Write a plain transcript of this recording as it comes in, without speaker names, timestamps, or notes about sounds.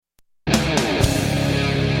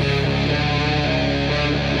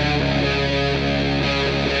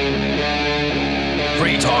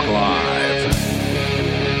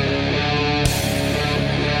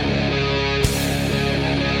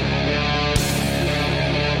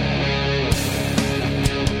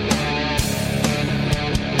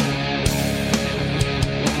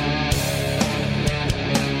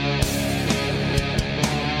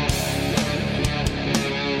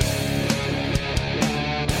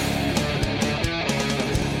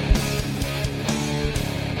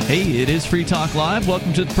Hey, it is Free Talk Live.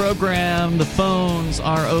 Welcome to the program. The phones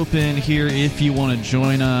are open here if you want to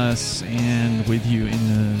join us. And with you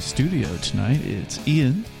in the studio tonight, it's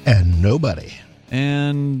Ian. And nobody.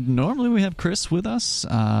 And normally we have Chris with us.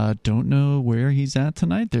 Don't know where he's at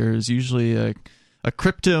tonight. There's usually a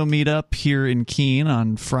crypto meetup here in Keene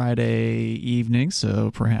on Friday evening,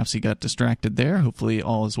 so perhaps he got distracted there. Hopefully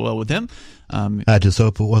all is well with him. I just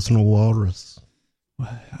hope it wasn't a walrus.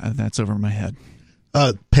 That's over my head.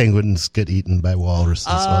 Penguins get eaten by walruses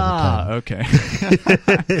all the time. Okay.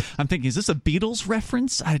 I'm thinking, is this a Beatles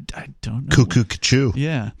reference? I don't know. Cuckoo Cachoo.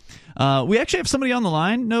 Yeah. We actually have somebody on the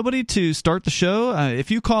line, nobody, to start the show. If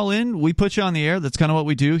you call in, we put you on the air. That's kind of what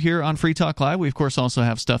we do here on Free Talk Live. We, of course, also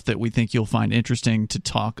have stuff that we think you'll find interesting to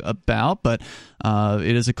talk about, but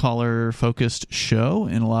it is a caller-focused show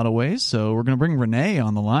in a lot of ways. So we're going to bring Renee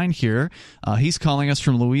on the line here. He's calling us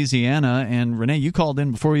from Louisiana. And Renee, you called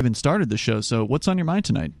in before we even started the show. So what's on your mind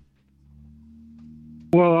tonight?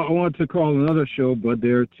 Well, I want to call another show, but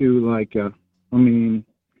there are two,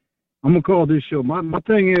 I'm going to call this show. My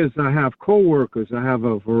thing is I have coworkers. I have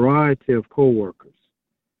a variety of coworkers.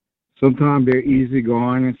 Sometimes they're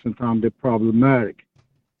easygoing and sometimes they're problematic.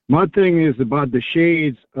 My thing is about the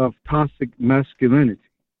shades of toxic masculinity.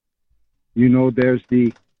 You know, there's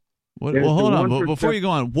the... Well, hold on. Before you go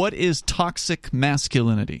on, what is toxic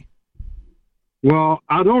masculinity? Well,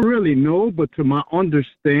 I don't really know, but to my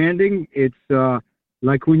understanding, it's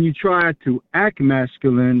like when you try to act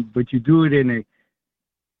masculine, but you do it in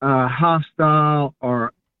a hostile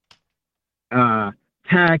or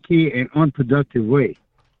tacky and unproductive way.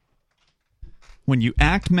 When you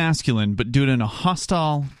act masculine but do it in a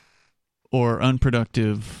hostile or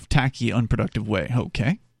unproductive, tacky, unproductive way.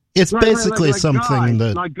 Okay. It's basically something guys,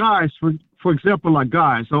 that... Like guys, for example, like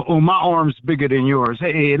guys. Oh, my arm's bigger than yours.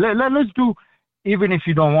 Hey, let's do, even if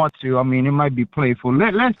you don't want to, I mean, it might be playful.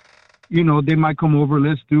 Let's, they might come over,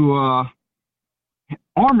 let's do arm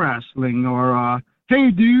wrestling or... hey,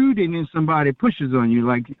 dude, and then somebody pushes on you,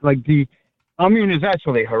 it's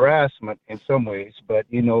actually harassment in some ways, but,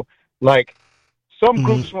 some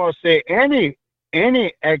groups want to say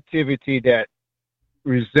any activity that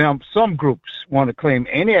resembles, some groups want to claim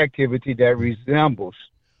any activity that resembles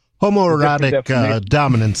homoerotic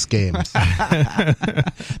dominance games.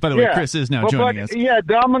 By the way, Chris is now joining us. Yeah,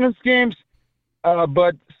 dominance games,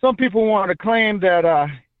 but some people want to claim that,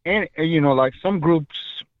 some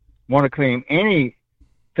groups want to claim anything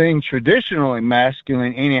traditionally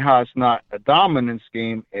masculine, anyhow it's not a dominance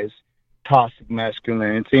game, is toxic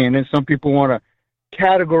masculinity. And then some people want to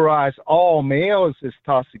categorize all males as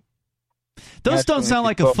toxic. Those don't sound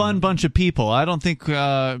like a fun bunch of people. I don't think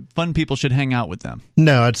fun people should hang out with them.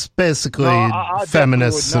 No, it's basically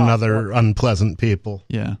feminists and other unpleasant people.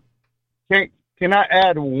 Yeah. Can I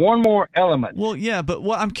add one more element? Well, yeah, but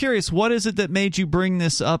I'm curious, what is it that made you bring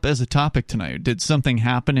this up as a topic tonight? Did something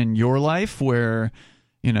happen in your life where,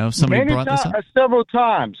 somebody brought this up? Several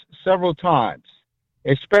times,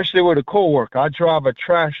 especially with a coworker. I drive a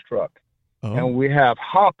trash truck, and we have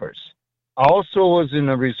hoppers. I also was in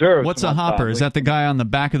the reserve. What's a hopper? Is that the guy on the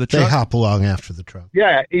back of the truck? They hop along after the truck.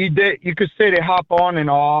 Yeah, you could say they hop on and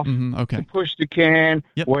off. Okay. To push the can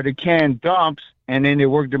where the can dumps, and then they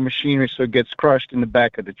work the machinery so it gets crushed in the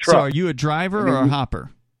back of the truck. So are you a driver or a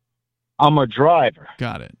hopper? I'm a driver.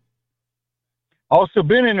 Got it. Also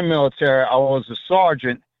been in the military. I was a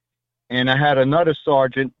sergeant, and I had another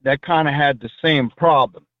sergeant that kind of had the same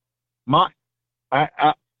problem.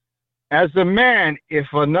 As a man, if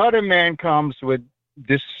another man comes with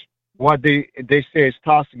this, what they say is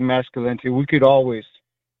toxic masculinity, we could always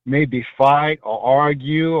maybe fight or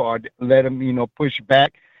argue or let him, push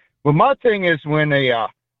back. But my thing is when a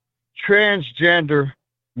transgender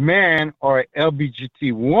man or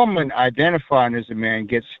LGBT woman identifying as a man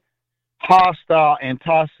gets hostile and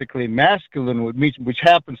toxically masculine with me, which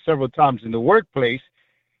happens several times in the workplace,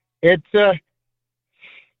 it's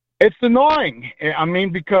annoying. I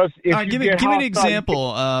mean, because if you give me an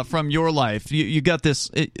example from your life. You got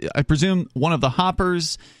this. I presume one of the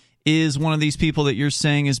hoppers is one of these people that you're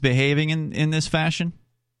saying is behaving in this fashion.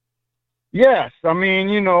 Yes, I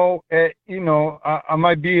mean, I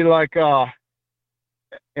might be like, they're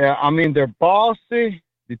bossy.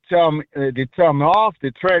 They tell me off.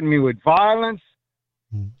 They threaten me with violence,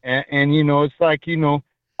 and it's like, I'm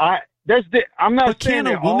not but saying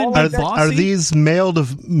can a woman be bossy? Are these male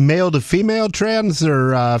to female trans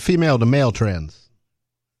or female to male trans?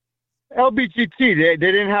 LGBT. They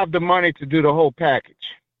didn't have the money to do the whole package.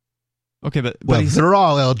 Okay, but they're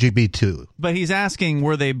all LGBT. But he's asking,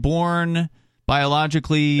 were they born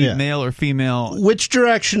biologically male or female? Which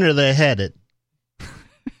direction are they headed?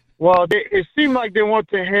 Well, it seemed like they want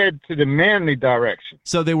to head to the manly direction.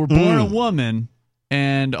 So they were born a woman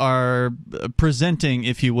and are presenting,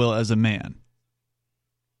 if you will, as a man.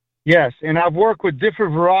 Yes, and I've worked with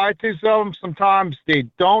different varieties of them. Sometimes they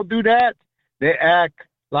don't do that. They act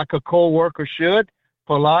like a co-worker should,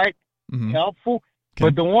 polite, helpful. Okay.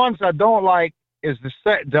 But the ones I don't like is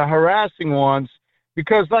the harassing ones,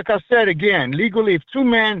 because like I said, again, legally, if two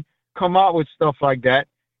men come out with stuff like that,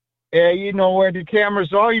 you know where the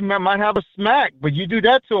cameras are, you might have a smack, but you do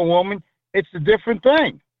that to a woman, it's a different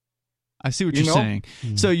thing. I see what you're saying.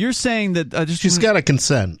 So you're saying that... she's got to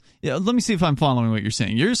consent. Yeah, let me see if I'm following what you're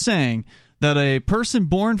saying. You're saying that a person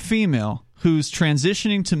born female who's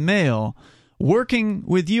transitioning to male, working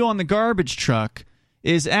with you on the garbage truck,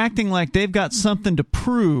 is acting like they've got something to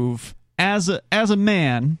prove as a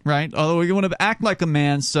man, right? Although you want to act like a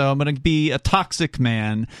man, so I'm going to be a toxic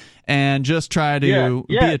man and just try to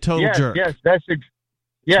be a total jerk. Yes, that's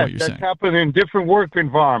happened in different work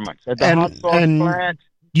environments. At the hot sauce plant.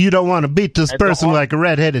 You don't want to beat this person like a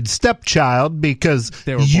redheaded stepchild because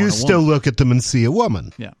you still look at them and see a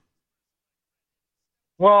woman. Yeah.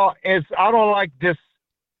 Well, I don't like this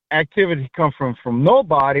activity come from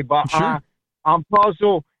nobody, but sure. I'm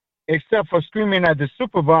puzzled, except for screaming at the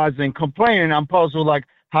supervisor and complaining. I'm puzzled, like,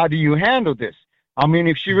 how do you handle this? I mean,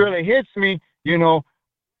 if she really hits me, you know,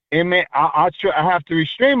 I have to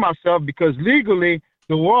restrain myself, because legally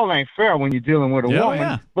the world ain't fair when you're dealing with a woman.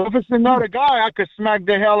 Yeah. But if it's another guy, I could smack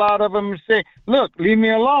the hell out of him and say, look, leave me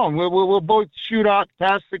alone. We'll both shoot out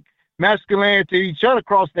toxic masculinity to each other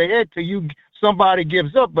across the head till somebody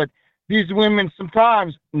gives up. But these women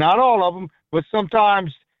sometimes, not all of them, but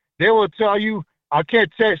sometimes they will tell you, I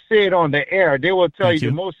can't say it on the air, they will tell you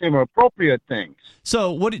the most inappropriate things.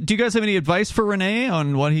 So do you guys have any advice for Renee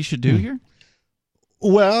on what he should do here?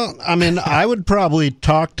 Well, I mean, I would probably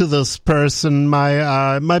talk to this person.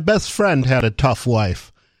 My best friend had a tough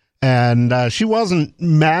wife, and she wasn't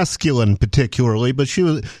masculine particularly, but she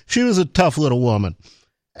was a tough little woman,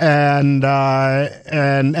 and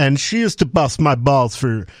she used to bust my balls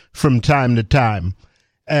from time to time,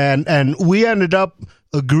 and we ended up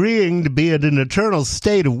agreeing to be in an eternal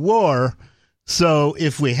state of war. So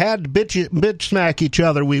if we had to bitch smack each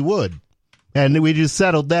other, we would, and we just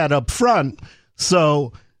settled that up front.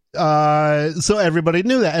 So everybody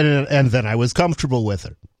knew that, and then I was comfortable with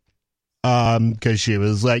her, because she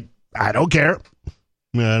was like, I don't care,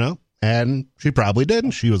 you know, and she probably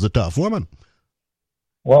didn't. She was a tough woman.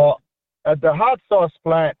 Well, at the hot sauce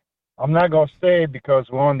plant, I'm not going to say because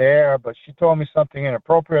we're on the air, but she told me something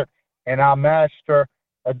inappropriate, and I matched her,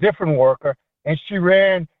 a different worker, and she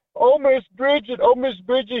ran, oh, Miss Bridget,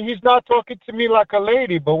 he's not talking to me like a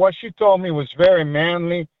lady. But what she told me was very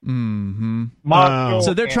manly. Mm-hmm.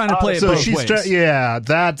 So they're trying to play it both ways.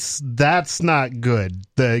 That's not good,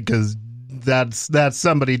 because that's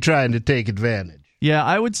somebody trying to take advantage. Yeah,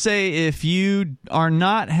 I would say if you are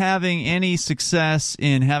not having any success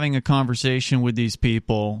in having a conversation with these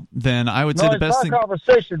people, then I would say the best thing...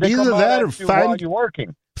 conversation. They either that or while you're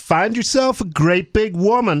working. Find yourself a great big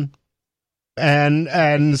woman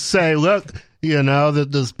and say, look, you know,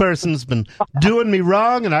 that this person's been doing me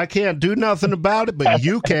wrong and I can't do nothing about it, but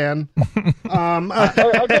you can.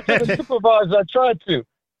 I got to the supervisor. I tried to.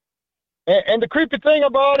 And the creepy thing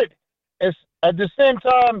about it is, at the same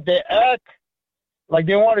time, they act like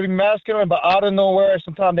they want to be masculine, but out of nowhere,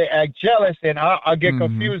 sometimes they act jealous, and I get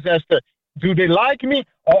confused as to, do they like me,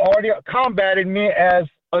 or are they combating me as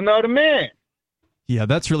another man? Yeah,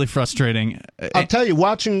 that's really frustrating. I'll tell you,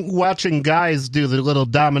 watching guys do the little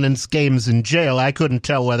dominance games in jail, I couldn't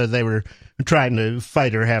tell whether they were trying to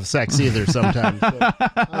fight or have sex either sometimes.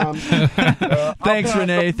 Thanks,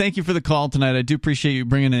 Renee. Thank you for the call tonight. I do appreciate you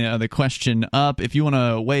bringing the question up. If you want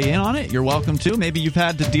to weigh in on it, you're welcome to. Maybe you've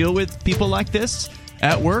had to deal with people like this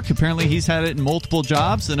at work. Apparently, he's had it in multiple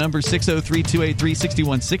jobs. The number is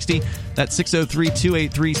 603-283-6160. That's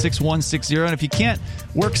 603-283-6160. And if you can't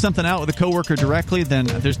work something out with a coworker directly, then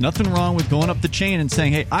there's nothing wrong with going up the chain and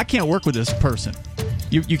saying, hey, I can't work with this person.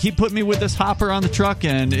 You keep putting me with this hopper on the truck,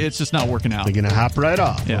 and it's just not working out. They're going to hop right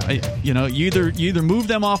off. Yeah, you know, you either move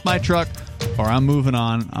them off my truck, or I'm moving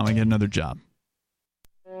on. I'm going to get another job.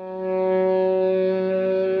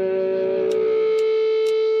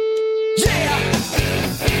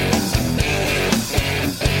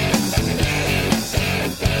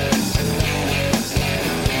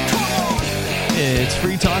 It's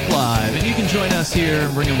Free Talk Live, and you can join us here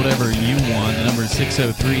and bring in whatever you want. The number is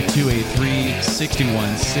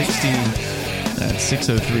 603-283-6160. That's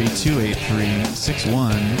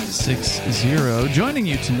 603-283-6160. Joining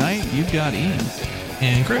you tonight, you've got Ian.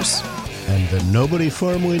 And Chris. and the nobody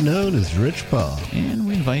formerly known as Rich Paul. And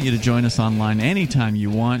we invite you to join us online anytime you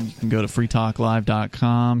want. You can go to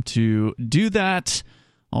freetalklive.com to do that.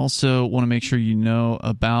 Also, want to make sure you know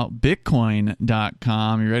about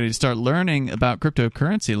Bitcoin.com. You're ready to start learning about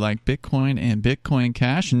cryptocurrency like Bitcoin and Bitcoin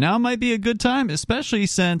Cash. Now might be a good time, especially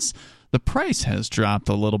since the price has dropped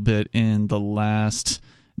a little bit in the last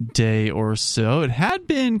day or so. It had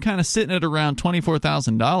been kind of sitting at around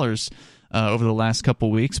 $24,000 over the last couple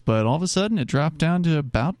weeks, but all of a sudden it dropped down to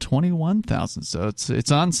about $21,000. So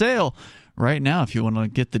it's on sale right now. If you want to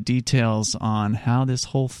get the details on how this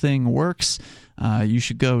whole thing works, you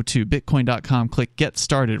should go to bitcoin.com, click Get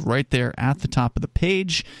Started right there at the top of the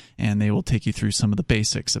page, and they will take you through some of the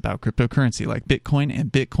basics about cryptocurrency like Bitcoin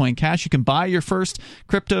and Bitcoin Cash. You can buy your first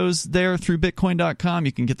cryptos there through bitcoin.com.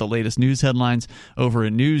 You can get the latest news headlines over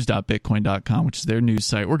at news.bitcoin.com, which is their news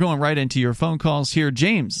site. We're going right into your phone calls here.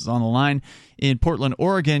 James is on the line in Portland,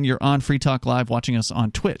 Oregon. You're on Free Talk Live watching us on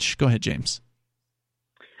Twitch. Go ahead, James.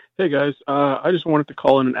 Hey, guys. I just wanted to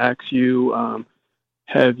call in and ask you,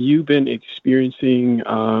 have you been experiencing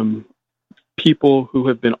people who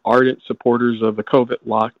have been ardent supporters of the COVID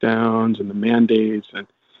lockdowns and the mandates and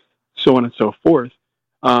so on and so forth,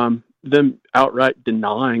 them outright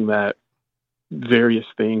denying that various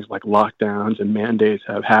things like lockdowns and mandates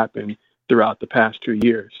have happened throughout the past 2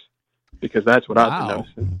 years? Because that's what I've been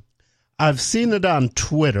noticing. I've seen it on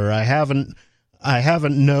Twitter. I haven't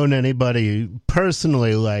known anybody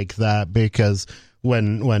personally like that, because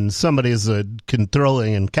when somebody's a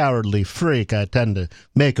controlling and cowardly freak, I tend to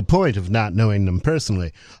make a point of not knowing them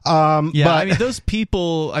personally. But I mean, those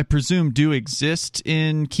people, I presume, do exist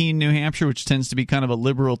in Keene, New Hampshire, which tends to be kind of a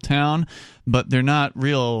liberal town, but they're not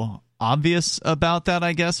real obvious about that,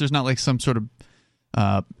 I guess. There's not like some sort of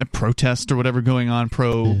a protest or whatever going on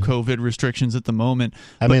pro-COVID restrictions at the moment.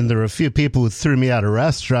 I mean, there were a few people who threw me out of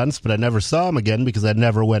restaurants, but I never saw them again because I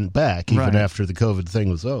never went back, even after the COVID thing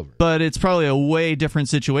was over. But it's probably a way different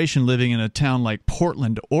situation living in a town like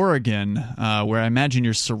Portland, Oregon, where I imagine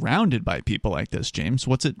you're surrounded by people like this, James.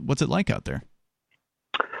 What's it like out there?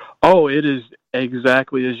 Oh, it is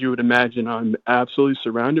exactly as you would imagine. I'm absolutely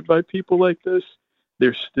surrounded by people like this.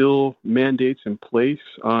 There's still mandates in place.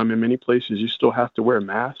 In many places, you still have to wear a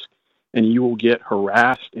mask, and you will get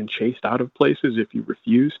harassed and chased out of places if you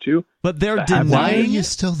refuse to. But they're denying. Why are you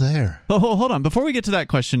still there? But hold on. Before we get to that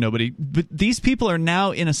question, but these people are now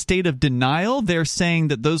in a state of denial. They're saying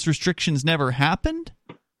that those restrictions never happened?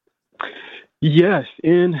 Yes.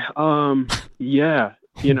 I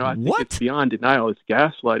think it's beyond denial. It's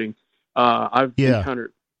gaslighting. I've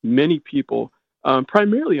encountered many people,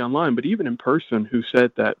 primarily online, but even in person, who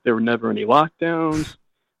said that there were never any lockdowns,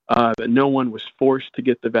 that no one was forced to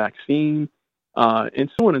get the vaccine, and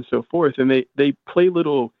so on and so forth. And they play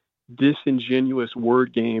little disingenuous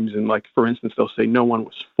word games. And, like, for instance, they'll say no one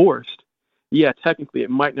was forced. Yeah, technically it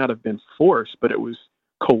might not have been force, but it was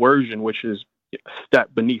coercion, which is a step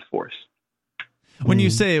beneath force. When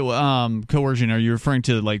you say coercion, are you referring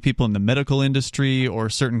to like people in the medical industry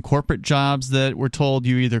or certain corporate jobs that were told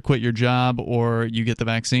you either quit your job or you get the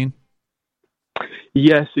vaccine?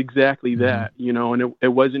 Yes, exactly that. And it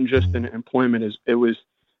wasn't just in employment; it was,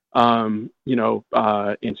 in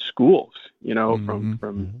schools.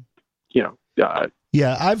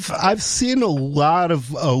 Yeah, I've seen a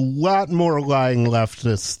lot more lying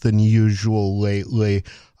leftists than usual lately.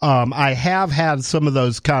 I have had some of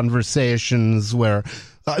those conversations where,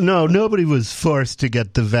 no, nobody was forced to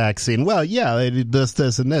get the vaccine. Well, yeah, they did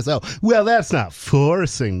this, and this. Oh, well, that's not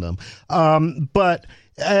forcing them. But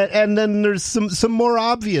and then there's some more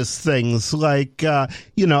obvious things like, I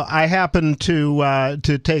happened to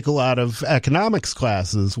take a lot of economics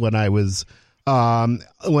classes when I was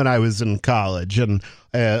in college, and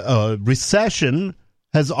a recession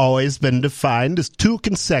has always been defined as 2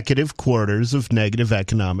 consecutive quarters of negative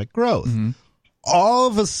economic growth. Mm-hmm. All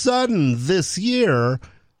of a sudden this year,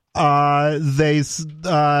 we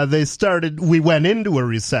went into a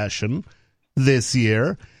recession this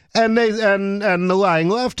year, and the lying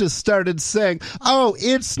leftists started saying, "Oh,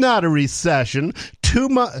 it's not a recession.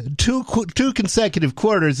 Two consecutive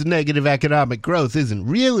quarters of negative economic growth isn't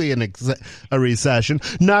really a recession."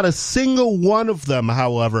 Not a single one of them,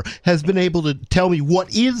 however, has been able to tell me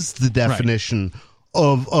what is the definition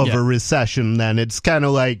of a recession. Then it's kind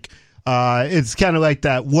of like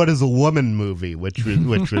that "What is a Woman" movie, which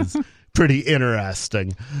was pretty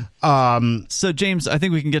interesting. So, James, I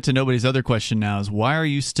think we can get to nobody's other question now: is why are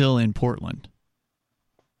you still in Portland?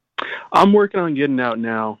 I'm working on getting out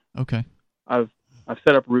now. Okay. I've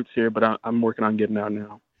set up roots here, but I'm working on getting out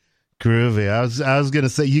now. Groovy. I was going to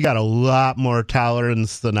say you got a lot more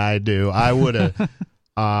tolerance than I do. I would have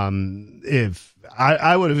If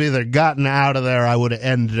I would have either gotten out of there, I would have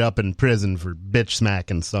ended up in prison for bitch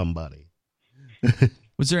smacking somebody.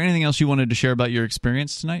 Was there anything else you wanted to share about your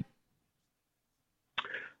experience tonight?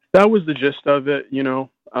 That was the gist of it.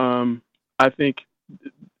 I think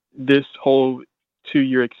this whole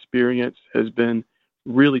 2-year experience has been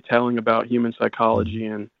really telling about human psychology,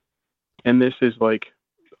 and this is like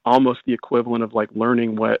almost the equivalent of like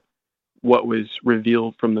learning what was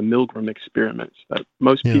revealed from the Milgram experiments, that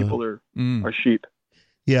most people are sheep.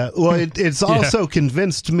 Yeah, well, it's also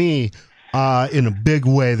convinced me in a big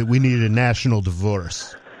way that we need a national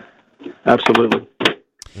divorce. Absolutely.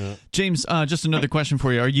 Yeah. James, just another question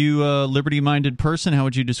for you. Are you a liberty-minded person? How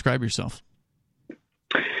would you describe yourself?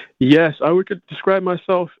 Yes, I would describe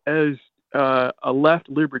myself as a left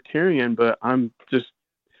libertarian, but I'm just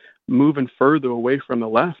moving further away from the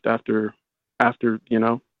left after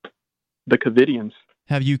the Covidians.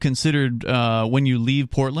 Have you considered, when you leave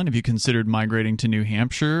Portland, have you considered migrating to New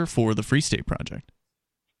Hampshire for the Free State Project?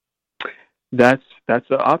 That's an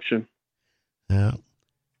option. Yeah.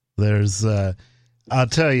 There's, I'll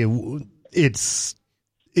tell you,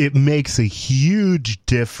 it makes a huge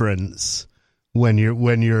difference when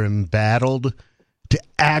you're embattled to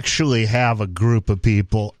actually have a group of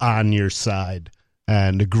people on your side,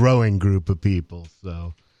 and a growing group of people.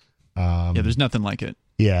 So, there's nothing like it.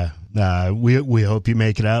 Yeah, we hope you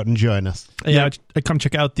make it out and join us. Yeah, come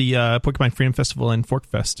check out the Porcupine Freedom Festival in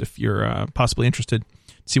Forkfest if you're possibly interested.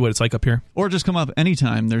 See what it's like up here. Or just come up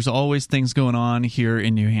anytime. There's always things going on here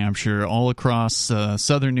in New Hampshire, all across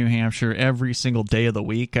southern New Hampshire, every single day of the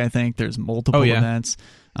week, I think. There's multiple events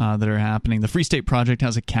that are happening. The Free State Project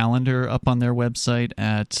has a calendar up on their website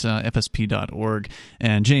at fsp.org.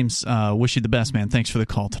 And James, wish you the best, man. Thanks for the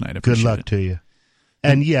call tonight. Good luck to you.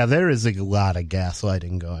 And yeah, there is a lot of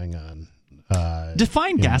gaslighting going on.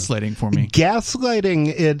 Define gaslighting for me.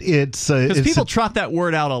 Gaslighting, it's because people trot that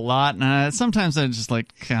word out a lot, and sometimes I'm just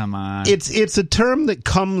like, come on. It's a term that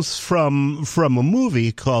comes from a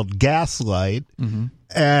movie called Gaslight,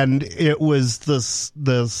 and it was this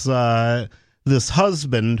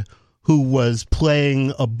husband who was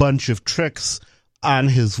playing a bunch of tricks on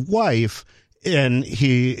his wife. And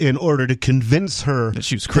in order to convince her that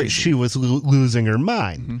she was crazy, that she was losing her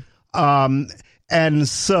mind. And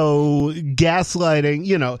so gaslighting,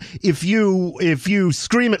 if you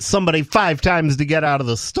scream at somebody 5 times to get out of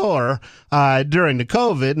the store during the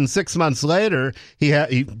COVID, and 6 months later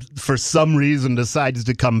he for some reason decides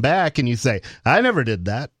to come back, and you say, "I never did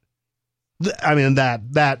that." I mean, that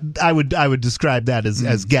I would describe that as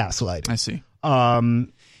gaslighting. I see.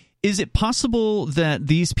 Is it possible that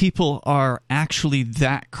these people are actually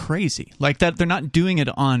that crazy? Like that they're not doing it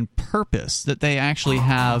on purpose, that they actually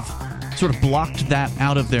have sort of blocked that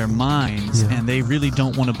out of their minds, and they really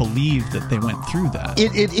don't want to believe that they went through that?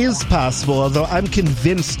 It is possible, although I'm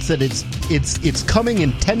convinced that it's coming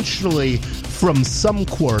intentionally from some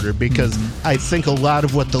quarter, because I think a lot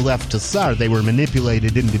of what the leftists are, they were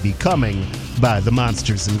manipulated into becoming by the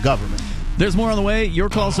monsters in government. There's more on the way. Your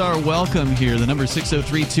calls are welcome here. The number is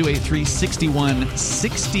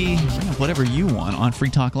 603-283-6160. Bring up whatever you want on Free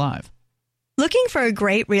Talk Live. Looking for a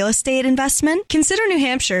great real estate investment? Consider New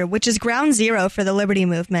Hampshire, which is ground zero for the Liberty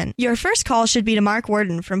Movement. Your first call should be to Mark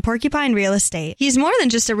Worden from Porcupine Real Estate. He's more than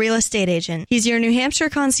just a real estate agent. He's your New Hampshire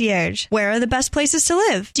concierge. Where are the best places to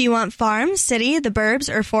live? Do you want farm, city, the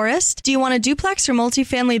burbs, or forest? Do you want a duplex or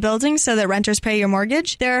multifamily building so that renters pay your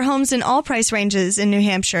mortgage? There are homes in all price ranges in New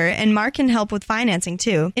Hampshire, and Mark can help with financing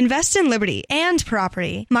too. Invest in liberty and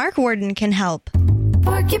property. Mark Worden can help.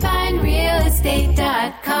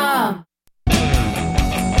 PorcupineRealEstate.com.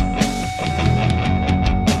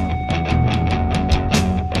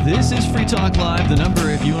 This is Free Talk Live. The number,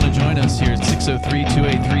 if you want to join us here, is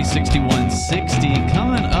 603-283-6160.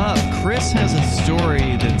 Coming up, Chris has a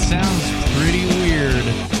story that sounds pretty weird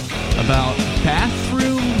about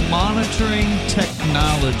bathroom monitoring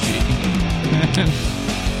technology.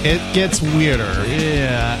 It gets weirder.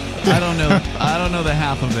 Yeah, I don't know the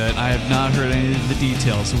half of it. I have not heard any of the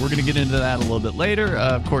details, so we're going to get into that a little bit later.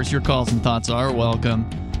 Of course, your calls and thoughts are welcome.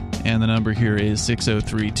 And the number here is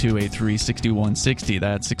 603-283-6160.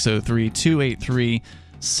 That's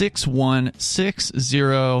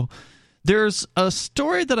 603-283-6160. There's a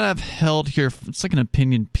story that I've held here. It's like an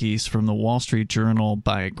opinion piece from the Wall Street Journal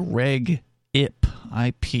by Greg Ip.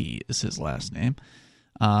 IP is his last name.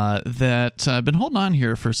 That I've been holding on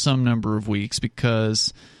here for some number of weeks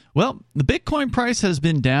because, well, the Bitcoin price has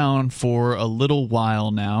been down for a little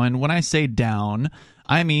while now. And when I say down,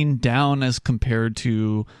 I mean down as compared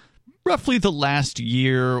to roughly the last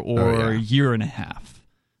year or year and a half.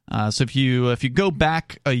 So if you go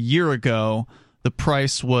back a year ago, the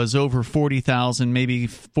price was over $40,000, maybe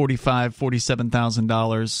 $45,000,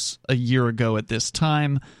 $47,000 a year ago at this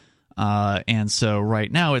time. And so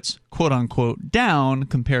right now it's quote unquote down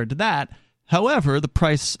compared to that. However, the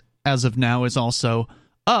price as of now is also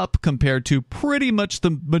up compared to pretty much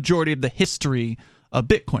the majority of the history of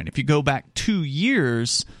Bitcoin. If you go back 2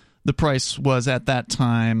 years, the price was at that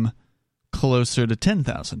time closer to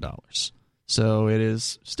 $10,000. So it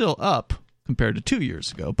is still up compared to 2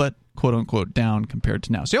 years ago, but quote unquote down compared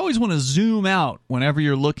to now. So you always want to zoom out whenever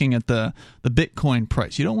you're looking at the Bitcoin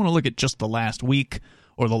price. You don't want to look at just the last week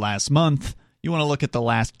or the last month. You want to look at the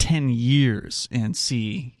last 10 years and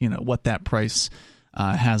see, what that price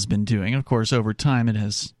has been doing. And of course, over time, it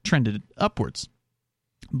has trended upwards.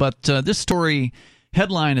 But this story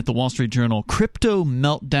headline at the Wall Street Journal: Crypto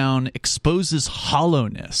Meltdown Exposes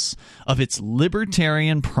Hollowness of Its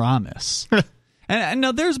Libertarian Promise. And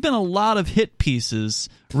now there's been a lot of hit pieces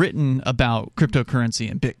written about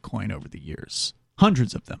cryptocurrency and Bitcoin over the years.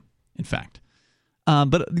 Hundreds of them, in fact.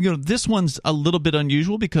 But this one's a little bit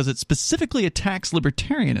unusual because it specifically attacks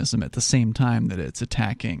libertarianism at the same time that it's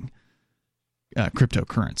attacking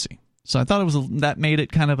cryptocurrency. So I thought that made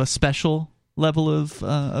it kind of a special level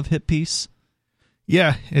of hit piece.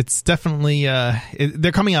 Yeah, it's definitely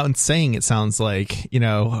they're coming out and saying, it sounds like,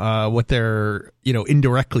 what they're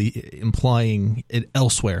indirectly implying it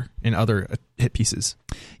elsewhere in other hit pieces.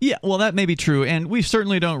 Yeah, well, that may be true, and we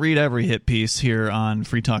certainly don't read every hit piece here on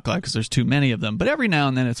Free Talk Live because there's too many of them. But every now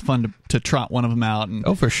and then, it's fun to trot one of them out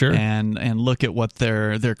and for sure, and look at what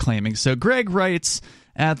they're claiming. So Greg writes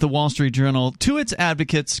at the Wall Street Journal, to its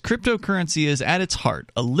advocates, cryptocurrency is at its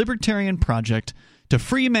heart a libertarian project to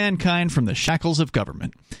free mankind from the shackles of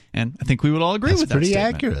government. And I think we would all agree with that pretty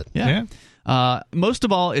statement. accurate. Yeah. Most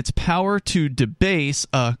of all, its power to debase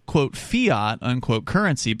a, quote, fiat, unquote,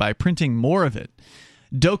 currency by printing more of it.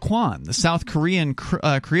 Do Kwon, the South Korean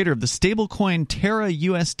creator of the stablecoin Terra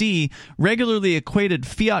USD, regularly equated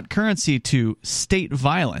fiat currency to state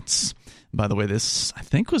violence. By the way, this, I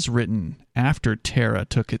think, was written after Terra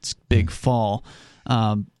took its big fall.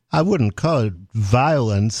 I wouldn't call it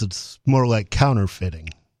violence. It's more like counterfeiting.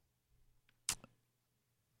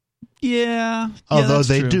 Yeah. Although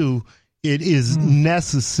they true. do, it is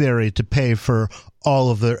necessary to pay for all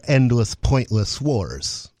of their endless, pointless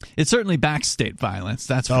wars. It certainly backs state violence.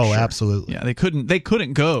 That's for sure. Oh, absolutely. Yeah, they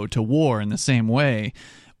couldn't go to war in the same way,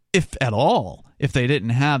 if at all, if they didn't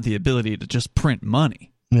have the ability to just print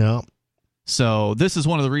money. Yeah. So this is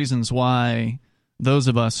one of the reasons why those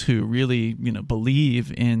of us who really,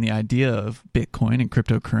 believe in the idea of Bitcoin and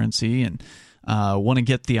cryptocurrency and want to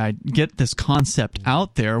get this concept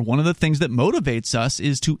out there, one of the things that motivates us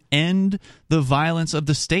is to end the violence of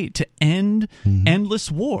the state, to end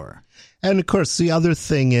endless war. And of course, the other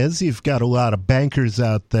thing is you've got a lot of bankers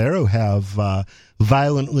out there who have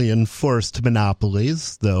violently enforced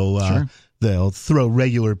monopolies. They'll throw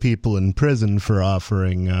regular people in prison for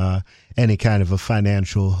offering any kind of a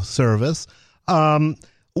financial service.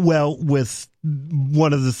 Well, with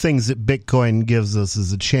one of the things that Bitcoin gives us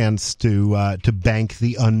is a chance to bank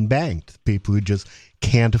the unbanked, people who just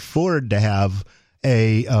can't afford to have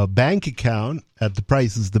a bank account at the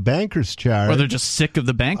prices the bankers charge, or they're just sick of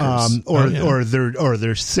the bankers, or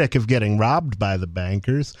they're sick of getting robbed by the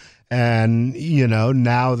bankers, and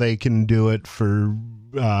now they can do it for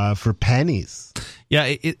pennies. Yeah,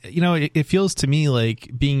 it feels to me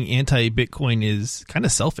like being anti-Bitcoin is kind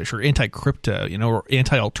of selfish, or anti-crypto, or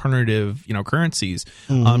anti-alternative, currencies.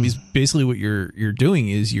 Is basically what you're doing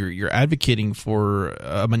is you're advocating for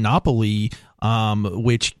a monopoly,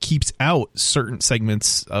 which keeps out certain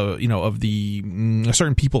segments, of the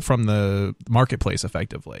certain people from the marketplace,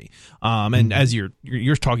 effectively. And as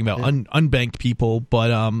you're talking about unbanked people,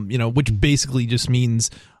 but which basically just means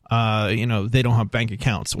they don't have bank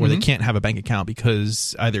accounts, or they can't have a bank account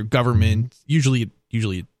because either government, usually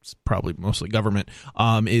it's probably mostly government,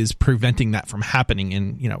 is preventing that from happening.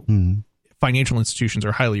 And, financial institutions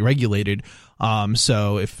are highly regulated.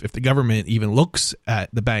 So if the government even looks at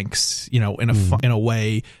the banks, in a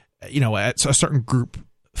way, at a certain group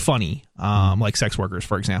funny, like sex workers,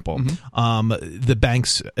 for example, the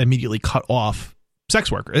banks immediately cut off sex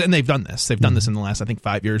workers, and they've done this. They've done this in the last, I think,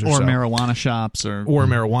 5 years or so. Or marijuana shops, or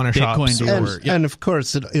marijuana Bitcoin shops, and of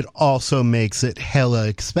course, it also makes it hella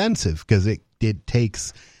expensive because it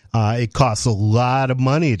takes it costs a lot of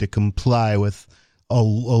money to comply with a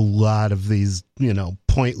lot of these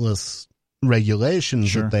pointless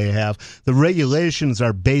regulations that they have. The regulations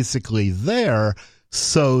are basically there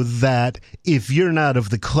so that if you're not of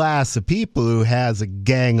the class of people who has a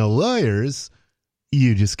gang of lawyers,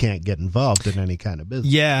 you just can't get involved in any kind of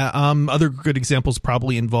business. Yeah. Other good examples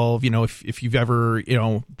probably involve, if you've ever,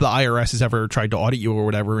 the IRS has ever tried to audit you or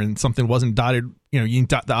whatever, and something wasn't dotted, you didn't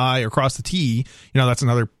dot the I or cross the T, that's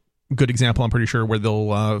another good example, I'm pretty sure, where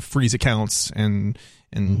they'll freeze accounts and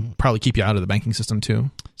probably keep you out of the banking system too.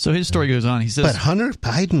 So his story goes on. He says, but Hunter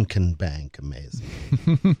Biden can bank.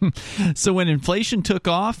 Amazing. So when inflation took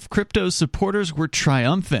off, crypto supporters were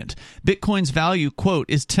triumphant. Bitcoin's value, quote,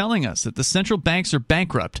 is telling us that the central banks are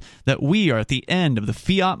bankrupt, that we are at the end of the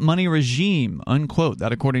fiat money regime, unquote.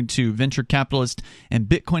 That according to venture capitalist and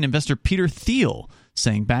Bitcoin investor Peter Thiel,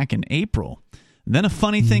 saying back in April. Then a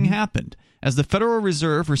funny thing happened. As the Federal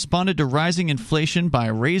Reserve responded to rising inflation by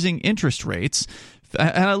raising interest rates,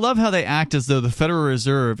 and I love how they act as though the Federal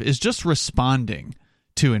Reserve is just responding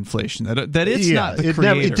to inflation, that it's not the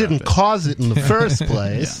creator it didn't of it. Cause it in the first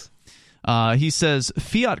place. He says,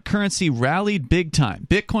 fiat currency rallied big time.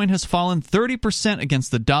 Bitcoin has fallen 30% against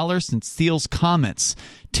the dollar since Thiel's comments.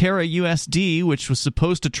 Terra USD, which was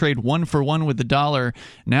supposed to trade 1-for-1 with the dollar,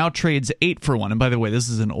 now trades 8-for-1. And by the way, this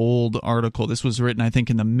is an old article. This was written, I think,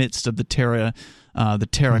 in the midst of the Terra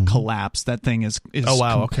collapse. That thing is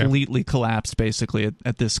completely collapsed, basically,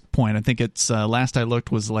 at this point. I think it's, last I looked,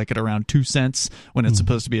 was like at around 2 cents when it's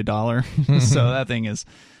supposed to be $1. So that thing is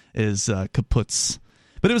kaputs.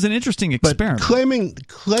 But it was an interesting experiment. But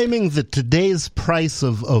claiming that today's price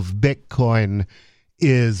of Bitcoin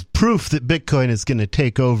is proof that Bitcoin is going to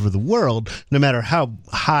take over the world, no matter how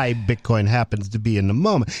high Bitcoin happens to be in the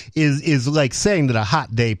moment, is like saying that a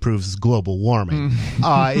hot day proves global warming.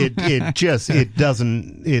 It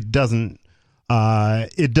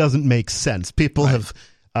doesn't make sense. People have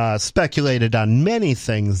speculated on many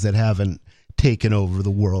things that haven't taken over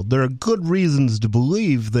the world. There are good reasons to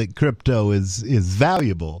believe that crypto is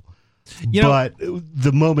valuable, but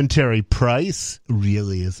the momentary price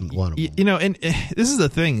really isn't one of them. And this is the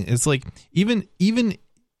thing. It's like even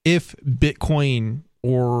if Bitcoin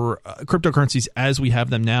or cryptocurrencies as we have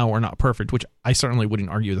them now are not perfect, which I certainly wouldn't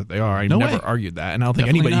argue that they are. I never argued that, and I don't think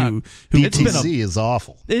Definitely anybody who BTC is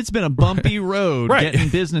awful. It's been a bumpy road getting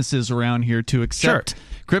businesses around here to accept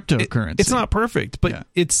cryptocurrency. It's not perfect, but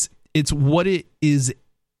it's what it is.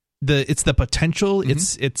 It's the potential.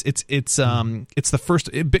 It's the first.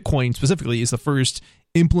 Bitcoin specifically is the first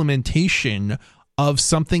implementation of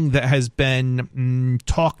something that has been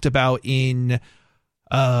talked about in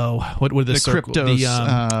what would this the crypto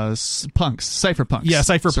punks, cypherpunks. Yeah,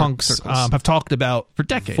 cypherpunks have talked about for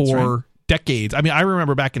decades. Decades. I mean, I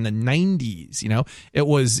remember back in the 90s, it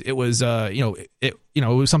was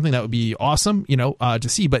something that would be awesome, to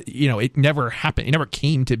see, but it never happened. It never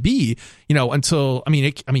came to be, until,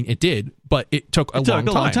 it did, but it took a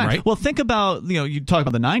long time, right? Well, think about, you talk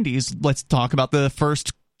about the 90s. Let's talk about the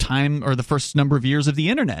first time or the first number of years of the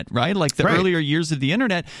internet, right? Like the earlier years of the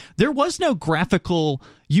internet, there was no graphical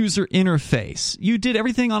user interface. You did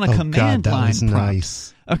everything on a command line. Was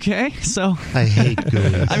nice. Okay, so I hate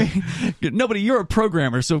GUIs. You're a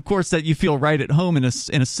programmer, so of course that you feel right at home in a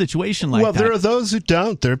situation like that. Well, there are those who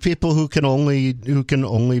don't. There are people who can only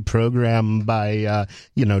program by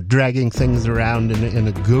dragging things around in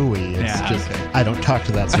a GUI. It's I don't talk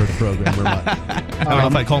to that sort of programmer much. I don't know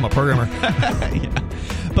if I call him a programmer.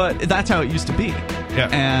 But that's how it used to be. Yeah.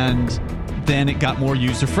 And then it got more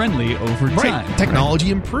user-friendly over time. Technology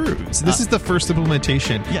improves. This is the first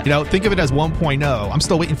implementation. Yeah. Think of it as 1.0. I'm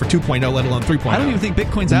still waiting for 2.0, let alone 3.0. I don't even think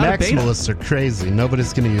Bitcoin's out of beta. Maximalists are crazy.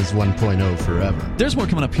 Nobody's going to use 1.0 forever. There's more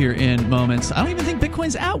coming up here in moments. I don't even think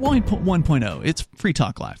Bitcoin's at 1.0. It's Free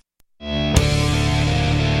Talk Live.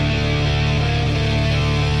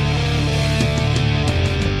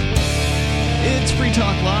 It's Free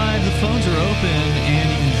Talk Live. The phones are open, and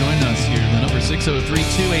you can join us here. The number is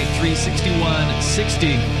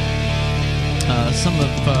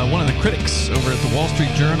 603-283-6160. One of the critics over at the Wall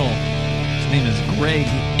Street Journal, his name is Greg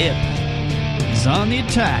Ip, is on the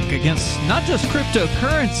attack against not just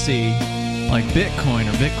cryptocurrency like Bitcoin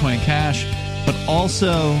or Bitcoin Cash, but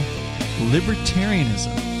also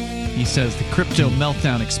libertarianism. He says the crypto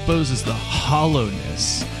meltdown exposes the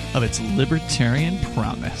hollowness of its libertarian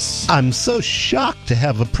promise. I'm so shocked to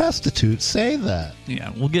have a prostitute say that.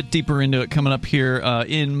 Yeah, we'll get deeper into it coming up here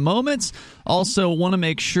in moments. Also, want to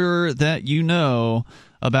make sure that you know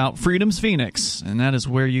about Freedom's Phoenix, and that is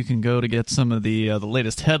where you can go to get some of the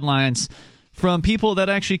latest headlines from people that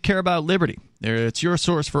actually care about liberty. It's your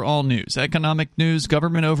source for all news, economic news,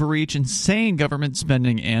 government overreach, insane government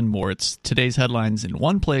spending, and more. It's today's headlines in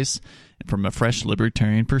one place and from a fresh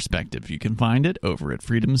libertarian perspective. You can find it over at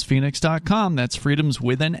freedomsphoenix.com. That's freedoms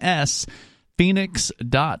with an S,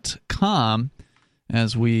 phoenix.com.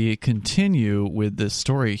 as we continue with this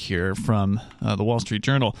story here from the Wall Street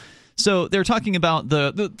Journal. So they're talking about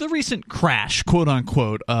the recent crash, quote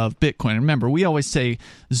unquote, of Bitcoin. Remember, we always say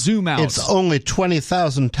zoom out. It's only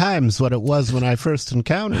 20,000 times what it was when I first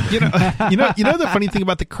encountered it. You know the funny thing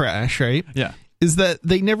about the crash, right? Yeah, is that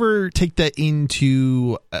they never take that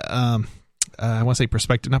into I want to say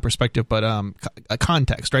perspective, not perspective, but a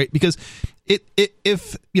context, right? Because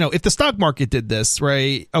if the stock market did this,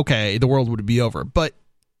 right, okay, the world would be over. But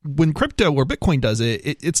when crypto or Bitcoin does it,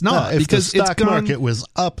 it's not, because the stock market was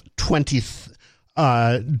up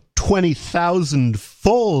 20,000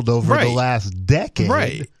 fold over the last decade,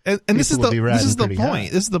 right? And this is the point. High.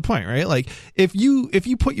 This is the point, right? Like if you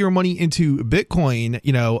put your money into Bitcoin,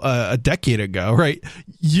 a decade ago, right,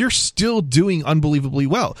 you're still doing unbelievably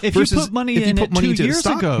well. If you put money in it 2 years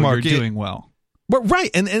ago, you're doing well. But right,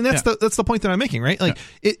 and that's the point that I'm making, right? Like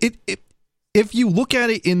if you look at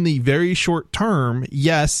it in the very short term,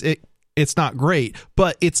 yes, it's not great,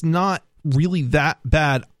 but it's not really that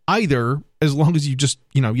bad either, as long as you just,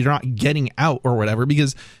 you're not getting out or whatever,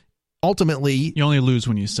 because ultimately you only lose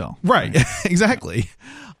when you sell. Right. Exactly.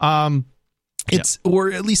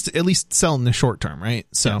 Or at least sell in the short term, right?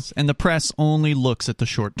 So, yes. And the press only looks at the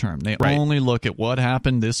short term. They only look at what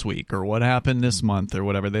happened this week or what happened this month or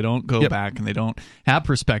whatever. They don't go back and they don't have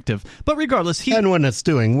perspective. But regardless, and when it's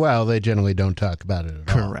doing well, they generally don't talk about it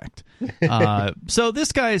at all. Correct. So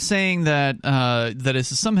this guy is saying that that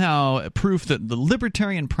is somehow proof that the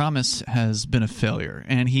libertarian promise has been a failure,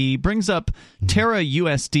 and he brings up Terra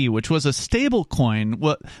USD, which was a stable coin,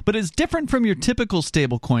 but is different from your typical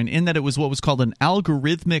stable coin in that it was what was called an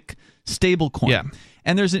algorithmic stable coin. Yeah.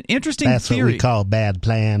 And there's an interesting That's theory. what we call bad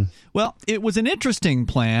plan. Well, it was an interesting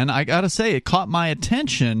plan. I got to say, it caught my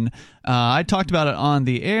attention. I talked about it on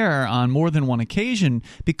the air on more than one occasion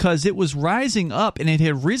because it was rising up, and it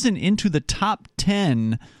had risen into the top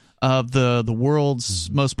 10 of the world's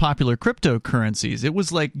most popular cryptocurrencies. It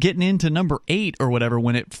was like getting into number 8 or whatever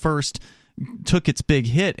when it first took its big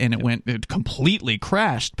hit, and it completely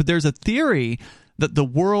crashed. But there's a theory that the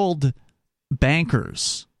world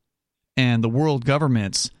bankers and the world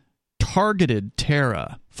governments targeted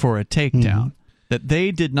Terra for a takedown, that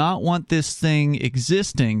they did not want this thing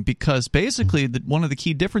existing because basically one of the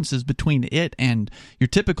key differences between it and your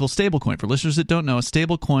typical stablecoin, for listeners that don't know, a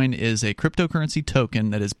stablecoin is a cryptocurrency token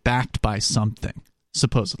that is backed by something.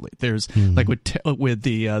 Supposedly, there's like with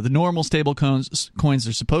the normal stable coins,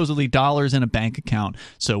 there's supposedly dollars in a bank account.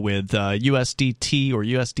 So with USDT or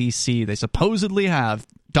USDC, they supposedly have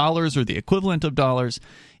dollars or the equivalent of dollars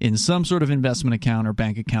in some sort of investment account or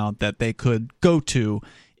bank account that they could go to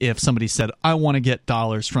if somebody said, I want to get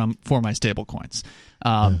dollars for my stable coins.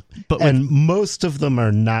 Most of them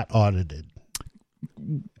are not audited.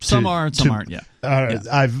 Some are and some aren't,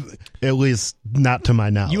 I've at least not to my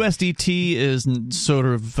knowledge. USDT is sort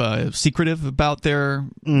of secretive about their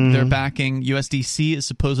backing. USDC is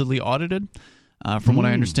supposedly audited, from what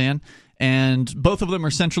I understand. And both of them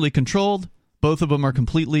are centrally controlled. Both of them are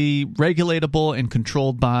completely regulatable and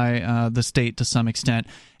controlled by the state to some extent.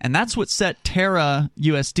 And that's what set Terra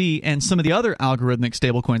USD and some of the other algorithmic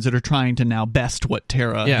stablecoins that are trying to now best what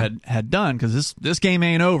Terra had done, because this game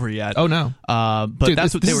ain't over yet. Oh, no. But dude,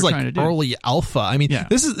 that's what they were trying to do. Early alpha. I mean,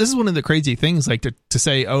 this is one of the crazy things, like to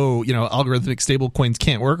say, algorithmic stablecoins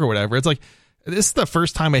can't work or whatever. It's like, this is the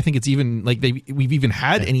first time I think it's even like we've even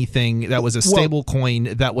had anything that was a stable coin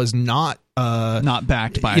that was not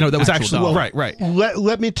backed by that was actually dollar. right.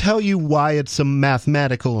 Let me tell you why it's a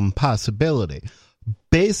mathematical impossibility.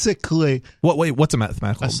 Basically, what's a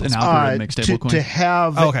mathematical an algorithmic stable coin? To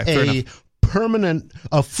have a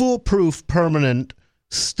foolproof permanent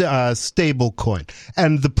stable coin,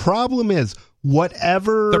 and the problem is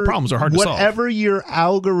their problems are hard to solve. Whatever your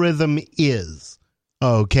algorithm is,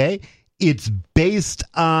 okay. It's based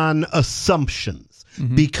on assumptions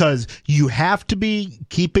because you have to be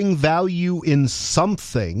keeping value in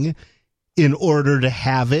something in order to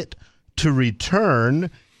have it to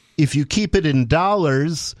return. If you keep it in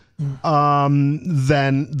dollars,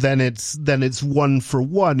 then it's one for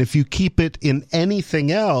one. If you keep it in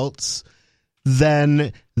anything else,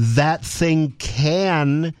 then that thing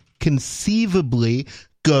can conceivably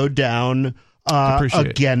go down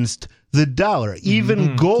against the dollar.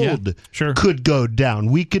 Even gold could go down.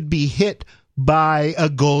 We could be hit by a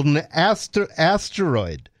golden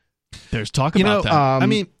asteroid. There's talk about that. I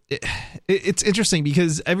mean, it's interesting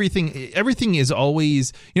because everything is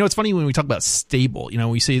always, it's funny when we talk about stable,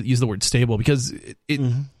 we use the word stable because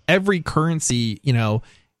every currency,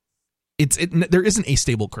 there isn't a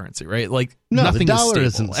stable currency, right? Like nothing is stable.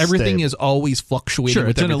 Isn't everything stable. is always fluctuating. Sure,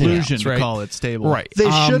 with it's an illusion else, right? to call it stable. Right.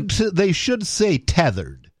 They should say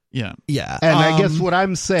tethered. Yeah. Yeah. And I guess what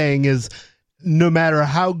I'm saying is, no matter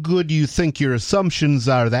how good you think your assumptions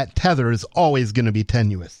are, that tether is always going to be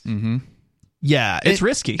tenuous. Mm-hmm. Yeah, it's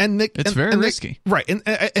risky, and it's very risky, right? And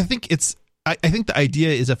I think I think the idea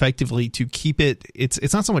is effectively to keep it.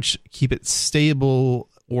 It's not so much keep it stable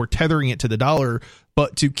or tethering it to the dollar,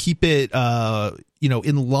 but to keep it,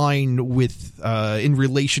 in line with, in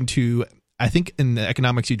relation to. I think in the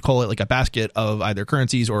economics you'd call it like a basket of either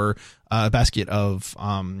currencies or a basket of.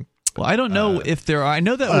 Well, I don't know if there are. I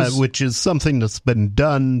know that was which is something that's been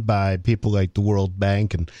done by people like the World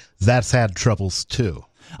Bank, and that's had troubles too.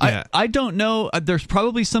 Yeah. I don't know. There's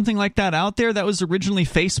probably something like that out there. That was originally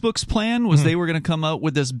Facebook's plan, was they were going to come up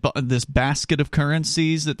with this basket of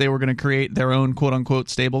currencies that they were going to create their own quote-unquote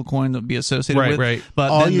stable coin that would be associated with. Right.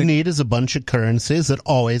 But all you need is a bunch of currencies that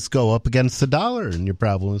always go up against the dollar, and your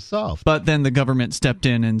problem is solved. But then the government stepped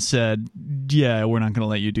in and said, yeah, we're not going to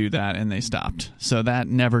let you do that, and they stopped. So that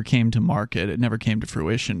never came to market. It never came to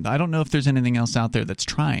fruition. I don't know if there's anything else out there that's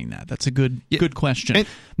trying that. That's a good question. And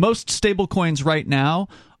most stable coins right now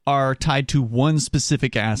are tied to one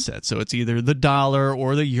specific asset. So it's either the dollar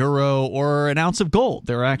or the euro or an ounce of gold.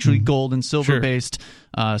 There are actually gold and silver based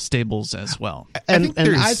stables as well. And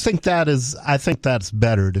I think that's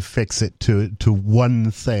better to fix it to one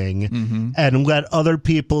thing and let other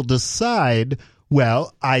people decide,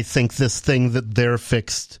 well, I think this thing that they're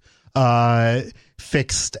fixed on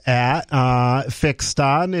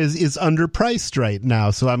is underpriced right now,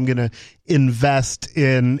 so I'm going to invest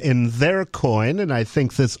in their coin, and I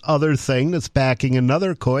think this other thing that's backing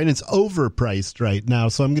another coin is overpriced right now,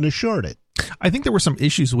 so I'm going to short it. I think there were some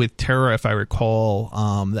issues with Terra, if I recall,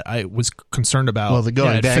 that I was concerned about. Well, the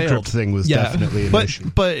going bankrupt thing was definitely an issue.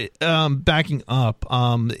 But backing up,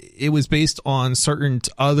 it was based on certain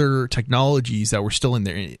other technologies that were still in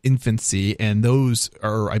their infancy, and those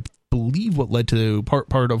are, I believe, what led to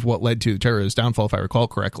part of what led to Terra's downfall, if I recall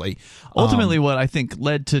correctly. Ultimately, what I think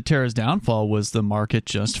led to Terra's downfall was the market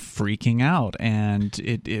just freaking out, and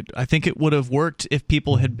I think it would have worked if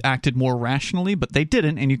people had acted more rationally, but they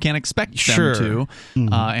didn't, and you can't expect them to.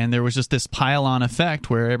 And there was just this pile-on effect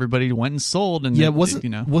where everybody went and sold. And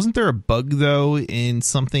wasn't there a bug though in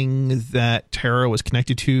something that Terra was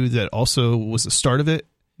connected to that also was the start of it?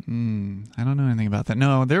 I don't know anything about that.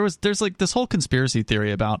 No, there's like this whole conspiracy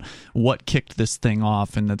theory about what kicked this thing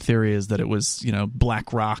off, and the theory is that it was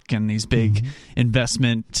BlackRock and these big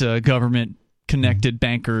investment government connected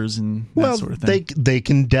bankers and that sort of thing. They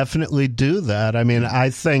can definitely do that. I mean, I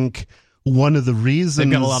think one of the reasons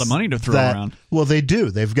they've got a lot of money to throw around. Well, they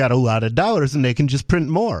do. They've got a lot of dollars, and they can just print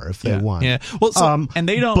more if they want. Yeah. Well, and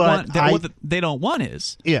they don't want. What they don't want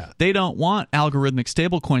is they don't want algorithmic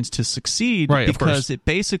stablecoins to succeed, because it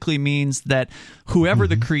basically means that whoever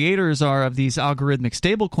the creators are of these algorithmic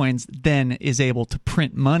stablecoins then is able to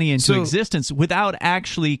print money into existence without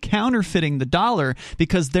actually counterfeiting the dollar,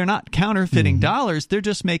 because they're not counterfeiting dollars; they're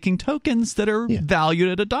just making tokens that are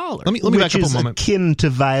valued at $1. Let me back up a moment. Which is akin to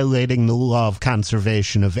violating the law of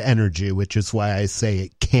conservation of energy, which is why I say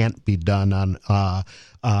it can't be done on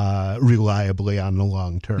reliably on the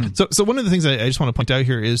long term. So one of the things I just want to point out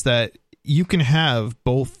here is that you can have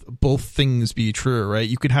both things be true, right?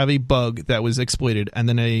 You could have a bug that was exploited, and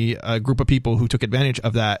then a group of people who took advantage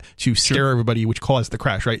of that to scare everybody, which caused the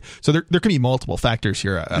crash, right? So there can be multiple factors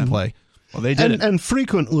here at play. Well, they did and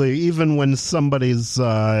frequently, even when somebody's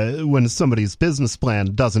business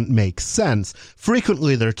plan doesn't make sense,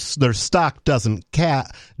 frequently their stock doesn't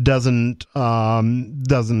crash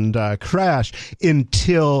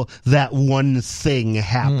until that one thing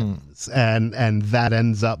happens, and that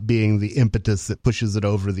ends up being the impetus that pushes it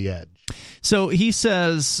over the edge. So he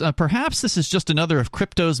says, perhaps this is just another of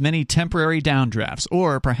crypto's many temporary downdrafts,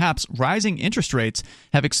 or perhaps rising interest rates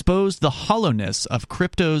have exposed the hollowness of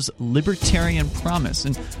crypto's libertarian promise.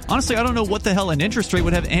 And honestly, I don't know what the hell an interest rate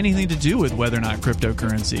would have anything to do with whether or not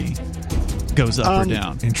cryptocurrency goes up or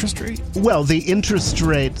down. Interest rate? Well, the interest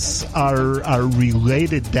rates are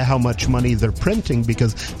related to how much money they're printing,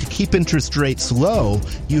 because to keep interest rates low,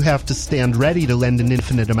 you have to stand ready to lend an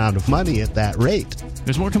infinite amount of money at that rate.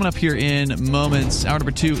 There's more coming up here in moments. Hour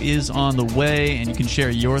number 2 is on the way, and you can share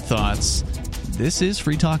your thoughts. This is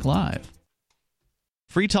Free Talk Live.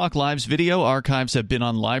 Free Talk Live's video archives have been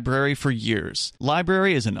on LBRY for years.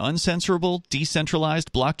 LBRY is an uncensorable,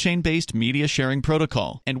 decentralized, blockchain-based media sharing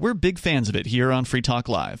protocol, and we're big fans of it here on Free Talk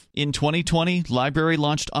Live. In 2020, LBRY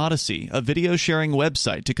launched Odysee, a video sharing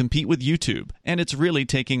website to compete with YouTube, and it's really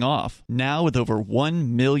taking off. Now with over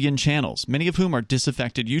 1 million channels, many of whom are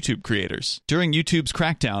disaffected YouTube creators. During YouTube's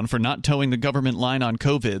crackdown for not towing the government line on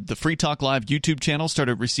COVID, the Free Talk Live YouTube channel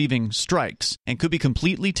started receiving strikes and could be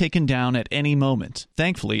completely taken down at any moment.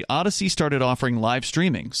 Thankfully, Odysee started offering live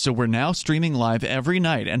streaming, so we're now streaming live every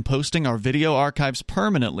night and posting our video archives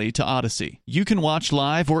permanently to Odysee. You can watch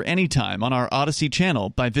live or anytime on our Odysee channel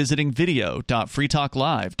by visiting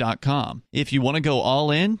video.freetalklive.com. If you want to go all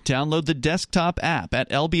in, download the desktop app at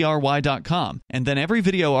lbry.com, and then every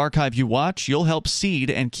video archive you watch, you'll help seed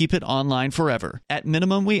and keep it online forever. At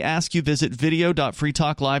minimum, we ask you visit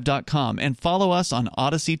video.freetalklive.com and follow us on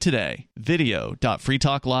Odysee today.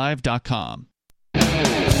 video.freetalklive.com.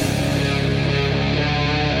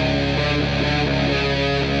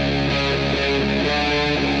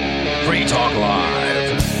 Free Talk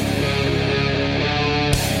Live.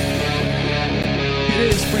 It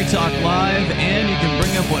is Free Talk Live, and you can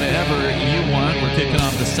bring up whatever you want. We're kicking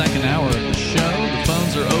off the second hour of the show. The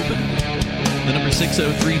phones are open. The number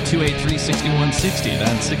 603-283-6160.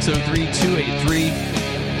 That's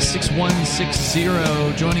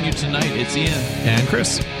 603-283-6160. Joining you tonight, it's Ian. And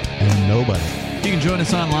Chris. And nobody. You can join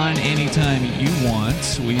us online anytime you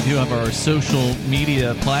want. We do have our social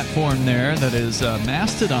media platform there that is a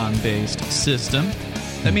Mastodon-based system.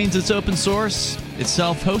 That means it's open source, it's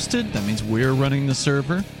self-hosted, that means we're running the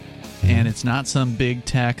server, and it's not some big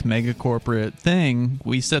tech mega corporate thing.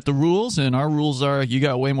 We set the rules, and our rules are you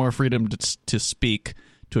got way more freedom to speak,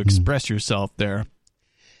 to express yourself there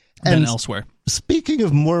than elsewhere. Speaking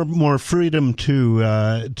of more freedom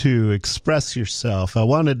to express yourself, I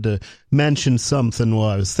wanted to mention something while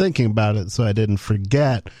I was thinking about it so I didn't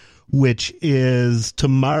forget, which is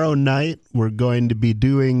tomorrow night we're going to be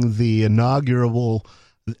doing the inaugural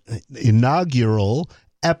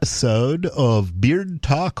episode of Beard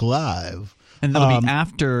Talk Live. And that'll be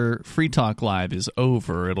after Free Talk Live is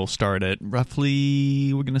over. It'll start at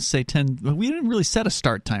roughly, we're going to say 10. We didn't really set a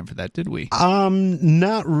start time for that, did we?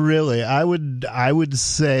 Not really. I would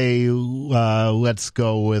say let's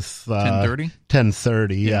go with 10:30.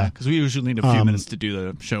 10:30, yeah. Because we usually need a few minutes to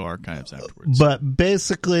do the show archives afterwards. But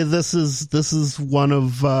basically, this is one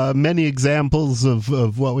of many examples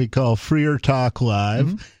of what we call Freer Talk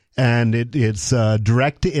Live, and it's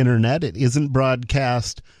direct to internet. It isn't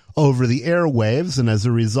broadcast over the airwaves, and as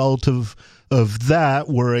a result of that,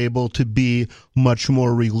 we're able to be much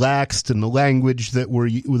more relaxed in the language that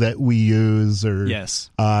we use, or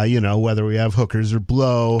whether we have hookers or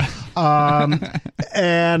blow,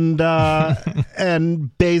 and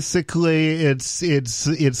basically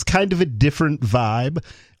it's kind of a different vibe,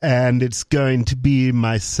 and it's going to be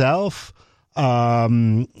myself,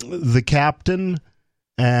 the captain,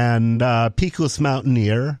 and Peakless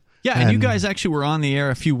Mountaineer. Yeah, and you guys actually were on the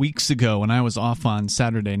air a few weeks ago when I was off on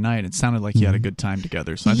Saturday night. It sounded like you had a good time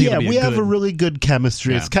together. So I think we have a really good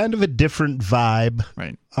chemistry. Yeah. It's kind of a different vibe.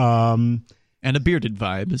 Right. And a bearded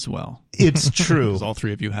vibe as well. It's true. Because all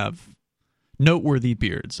three of you have noteworthy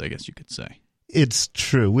beards, I guess you could say. It's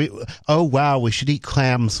true. We should eat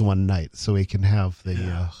clams one night so we can have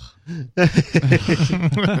the...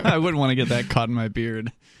 I wouldn't want to get that caught in my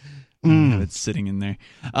beard. It's sitting in there.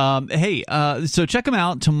 So check them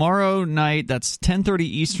out tomorrow night. That's 10:30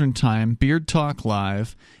 Eastern time. Beard Talk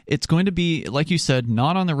Live. It's going to be, like you said,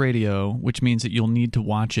 not on the radio, which means that you'll need to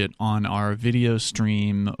watch it on our video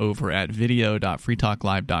stream over at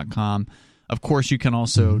video.freetalklive.com. Of course, you can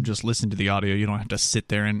also just listen to the audio. You don't have to sit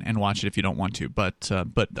there and watch it if you don't want to. But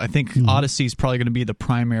I think Odysee is probably going to be the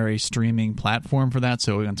primary streaming platform for that.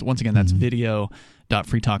 So once again, that's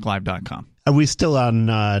video.freetalklive.com. Are we still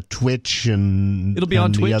on Twitch and it'll be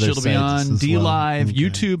on Twitch, it'll be on DLive. Well? Okay.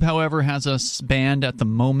 YouTube, however, has us banned at the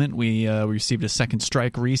moment. We received a second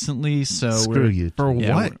strike recently, so Screw you. For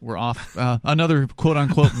what? We're off another quote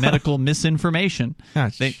unquote medical misinformation.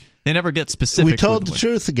 They never get specific. We told the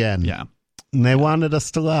truth again. Yeah. And they wanted us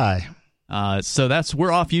to lie. So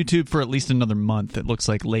we're off YouTube for at least another month. It looks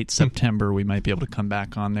like late September we might be able to come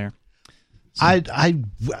back on there. So.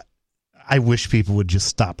 I wish people would just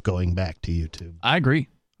stop going back to YouTube. I agree.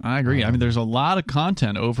 I mean, there's a lot of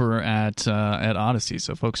content over at Odysee,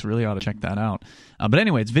 so folks really ought to check that out. But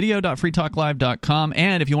anyway, it's video.freetalklive.com,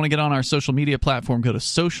 and if you want to get on our social media platform, go to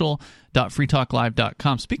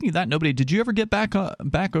social.freetalklive.com. Speaking of that, did you ever get back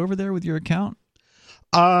over there with your account?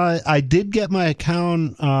 I did get my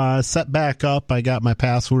account set back up. I got my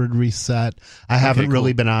password reset. I haven't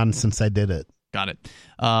really been on since I did it. Got it.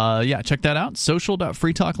 Yeah, check that out.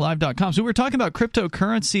 social.freetalklive.com. So we were talking about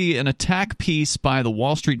cryptocurrency, an attack piece by the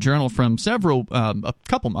Wall Street Journal from a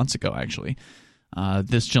couple months ago, actually.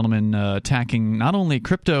 This gentleman attacking not only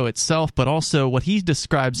crypto itself, but also what he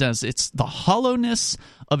describes as the hollowness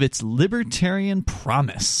of its libertarian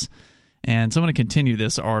promise. And so I'm going to continue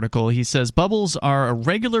this article. He says, bubbles are a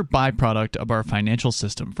regular byproduct of our financial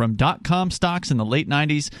system, from dot-com stocks in the late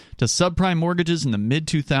 90s to subprime mortgages in the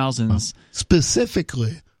mid-2000s.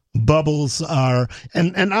 Specifically, bubbles are,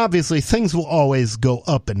 and obviously things will always go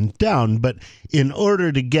up and down, but in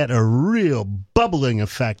order to get a real bubbling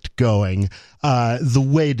effect going, the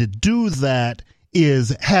way to do that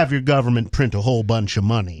is have your government print a whole bunch of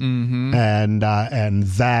money. Mm-hmm. And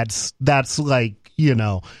that's like,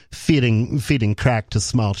 feeding crack to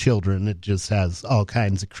small children. It just has all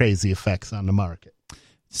kinds of crazy effects on the market.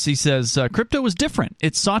 He says, crypto was different.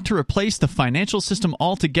 It sought to replace the financial system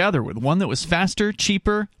altogether with one that was faster,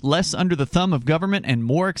 cheaper, less under the thumb of government, and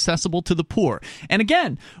more accessible to the poor. And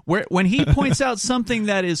again, when he points out something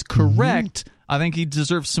that is correct, I think he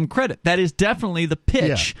deserves some credit. That is definitely the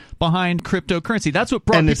pitch behind cryptocurrency. That's what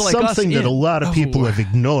brought people like us in. And it's something that a lot of people have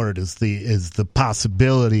ignored is the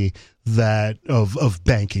possibility that of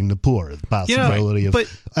banking the poor, the possibility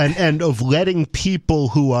and of letting people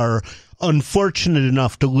who are unfortunate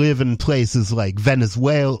enough to live in places like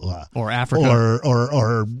Venezuela or Africa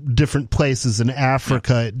or different places in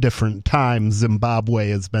Africa at different times. Zimbabwe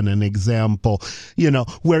has been an example,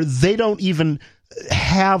 where they don't even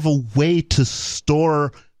have a way to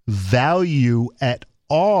store value at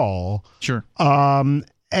all. Sure.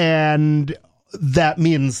 And that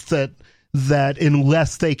means that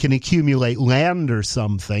unless they can accumulate land or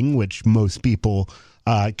something, which most people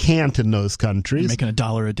can't in those countries, making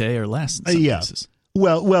 $1 a day or less in some cases.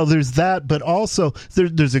 Well, there's that, but also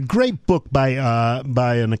there's a great book by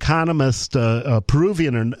an economist, a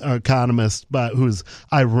Peruvian economist, who's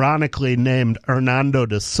ironically named Hernando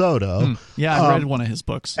de Soto. Yeah, I read one of his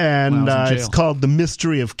books, and it's called The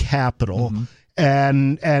Mystery of Capital,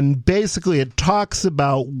 and basically it talks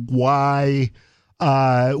about why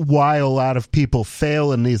a lot of people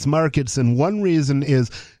fail in these markets, and one reason is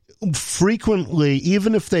frequently,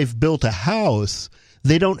 even if they've built a house,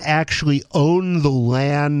 they don't actually own the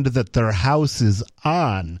land that their house is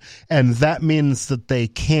on, and that means that they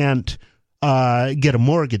can't get a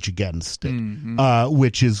mortgage against it,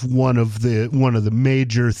 which is one of the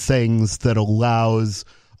major things that allows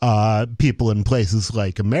people in places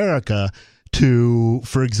like America to,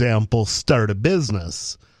 for example, start a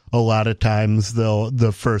business. A lot of times,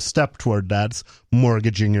 the first step toward that's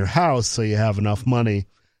mortgaging your house so you have enough money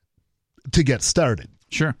to get started.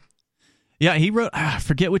 Sure. Yeah, he wrote, I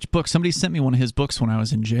forget which book. Somebody sent me one of his books when I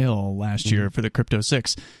was in jail last year for the Crypto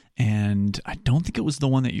 6. And I don't think it was the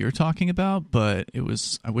one that you're talking about, but it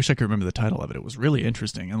was, I wish I could remember the title of it. It was really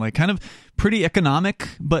interesting and like kind of pretty economic,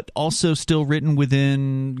 but also still written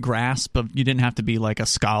within grasp of, you didn't have to be like a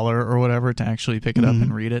scholar or whatever to actually pick it up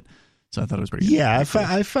and read it. So I thought it was pretty good. Yeah, I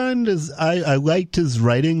find I liked his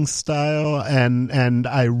writing style, and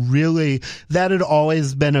I really, that had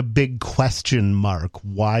always been a big question mark.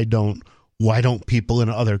 Why don't people in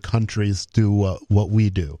other countries do what we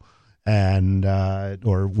do, and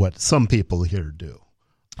or what some people here do?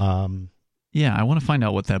 Yeah, I want to find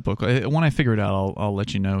out what that book. When I figure it out, I'll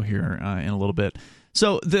let you know here in a little bit.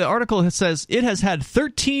 So the article says it has had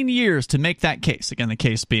 13 years to make that case. Again, the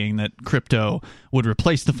case being that crypto would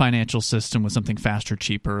replace the financial system with something faster,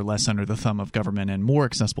 cheaper, less under the thumb of government, and more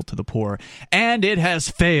accessible to the poor. And it has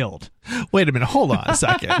failed. Wait a minute. Hold on a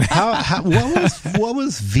second. What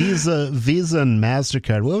was Visa and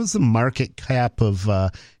MasterCard? What was the market cap of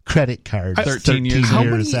credit cards 13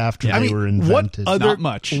 years after they were invented? Not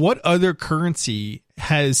much. What other currency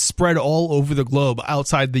has spread all over the globe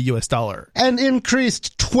outside the U.S. dollar and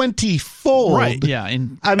increased 20-fold? Right. Yeah.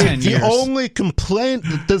 The only complaint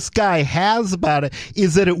that this guy has about it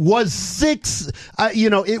is that it was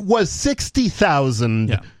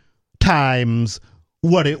 60,000 times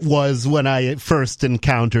what it was when I first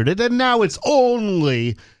encountered it, and now it's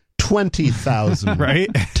only 20,000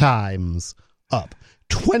 times up.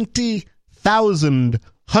 20,000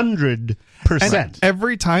 100%. And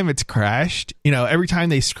every time it's crashed, every time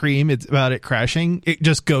they scream about it crashing, it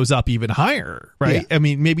just goes up even higher, right? Yeah. I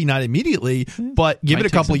mean, maybe not immediately, but give it a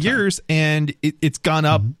couple of years and it's gone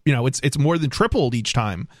up, it's more than tripled each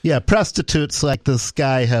time. Yeah, prostitutes like this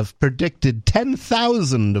guy have predicted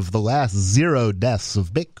 10,000 of the last 0 deaths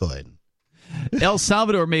of Bitcoin. El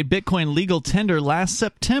Salvador made Bitcoin legal tender last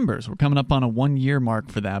September. So we're coming up on a 1-year mark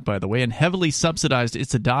for that, by the way, and heavily subsidized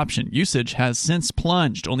its adoption. Usage has since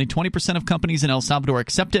plunged. Only 20% of companies in El Salvador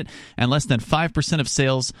accept it, and less than 5% of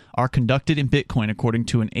sales are conducted in Bitcoin, according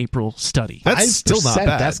to an April study. That's still not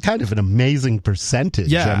bad. That's kind of an amazing percentage.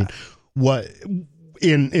 Yeah. I mean, what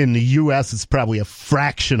in the U.S. it's probably a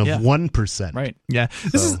fraction of 1%. Right. Yeah.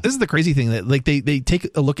 This is the crazy thing that like they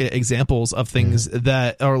take a look at examples of things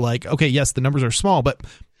that are like, okay, yes, the numbers are small, but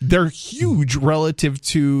they're huge relative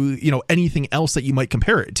to, anything else that you might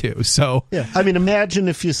compare it to. So yeah, I mean, imagine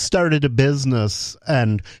if you started a business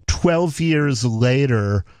and 12 years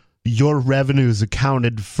later your revenues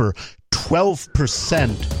accounted for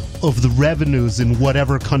 12% of the revenues in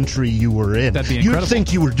whatever country you were in. That'd be incredible. You'd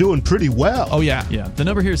think you were doing pretty well. Oh, yeah. Yeah. The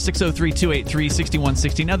number here is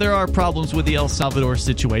 603-283-6160. Now, there are problems with the El Salvador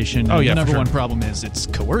situation. Oh, yeah, The number for sure. one problem is it's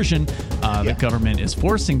coercion. The government is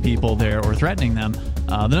forcing people there or threatening them.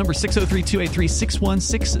 The number is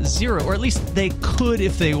 603-283-6160, or at least they could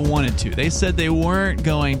if they wanted to. They said they weren't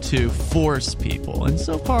going to force people, and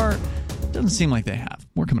so far, it doesn't seem like they have.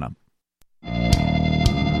 More coming up.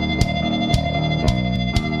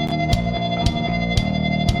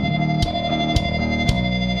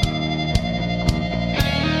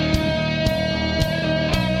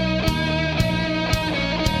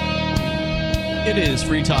 It is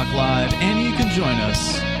Free Talk Live, and you can join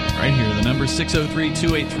us right here. The number is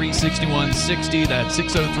 603-283-6160. That's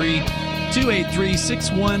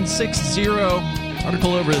 603-283-6160.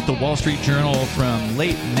 Article over at the Wall Street Journal from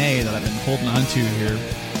late May that I've been holding on to here.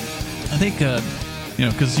 I think,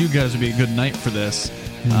 because you guys would be a good night for this.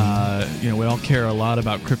 We all care a lot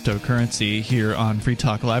about cryptocurrency here on Free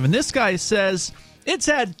Talk Live. And this guy says it's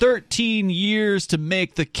had 13 years to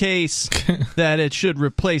make the case that it should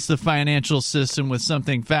replace the financial system with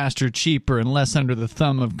something faster, cheaper, and less under the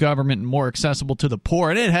thumb of government and more accessible to the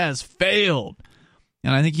poor. And it has failed.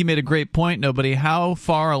 And I think you made a great point, Nobody. How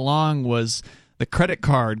far along was the credit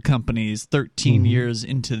card companies 13 years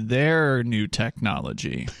into their new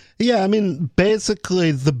technology? Yeah, I mean,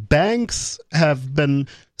 basically, the banks have been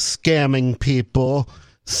scamming people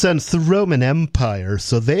since the Roman Empire,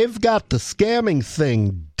 so they've got the scamming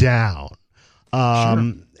thing down.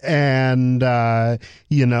 Sure. And and the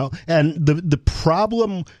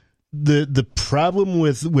problem. The problem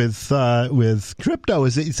with crypto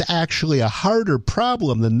is it's actually a harder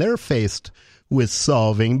problem than they're faced with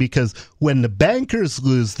solving, because when the bankers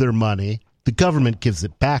lose their money, the government gives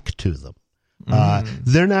it back to them.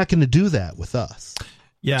 They're not going to do that with us.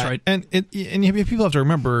 Yeah, that's right. And people have to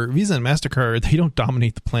remember, Visa and MasterCard, they don't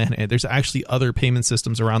dominate the planet. There's actually other payment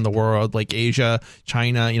systems around the world, like Asia,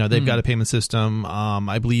 China. They've got a payment system.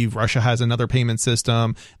 I believe Russia has another payment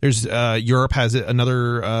system. There's Europe has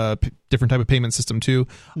another different type of payment system too.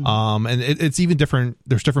 And it's even different.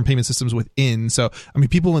 There's different payment systems within. So, I mean,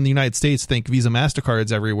 people in the United States think Visa,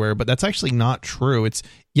 MasterCard's everywhere, but that's actually not true. It's,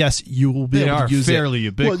 yes, you will be able to use fairly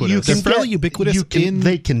ubiquitous. Well, They're fairly ubiquitous.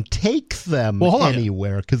 They can take them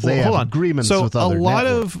anywhere because they have agreements with other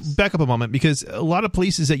networks. Back up a moment, because a lot of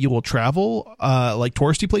places that you will travel, like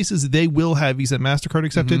touristy places, they will have Visa and MasterCard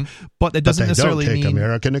accepted, but that doesn't necessarily don't take mean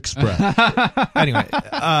American Express. Anyway,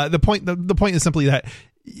 the point is simply that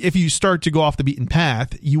if you start to go off the beaten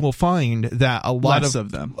path, you will find that a lot Less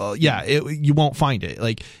of them. You won't find it.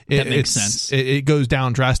 Like that makes sense. It goes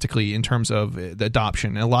down drastically in terms of the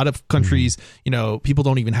adoption. In a lot of countries, people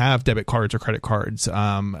don't even have debit cards or credit cards.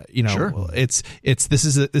 Sure. This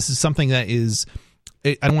is something that is.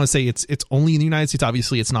 I don't want to say it's only in the United States.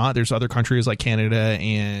 Obviously, it's not. There's other countries like Canada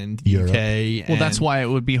and Europe. UK. Well, that's why it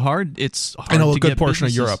would be hard. It's hard I know to a good get portion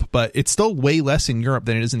businesses. of Europe, but it's still way less in Europe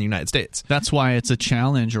than it is in the United States. That's why it's a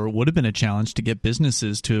challenge, or it would have been a challenge, to get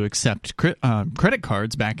businesses to accept credit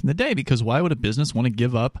cards back in the day. Because why would a business want to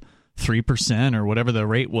give up 3% or whatever the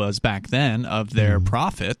rate was back then of their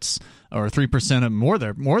profits, or 3% of more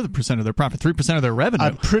the percent of their profit, 3% of their revenue?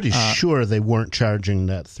 I'm pretty sure they weren't charging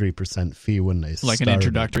that 3% fee when they started. Like an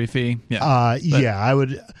introductory fee. Yeah.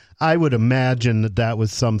 I would imagine that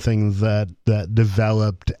was something that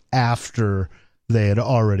developed after they had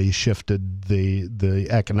already shifted the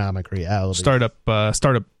economic reality.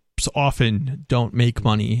 Startups often don't make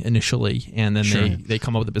money initially, and then they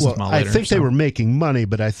come up with a business model later. I think they were making money,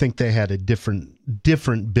 but I think they had a different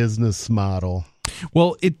business model.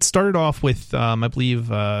 Well, it started off with, I believe,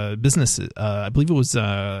 businesses. I believe it was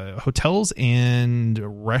hotels and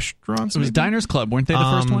restaurants. It was Diners Club, weren't they the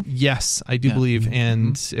first one? Yes, I do believe,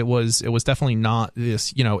 and it was definitely not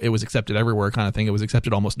this. It was accepted everywhere kind of thing. It was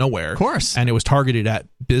accepted almost nowhere, of course, and it was targeted at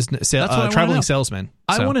business traveling salesmen.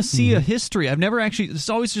 I want to see a history. I've never actually. It's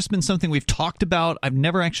always just been something we've talked about. I've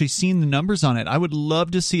never actually seen the numbers on it. I would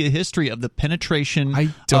love to see a history of the penetration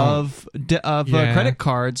of credit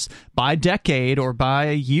cards by decade or by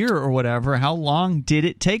a year or whatever. How long did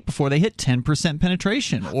it take before they hit 10%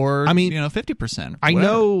 penetration or 50%? I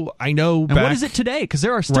know. And what is it today? Because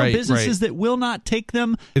there are still businesses that will not take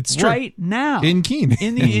them right now. In Keene.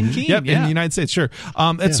 In Keene. Yep, in the United States, sure.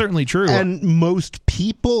 That's certainly true. And most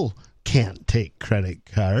people can't take credit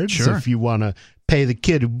cards. Sure. If you want to pay the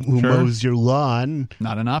kid who mows your lawn.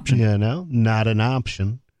 Not an option. Not an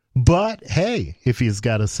option. But, hey, if he's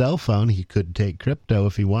got a cell phone, he could take crypto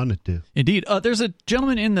if he wanted to. Indeed. There's a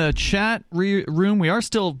gentleman in the chat room. We are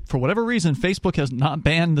still, for whatever reason, Facebook has not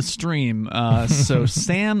banned the stream. So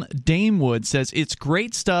Sam Damewood says, it's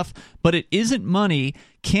great stuff, but it isn't money.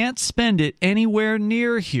 Can't spend it anywhere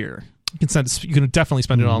near here. You can definitely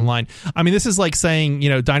spend it online. I mean, this is like saying,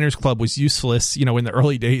 Diners Club was useless, in the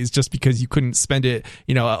early days just because you couldn't spend it,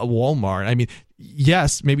 at Walmart. I mean,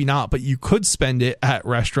 yes, maybe not, but you could spend it at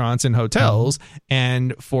restaurants and hotels.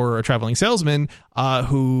 And for a traveling salesman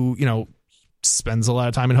who, spends a lot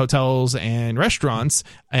of time in hotels and restaurants,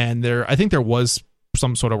 and I think there was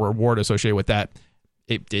some sort of reward associated with that.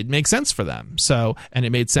 It did make sense for them. And it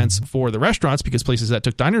made sense for the restaurants because places that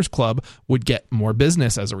took Diners Club would get more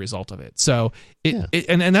business as a result of it. So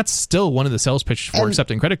and that's still one of the sales pitch for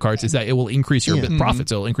accepting credit cards is that it will increase your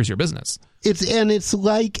profits. It'll increase your business. It's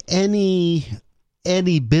like any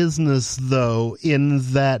business though, in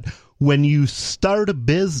that when you start a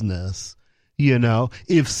business,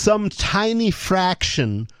 if some tiny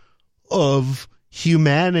fraction of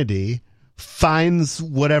humanity finds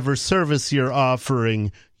whatever service you're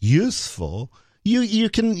offering useful, you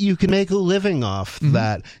can make a living off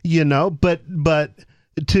that, but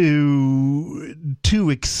to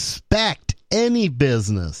expect any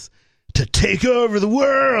business to take over the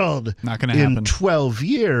world not going to happen in 12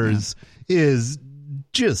 years is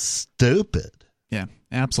just stupid. Yeah,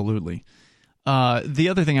 absolutely. The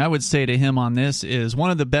other thing I would say to him on this is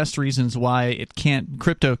one of the best reasons why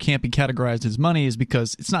crypto can't be categorized as money is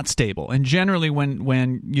because it's not stable. And generally,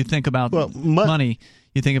 when you think about money,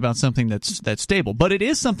 you think about something that's stable. But it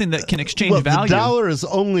is something that can exchange value. The dollar is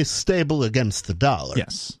only stable against the dollar.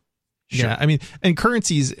 Yes. Sure. Yeah, I mean, and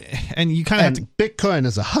currencies, and you kind of Bitcoin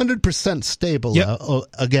is 100% stable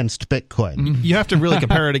against Bitcoin. You have to really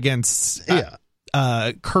compare it against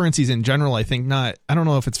currencies in general. I think not. I don't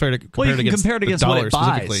know if it's fair to compare you can compare it against what it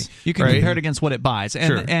buys. You can compare it against what it buys,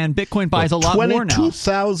 and Bitcoin buys a lot more now.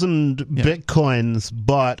 22,000 Bitcoins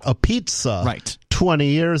bought a pizza. Right. 20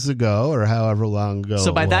 years ago or however long ago.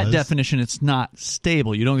 So by that definition, it's not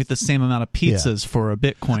stable. You don't get the same amount of pizzas for a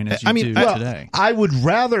Bitcoin as you do today. I would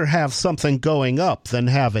rather have something going up than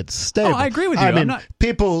have it stable. Oh, I agree with you. I mean,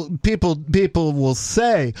 people will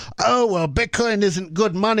say, "Oh, well, Bitcoin isn't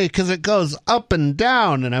good money because it goes up and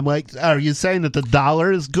down." And I'm like, "Are you saying that the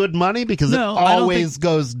dollar is good money because it always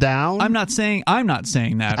goes down?" I'm not saying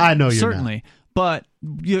that. I know you're certainly not. But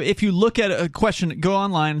if you look at a question, go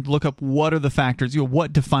online, look up what are the factors,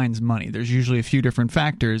 what defines money. There's usually a few different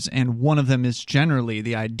factors, and one of them is generally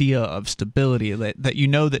the idea of stability, that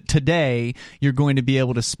that today you're going to be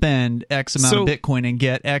able to spend X amount of Bitcoin and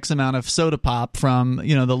get X amount of soda pop from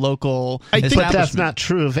the local establishment. But that's not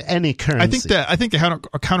true of any currency. I think the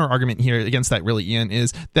counter argument here against that really, Ian,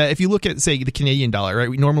 is that if you look at, say, the Canadian dollar, right?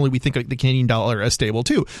 Normally we think of the Canadian dollar as stable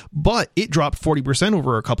too, but it dropped 40%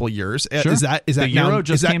 over a couple of years. Sure. Is that the euro now,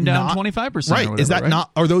 just came down 25%? Right? Is that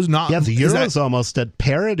not? Are those not? Yeah, the euro's almost at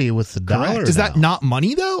parity with the dollar. Is that not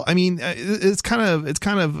money though? I mean, it's kind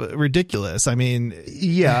of ridiculous. I mean,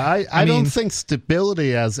 I don't think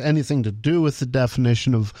stability has anything to do with the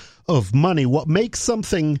definition of money. What makes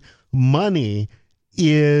something money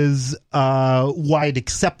is wide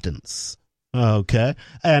acceptance. Okay,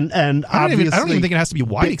 and obviously, I don't even think it has to be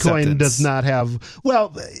wide acceptance. Bitcoin does not have.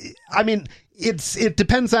 Well, I mean, it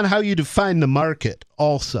depends on how you define the market,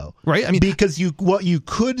 also, right? I mean, because what you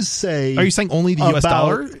could say. Are you saying only the U.S.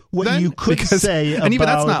 dollar? What then? You could say and even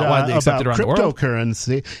that's not widely accepted around the world.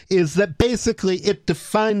 Cryptocurrency is that basically it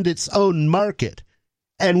defined its own market,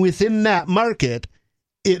 and within that market,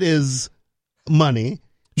 it is money.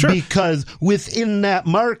 Sure. Because within that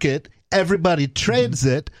market, everybody trades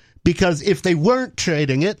it. Because if they weren't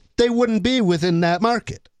trading it, they wouldn't be within that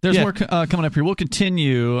market. There's more coming up here. We'll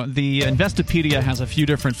continue. The Investopedia has a few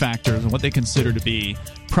different factors and what they consider to be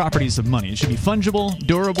properties of money. It should be fungible,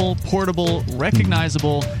 durable, portable,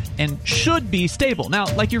 recognizable, and should be stable. Now,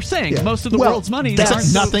 like you're saying, most of the world's money...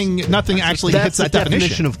 Nothing actually hits that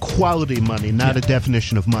definition of quality money, not a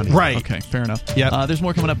definition of money. Right. Okay, fair enough. Yep. There's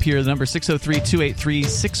more coming up here. The number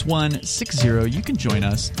 603-283-6160. You can join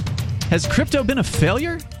us. Has crypto been a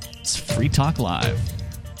failure? It's Free Talk Live.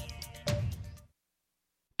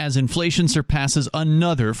 As inflation surpasses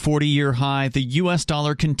another 40-year high, the U.S.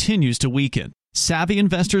 dollar continues to weaken. Savvy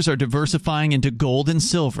investors are diversifying into gold and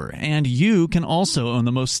silver, and you can also own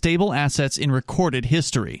the most stable assets in recorded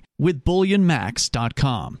history with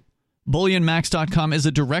BullionMax.com. BullionMax.com is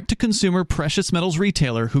a direct-to-consumer precious metals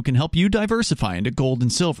retailer who can help you diversify into gold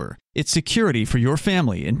and silver. It's security for your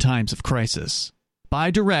family in times of crisis. Buy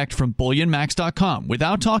direct from BullionMax.com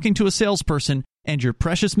without talking to a salesperson, and your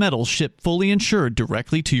precious metals ship fully insured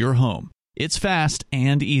directly to your home. It's fast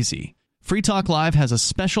and easy. Free Talk Live has a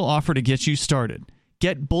special offer to get you started.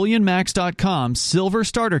 Get BullionMax.com Silver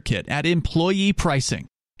Starter Kit at employee pricing.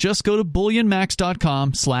 Just go to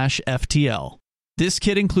BullionMax.com/FTL. This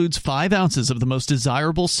kit includes 5 ounces of the most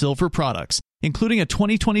desirable silver products, including a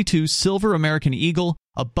 2022 Silver American Eagle,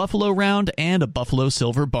 a Buffalo Round, and a Buffalo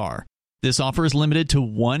Silver Bar. This offer is limited to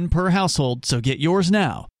 1 per household, so get yours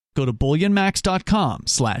now. Go to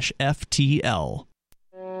BullionMax.com/FTL.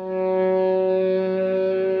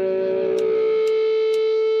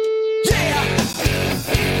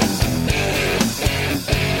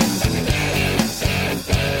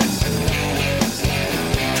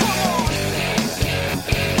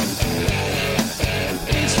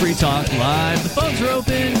 It's Free Talk Live. The phones are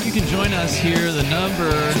open. You can join us here. The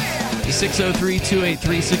number is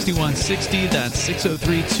 603-283-6160. That's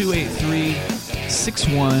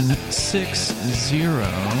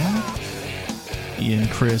 603-283-6160. Ian,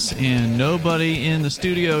 Chris, and nobody in the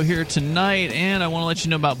studio here tonight. And I want to let you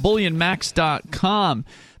know about BullionMax.com.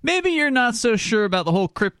 Maybe you're not so sure about the whole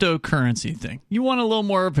cryptocurrency thing. You want a little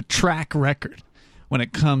more of a track record when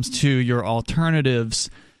it comes to your alternatives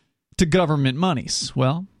to government monies.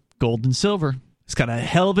 Well, gold and silver. It's got a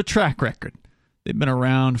hell of a track record. They've been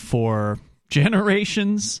around for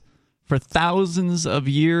generations, for thousands of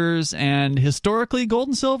years, and historically, gold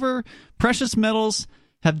and silver, precious metals,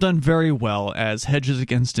 have done very well as hedges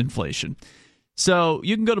against inflation. So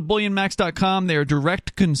you can go to BullionMax.com. They're a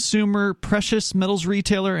direct-consumer precious metals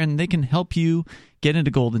retailer, and they can help you get into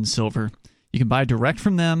gold and silver. You can buy direct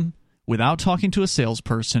from them without talking to a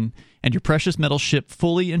salesperson, and your precious metals ship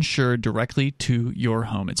fully insured directly to your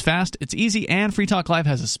home. It's fast, it's easy, and Free Talk Live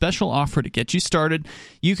has a special offer to get you started.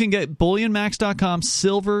 You can get BullionMax.com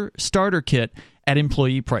Silver Starter Kit at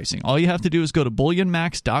employee pricing. All you have to do is go to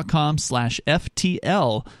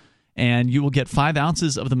BullionMax.com/FTL, and you will get 5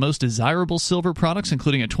 ounces of the most desirable silver products,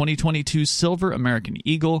 including a 2022 Silver American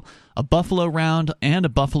Eagle, a Buffalo Round, and a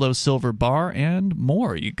Buffalo Silver Bar, and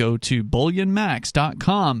more. You go to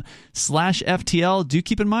BullionMax.com/FTL. Do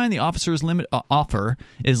keep in mind the offer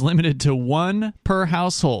is limited to 1 per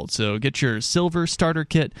household. So get your Silver Starter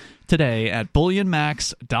Kit today at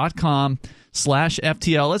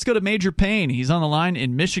BullionMax.com/FTL. Let's go to Major Payne. He's on the line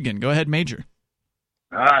in Michigan. Go ahead, Major.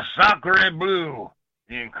 Soccer and blue.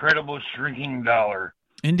 The incredible shrinking dollar.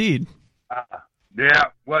 Indeed. Yeah.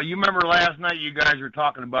 Well, you remember last night you guys were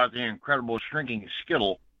talking about the incredible shrinking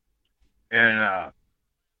Skittle. And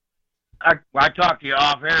I talked to you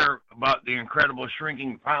off air about the incredible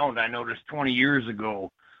shrinking pound I noticed 20 years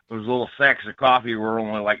ago. Those little sacks of coffee were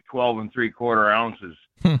only like 12 3/4 ounces.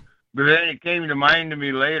 But then it came to mind to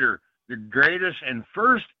me later, the greatest and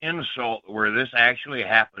first insult where this actually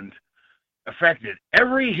happened affected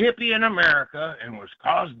every hippie in America and was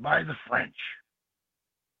caused by the French.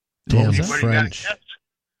 Damn, the French.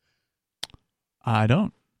 I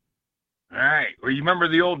don't. All right. Well, you remember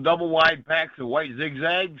the old double wide packs of white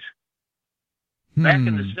zigzags? Back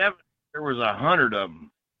in the 70s, there was 100 of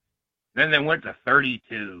them. Then they went to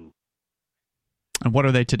 32. And what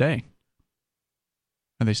are they today?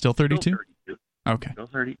 Are they still 32? Still 32. Okay. Still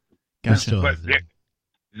 32. Gotcha. But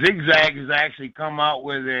Zigzag has actually come out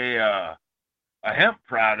with a hemp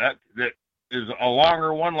product that is a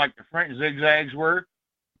longer one, like the French zigzags were,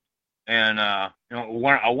 and a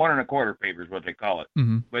 1 1/4 paper is what they call it.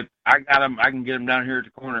 Mm-hmm. But I got them. I can get them down here at the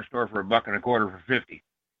corner store for $1.25 for 50.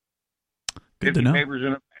 Good 50 to know. papers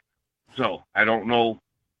in it. So I don't know.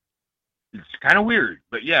 It's kind of weird,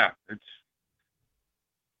 but yeah, it's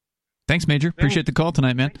Thanks, Major. Appreciate the call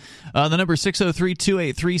tonight, man. The number is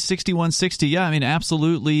 603-283-6160. Yeah, I mean,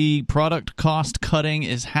 absolutely, product cost cutting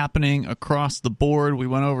is happening across the board. We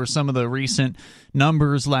went over some of the recent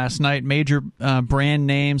numbers last night. Major brand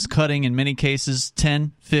names cutting, in many cases,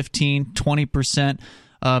 10, 15, 20%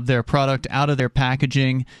 of their product out of their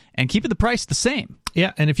packaging and keeping the price the same.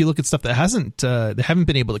 Yeah, and if you look at stuff that they haven't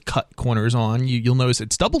been able to cut corners on, you'll notice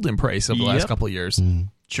it's doubled in price over the last couple of years.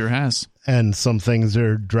 Sure has. And some things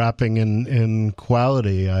are dropping in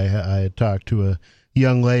quality. I talked to a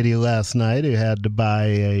young lady last night who had to buy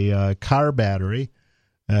a car battery.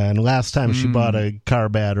 And last time she bought a car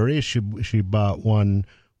battery, she bought one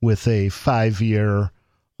with a 5-year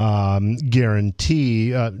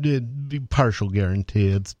guarantee, partial guarantee.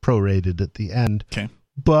 It's prorated at the end. Okay.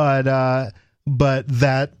 But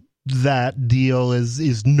that deal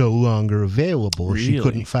is no longer available. Really? She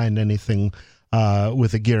couldn't find anything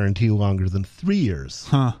with a guarantee longer than 3 years.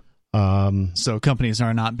 Huh. So companies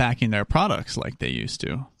are not backing their products like they used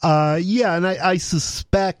to. Yeah, and I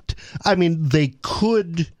suspect, I mean, they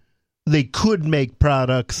could make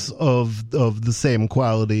products of the same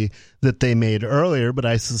quality that they made earlier, but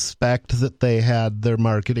I suspect that they had their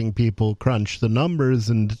marketing people crunch the numbers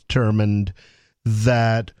and determined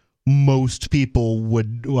that most people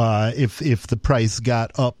would, if the price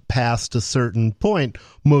got up past a certain point,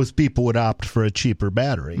 most people would opt for a cheaper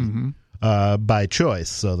battery by choice.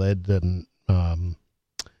 So they didn't.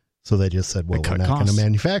 So they just said, "Well, we're not going to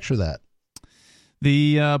manufacture that."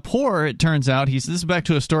 The poor, it turns out, this is back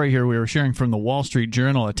to a story here we were sharing from the Wall Street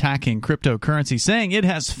Journal attacking cryptocurrency, saying it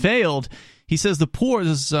has failed. He says the poor.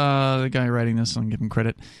 This is the guy writing this. I'll give him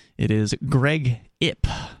credit. It is Greg Ip.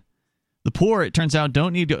 The poor, it turns out,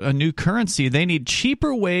 don't need a new currency. They need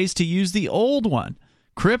cheaper ways to use the old one.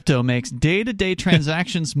 Crypto makes day-to-day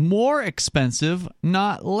transactions more expensive,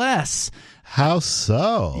 not less. How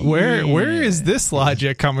so? Where is this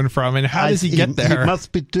logic coming from, and how does he get there? He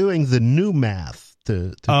must be doing the new math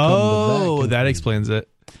to come to that explains it.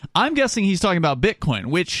 I'm guessing he's talking about Bitcoin,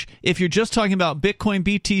 which if you're just talking about Bitcoin,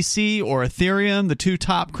 BTC, or Ethereum, the two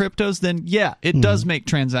top cryptos, then yeah, it does make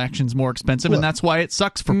transactions more expensive, and that's why it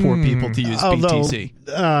sucks for poor people to use BTC.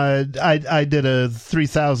 I did a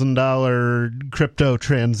 $3,000 crypto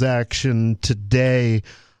transaction today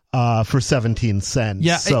for 17 cents.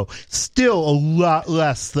 Yeah, so still a lot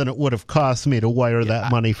less than it would have cost me to wire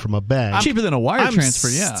that money from a bank. Cheaper than a wire transfer,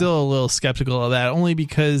 yeah. I'm still a little skeptical of that, only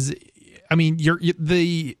because I mean,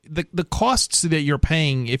 the costs that you're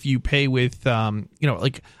paying if you pay with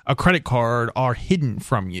like a credit card are hidden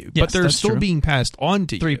from you, but they're still being passed on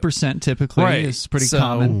to you. 3% typically is pretty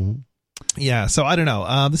common. Yeah, so I don't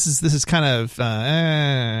know. This is kind of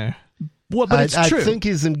well, but it's true. I think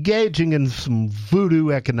he's engaging in some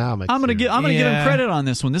voodoo economics. I'm gonna give him credit on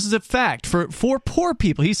this one. This is a fact for poor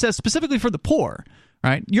people. He says specifically for the poor.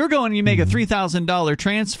 Right, you're going. You make a $3,000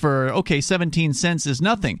 transfer. Okay, 17 cents is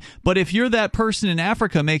nothing. But if you're that person in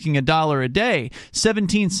Africa making $1 a day,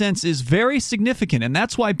 17 cents is very significant, and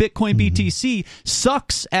that's why Bitcoin BTC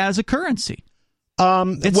sucks as a currency.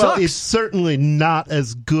 It's certainly not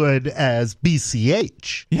as good as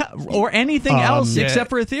BCH. Yeah, or anything else except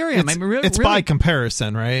for Ethereum. It's really, by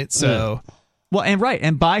comparison, right? So. Well,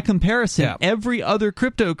 and by comparison, every other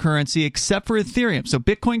cryptocurrency except for Ethereum, so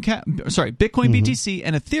Bitcoin BTC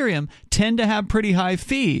and Ethereum tend to have pretty high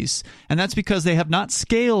fees, and that's because they have not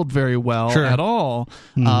scaled very well at all.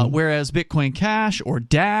 Whereas Bitcoin Cash or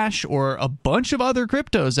Dash or a bunch of other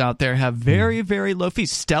cryptos out there have very, very low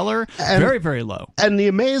fees. Stellar, very, very low. And the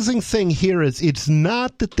amazing thing here is it's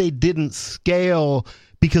not that they didn't scale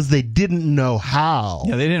because they didn't know how.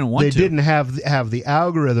 Yeah, they didn't want to. They didn't have the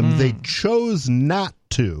algorithm. They chose not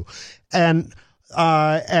to. And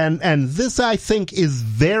this, I think, is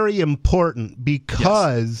very important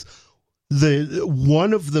because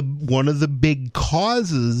one of the big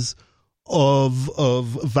causes of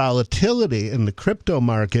volatility in the crypto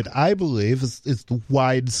market, I believe, is the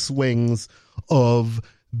wide swings of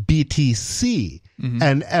BTC.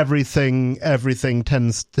 And everything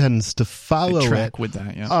tends to follow track it with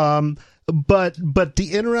that. Yeah. But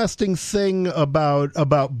the interesting thing about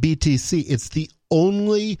BTC, it's the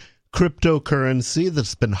only cryptocurrency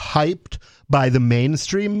that's been hyped by the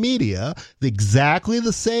mainstream media, exactly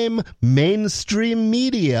the same mainstream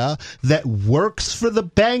media that works for the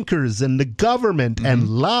bankers and the government and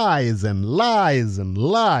lies and lies and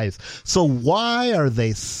lies. So why are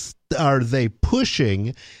they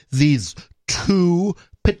pushing these two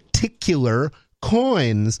particular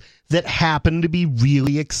coins that happen to be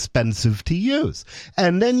really expensive to use?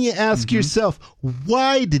 And then you ask yourself,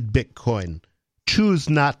 why did Bitcoin choose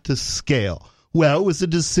not to scale? Well, it was a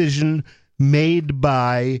decision made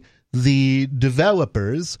by the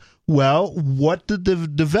developers. Well, what did the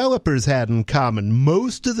developers had in common?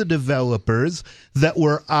 Most of the developers that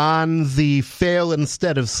were on the fail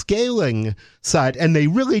instead of scaling side, and they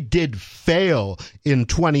really did fail in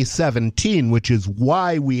 2017, which is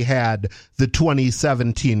why we had the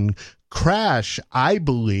 2017 crash, I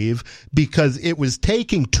believe, because it was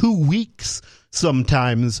taking 2 weeks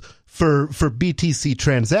sometimes for BTC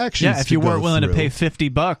transactions. Yeah, if you weren't willing to pay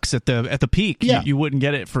 $50 at the peak, you wouldn't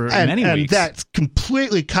get it for many weeks. And that's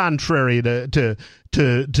completely contrary to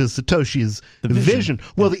Satoshi's vision.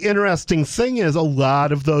 Well, the interesting thing is a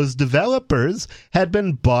lot of those developers had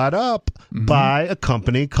been bought up by a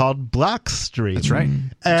company called Blockstream. That's right.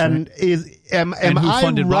 And am I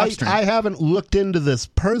right? Blockstream? I haven't looked into this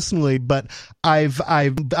personally, but I've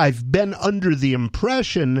been under the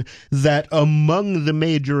impression that among the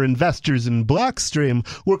major investors in Blockstream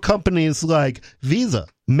were companies like Visa,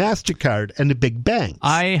 MasterCard, and the big banks.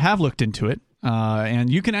 I have looked into it.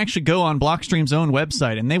 And you can actually go on Blockstream's own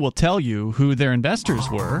website, and they will tell you who their investors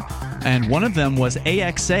were. And one of them was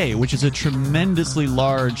AXA, which is a tremendously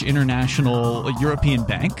large international European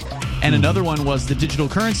bank. And another one was the Digital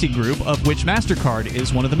Currency Group, of which MasterCard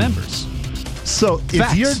is one of the members. So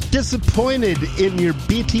if you're disappointed in your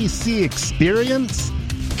BTC experience,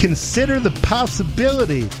 consider the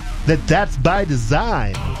possibility that that's by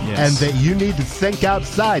design, and that you need to think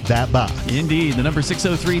outside that box. Indeed. The number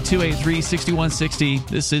 603-283-6160.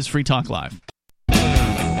 This is Free Talk Live.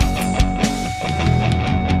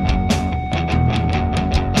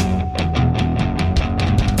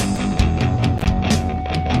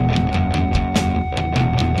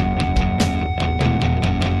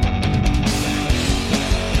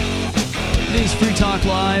 It is Free Talk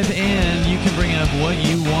Live, and you can bring up what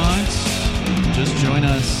you want. Just join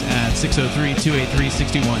us at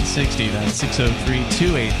 603-283-6160. That's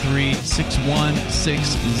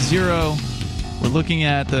 603-283-6160. We're looking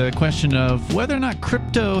at the question of whether or not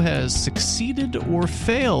crypto has succeeded or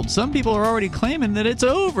failed. Some people are already claiming that it's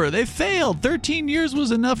over. They failed. 13 years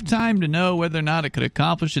was enough time to know whether or not it could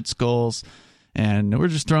accomplish its goals. And we're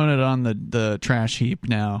just throwing it on the trash heap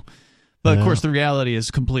now. But, of course, the reality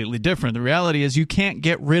is completely different. The reality is you can't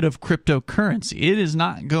get rid of cryptocurrency. It is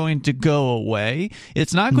not going to go away.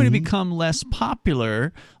 It's not going to become less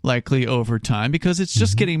popular, likely, over time, because it's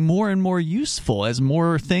just getting more and more useful as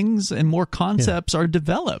more things and more concepts are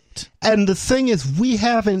developed. And the thing is, we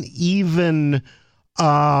haven't even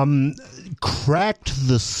cracked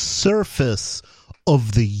the surface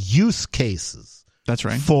of the use cases. That's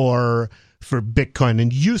right. For Bitcoin,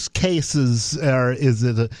 and use cases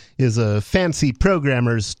is a fancy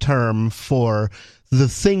programmer's term for the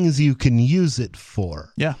things you can use it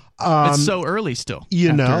for. Yeah, it's so early still.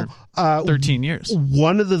 13 years.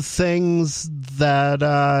 One of the things that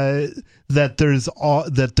there's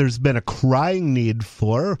been a crying need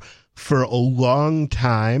for a long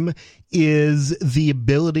time is the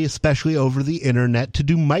ability, especially over the internet, to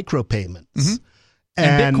do micropayments.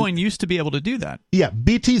 And Bitcoin used to be able to do that. Yeah,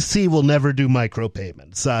 BTC will never do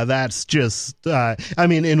micropayments. That's just,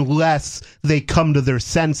 unless they come to their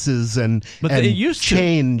senses and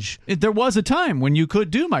change. There was a time when you could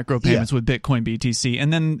do micropayments with Bitcoin BTC,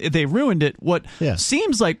 and then they ruined it.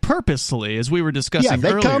 Seems like purposely, as we were discussing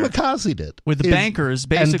earlier. Yeah, they kamikazed it. With the bankers,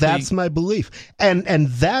 basically. And that's my belief. And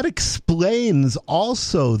that explains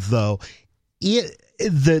also, though,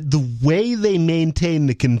 the way they maintain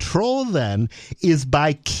the control then is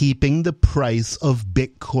by keeping the price of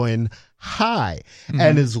Bitcoin high.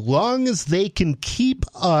 And as long as they can keep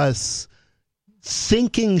us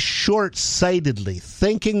thinking short-sightedly,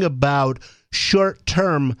 thinking about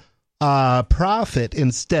short-term profit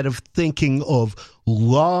instead of thinking of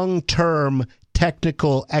long-term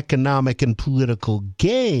technical, economic, and political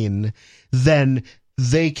gain, then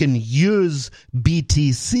they can use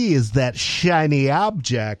BTC as that shiny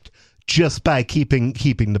object just by keeping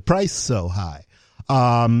the price so high.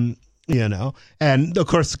 And of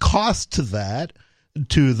course, the cost to them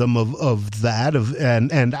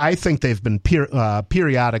and I think they've been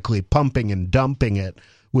periodically pumping and dumping it,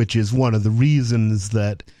 which is one of the reasons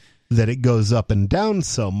that it goes up and down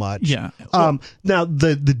so much. Yeah. Now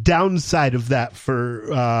the downside of that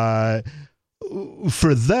for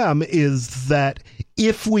them is that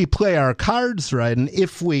if we play our cards right, and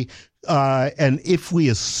if we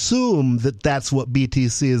assume that that's what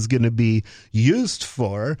BTC is going to be used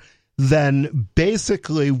for, then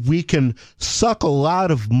basically we can suck a lot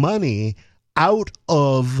of money out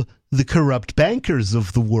of the corrupt bankers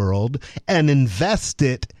of the world and invest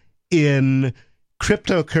it in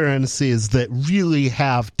cryptocurrencies that really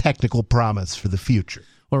have technical promise for the future.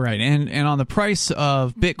 All right, and on the price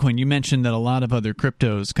of Bitcoin, you mentioned that a lot of other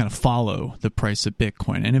cryptos kind of follow the price of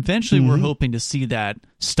Bitcoin, and eventually we're hoping to see that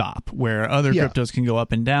stop, where other cryptos can go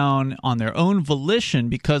up and down on their own volition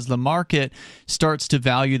because the market starts to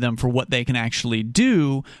value them for what they can actually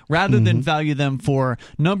do rather than value them for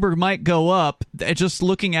number might go up, just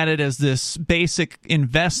looking at it as this basic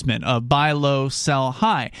investment of buy low, sell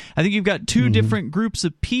high. I think you've got two different groups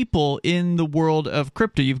of people in the world of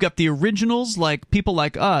crypto. You've got the originals, like people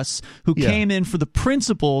like us, who came in for the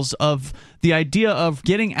principles of the idea of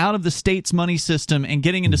getting out of the state's money system and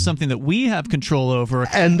getting into something that we have control over.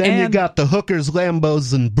 And then you got the hookers,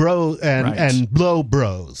 Lambos, and blow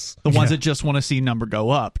bros. The ones that just want to see number go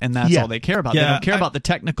up, and that's all they care about. They don't care about the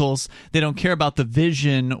technicals. They don't care about the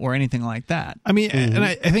vision or anything like that. I mean, and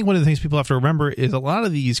I think one of the things people have to remember is a lot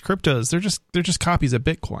of these cryptos, they're just copies of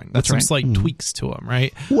Bitcoin. That's some slight tweaks to them,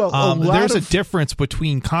 right? Well, there's a difference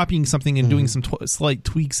between copying something and doing some slight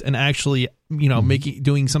tweaks and actually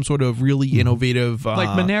doing some sort of really innovative, like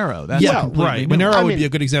Monero. That's right. Monero would be a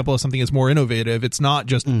good example of something that's more innovative. It's not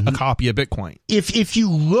just a copy of Bitcoin. If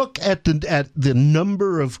you look at the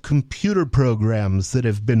number of computer programs that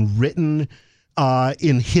have been written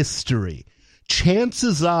in history,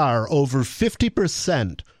 chances are over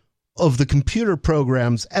 50% of the computer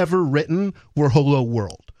programs ever written were Hello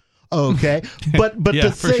World. Okay, but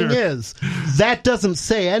the thing is, that doesn't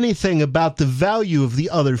say anything about the value of the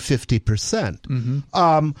other 50%.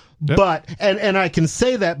 But and I can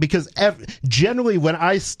say that because generally when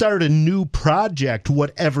I start a new project,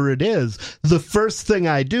 whatever it is, the first thing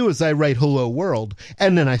I do is I write Hello World,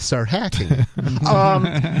 and then I start hacking.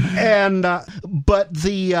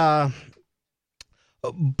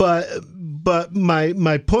 But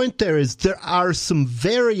my point there is there are some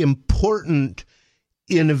very important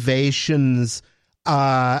innovations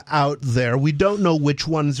out there. We don't know which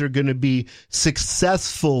ones are going to be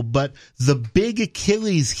successful, but the big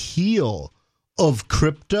Achilles heel of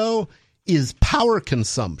crypto is power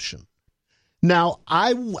consumption. Now,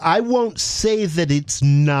 I won't say that it's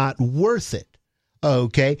not worth it,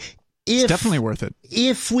 okay? It's definitely worth it.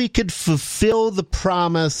 If we could fulfill the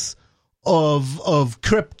promise of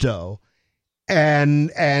crypto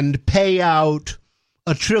and pay out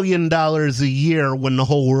 $1 trillion a year when the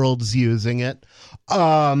whole world's using it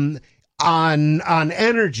on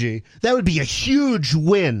energy, that would be a huge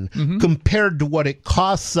win compared to what it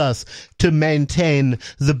costs us to maintain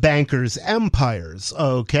the bankers' empires.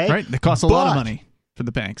 Okay, right? It costs a lot of money for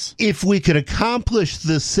the banks. If we could accomplish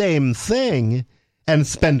the same thing and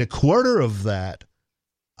spend a quarter of that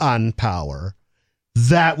on power,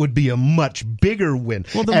 that would be a much bigger win.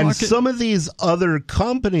 Well, some of these other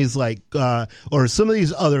companies or some of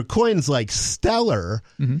these other coins like Stellar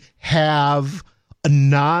have a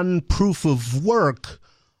non-proof of work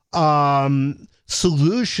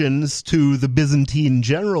solutions to the Byzantine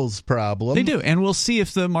generals problem. They do, and we'll see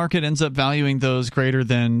if the market ends up valuing those greater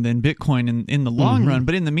than Bitcoin in the long run.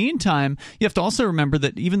 But in the meantime, you have to also remember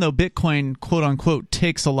that even though Bitcoin, quote-unquote,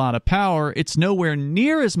 takes a lot of power, it's nowhere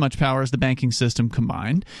near as much power as the banking system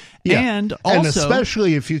combined. Yeah. And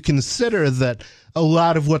especially if you consider that a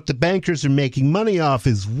lot of what the bankers are making money off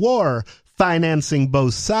is war, financing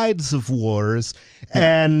both sides of wars,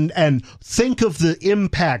 and think of the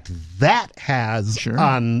impact that has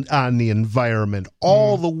on the environment.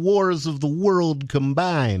 All the wars of the world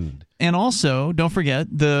combined. And also, don't forget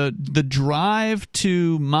the drive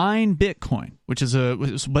to mine Bitcoin, which is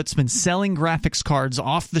what's been selling graphics cards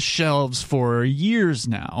off the shelves for years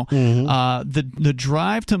now. The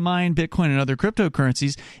drive to mine Bitcoin and other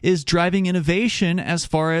cryptocurrencies is driving innovation as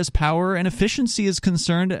far as power and efficiency is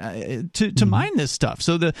concerned to mine this stuff.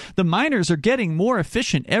 So the miners are getting more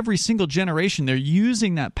efficient every single generation. They're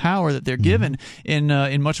using that power that they're given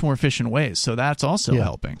in much more efficient ways. So that's also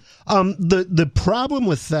helping. The problem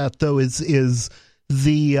with that, though, is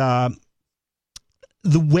the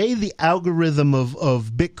way the algorithm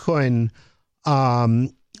of Bitcoin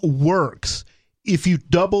works. If you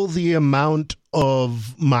double the amount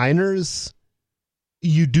of miners,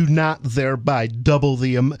 you do not thereby double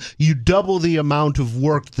the amount of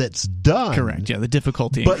work that's done. Correct. Yeah, the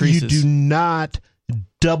difficulty but increases. But you do not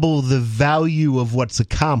double the value of what's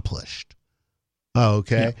accomplished.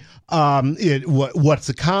 Okay. Yeah. What's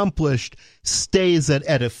accomplished stays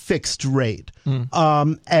at a fixed rate.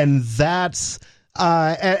 And that's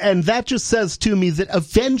and that just says to me that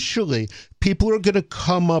eventually people are going to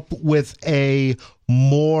come up with a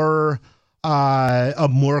more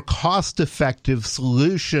cost-effective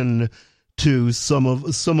solution to some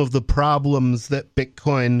of the problems that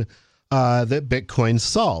Bitcoin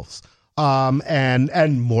solves.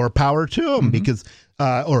 and more power to them because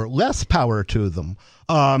or less power to them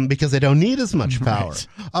because they don't need as much power.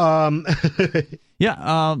 Right.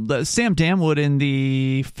 Sam Damwood in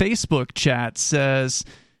the Facebook chat says,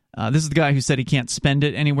 this is the guy who said he can't spend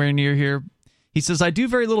it anywhere near here. He says, I do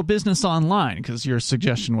very little business online, because your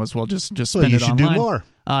suggestion was, well, just spend it online. You should do more.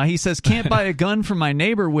 He says, can't buy a gun from my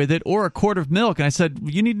neighbor with it or a quart of milk. And I said,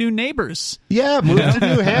 you need new neighbors. Yeah, move to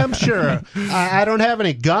New Hampshire. I don't have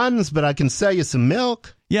any guns, but I can sell you some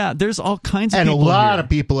milk. Yeah, there's all kinds of people. And a lot here. Of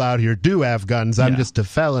people out here do have guns. I'm just a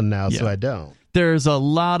felon now, so I don't. There's a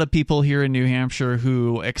lot of people here in New Hampshire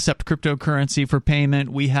who accept cryptocurrency for payment.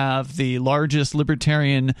 We have the largest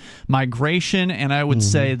libertarian migration, and I would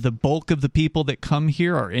say the bulk of the people that come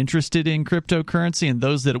here are interested in cryptocurrency, and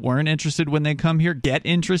those that weren't interested when they come here get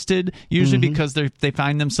interested, usually because they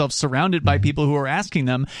find themselves surrounded by people who are asking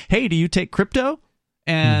them, hey, do you take crypto?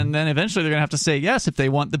 And then eventually they're going to have to say yes if they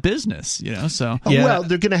want the business, so. Yeah. Well,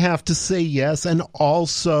 they're going to have to say yes, and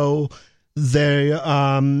also they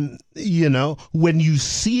when you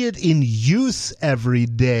see it in use every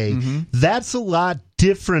day, that's a lot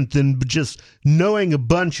different than just knowing a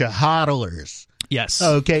bunch of hodlers. Yes.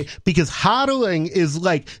 Okay, because hodling is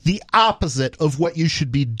like the opposite of what you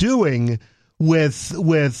should be doing with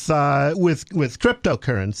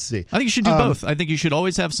cryptocurrency. I think you should do both. I think you should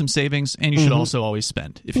always have some savings, and you should also always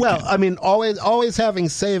spend. If you can. I mean, always having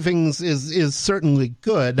savings is certainly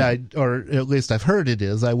good. Or at least I've heard it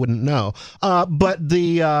is. I wouldn't know. But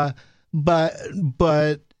the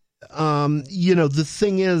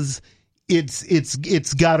thing is,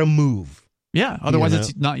 it's got to move. Yeah. Otherwise,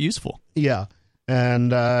 it's not useful. Yeah. And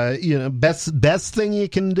best thing you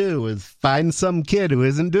can do is find some kid who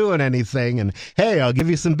isn't doing anything, and hey, I'll give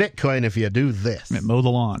you some Bitcoin if you do this. Mow the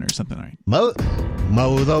lawn or something, right? Mow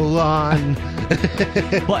the lawn.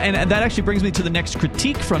 Well, and that actually brings me to the next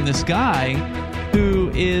critique from this guy, who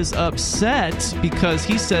is upset because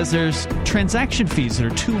he says there's transaction fees that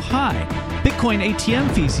are too high. Bitcoin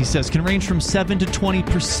ATM fees, he says, can range from 7 to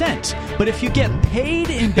 20%. But if you get paid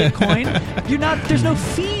in Bitcoin, there's no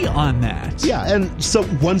fee on that. Yeah, and so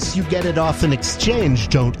once you get it off an exchange,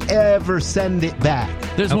 don't ever send it back.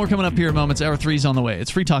 There's more coming up here in moments. Hour 3's on the way.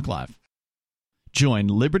 It's Free Talk Live. Join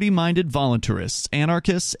liberty-minded voluntarists,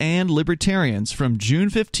 anarchists, and libertarians from June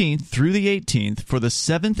 15th through the 18th for the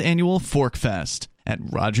 7th annual Fork Fest at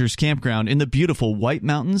Rogers Campground in the beautiful White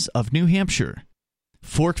Mountains of New Hampshire.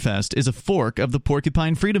 Fork Fest is a fork of the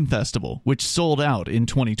Porcupine Freedom Festival, which sold out in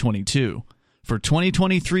 2022. For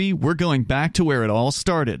 2023, we're going back to where it all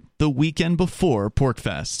started, the weekend before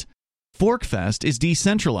PorcFest. ForkFest is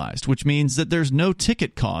decentralized, which means that there's no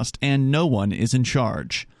ticket cost and no one is in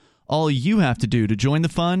charge. All you have to do to join the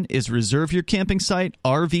fun is reserve your camping site,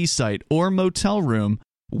 RV site, or motel room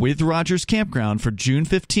with Rogers Campground for June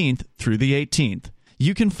 15th through the 18th.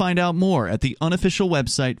 You can find out more at the unofficial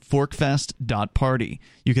website forkfest.party.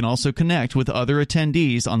 You can also connect with other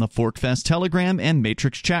attendees on the ForkFest Telegram and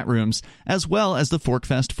Matrix chat rooms, as well as the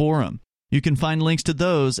ForkFest forum. You can find links to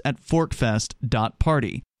those at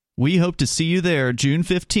forkfest.party. We hope to see you there June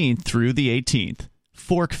 15th through the 18th.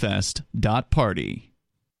 forkfest.party.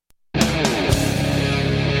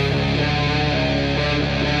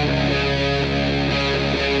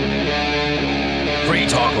 Free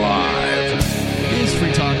Talk Live. It is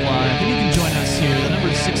Free Talk Live, and you can join us here. The number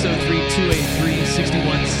is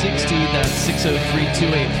 603-283-6160. That's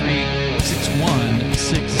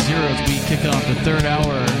 603-283-6160 as we kick off the third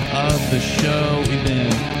hour of the show. We've been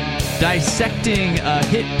dissecting a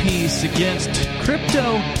hit piece against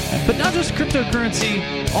crypto, but not just cryptocurrency,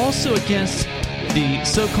 also against the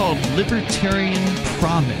so-called libertarian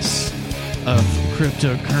promise of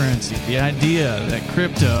cryptocurrency. The idea that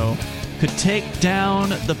crypto could take down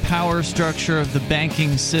the power structure of the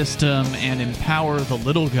banking system and empower the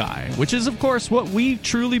little guy, which is, of course, what we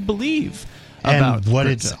truly believe about and what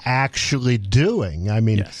crypto. It's actually doing. I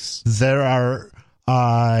mean, there are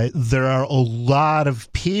a lot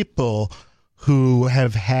of people who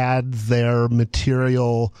have had their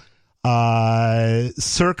material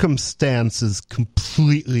circumstances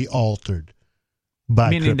completely altered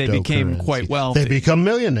by meaning they became quite wealthy. They become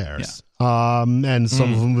millionaires. And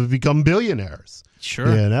some of them have become billionaires.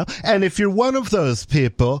 Sure. And if you're one of those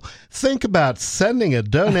people, think about sending a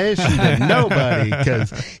donation to nobody,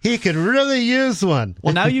 because he could really use one.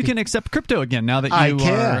 Well, now you can accept crypto again. Now that you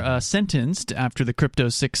are sentenced after the Crypto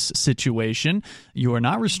 6 situation, you are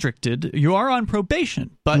not restricted. You are on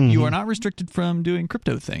probation, but you are not restricted from doing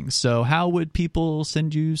crypto things. So how would people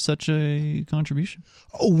send you such a contribution?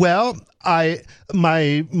 Well, if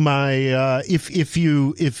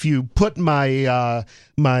you put my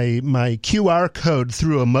QR code code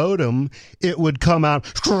through a modem, it would come out.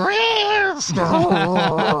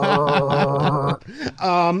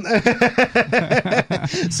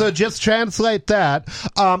 So just translate that.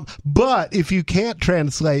 But if you can't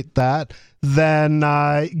translate that, then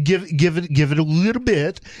give it a little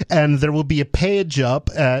bit, and there will be a page up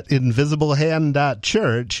at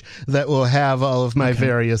invisiblehand.church that will have all of my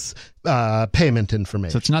various payment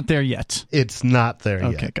information. So it's not there yet. It's not there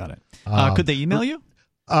yet. Okay, got it. Could they email you?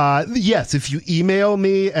 Yes, if you email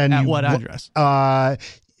me and at what address? I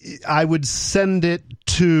would send it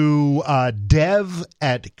to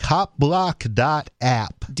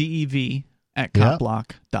dev@copblock.app.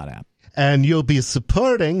 DEV@copblock.app. And you'll be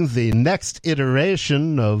supporting the next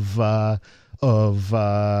iteration of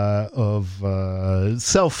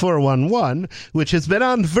Cell 411, which has been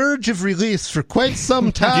on the verge of release for quite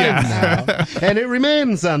some time now, and it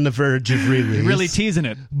remains on the verge of release. You're really teasing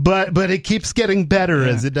it, but it keeps getting better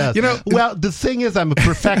as it does. Well, the thing is, I'm a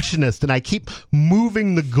perfectionist, and I keep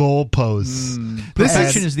moving the goalposts.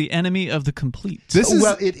 Perfection is the enemy of the complete.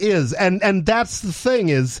 Well, it is, and that's the thing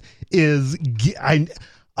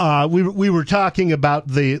we were talking about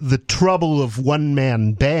the trouble of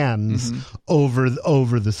one-man bands over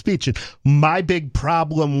the speech. And my big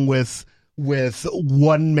problem with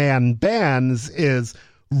one-man bands is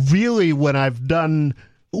really when I've done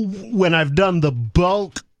the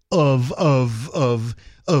bulk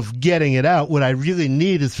of getting it out, what I really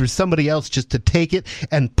need is for somebody else just to take it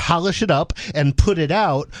and polish it up and put it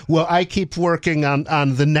out while I keep working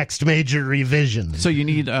on the next major revision. So you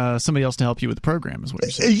need somebody else to help you with the program, is what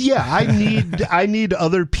you're saying? Yeah, I need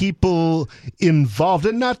other people involved,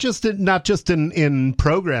 and not just in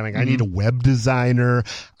programming. I need a web designer.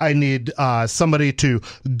 I need somebody to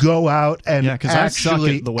go out and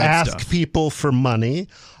actually ask people for money.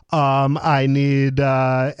 I need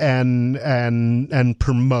and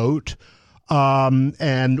promote.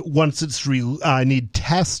 And once it's I need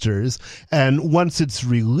testers, and once it's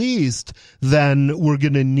released, then we're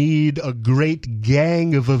going to need a great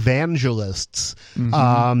gang of evangelists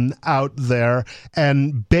out there,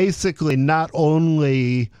 and basically not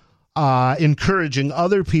only encouraging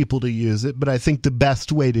other people to use it, but I think the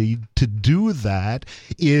best way to do that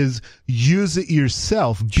is use it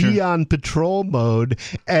yourself. Be on patrol mode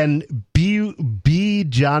and be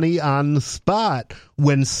Johnny on the spot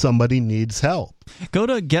when somebody needs help. Go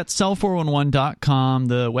to getcell411.com.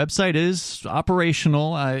 The website is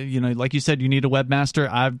operational. Like you said, you need a webmaster.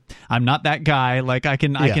 I'm not that guy. Like I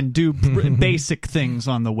can do basic things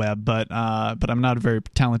on the web, but I'm not a very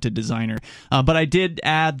talented designer. But I did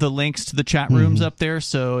add the links to the chat rooms up there.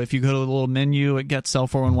 So if you go to the little menu at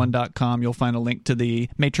getcell411.com, you'll find a link to the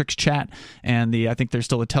Matrix chat, and I think there's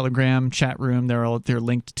still a Telegram chat room. They're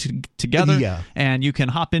linked together, and you can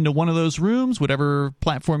hop into one of those rooms, whatever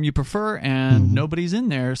platform you prefer, and nobody's in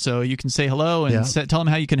there, so you can say hello and tell them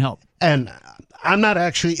how you can help. And I'm not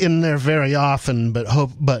actually in there very often, but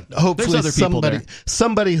hopefully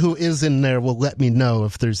somebody who is in there will let me know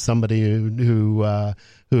if there's somebody who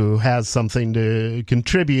has something to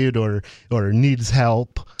contribute or needs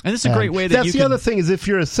help. And this is a great way that's the other thing is if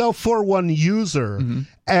you're a Cell 411 user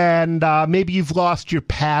and maybe you've lost your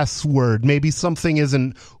password, maybe something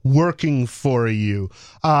isn't working for you,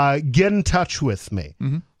 get in touch with me.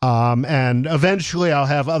 And eventually I'll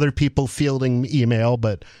have other people fielding email,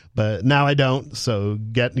 but now I don't. So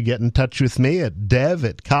get in touch with me at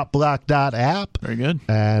dev@copblock.app. Very good.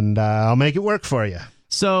 And I'll make it work for you.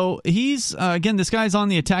 So he's, again, this guy's on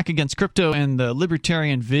the attack against crypto and the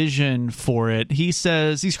libertarian vision for it. He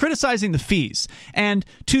says he's criticizing the fees. And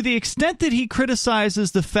to the extent that he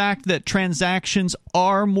criticizes the fact that transactions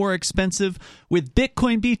are more expensive with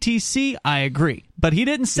Bitcoin BTC, I agree. But he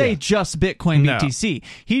didn't say just Bitcoin BTC.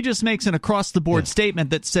 He just makes an across-the-board statement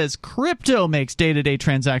that says crypto makes day-to-day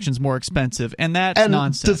transactions more expensive. And that's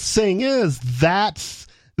nonsense. The thing is,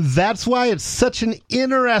 that's why it's such an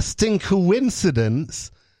interesting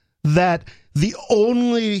coincidence that the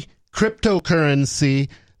only cryptocurrency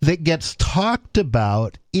that gets talked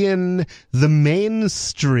about in the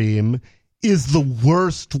mainstream is the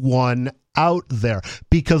worst one out there,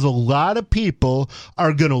 because a lot of people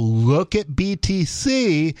are going to look at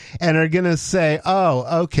BTC and are going to say,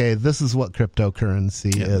 oh, okay, this is what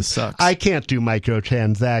cryptocurrency is. This sucks. I can't do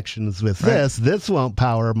microtransactions with this. This won't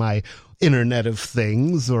power my Internet of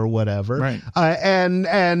Things or whatever, right.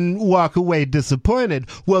 And walk away disappointed.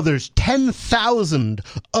 Well, there's 10,000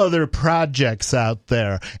 other projects out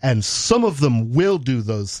there, and some of them will do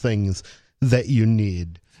those things that you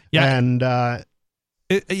need. Yeah. And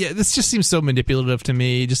this just seems so manipulative to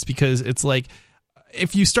me, just because it's like,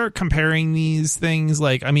 if you start comparing these things,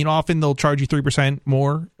 like, I mean, often they'll charge you 3%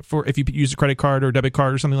 more for if you use a credit card or debit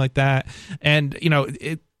card or something like that. And,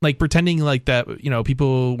 it like pretending like that,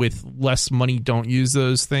 people with less money don't use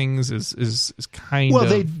those things is kind of.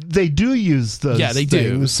 Well, they do use those. Yeah, they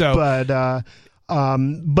do. So, but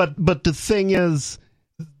the thing is,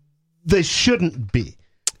 they shouldn't be.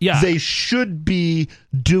 Yeah. They should be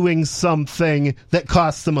doing something that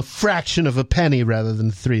costs them a fraction of a penny rather than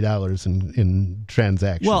 $3 in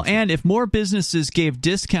transactions. Well, and if more businesses gave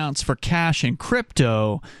discounts for cash and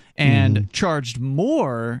crypto and charged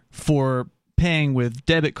more for paying with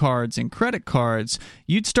debit cards and credit cards,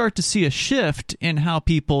 you'd start to see a shift in how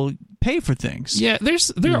people pay for things. Yeah,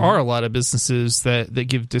 there are a lot of businesses that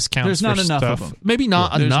give discounts. There's not for enough stuff. of them. Maybe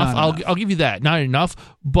not enough. Not I'll give you that. Not enough,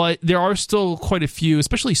 but there are still quite a few,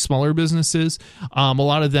 especially smaller businesses. A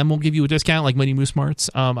lot of them will give you a discount, like Mighty Moose Marts.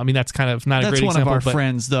 I mean, that's kind of not a great example. That's one of our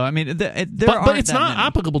friends, though. I mean, but it's not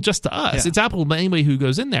applicable just to us. Yeah. It's applicable to anybody who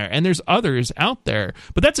goes in there. And there's others out there,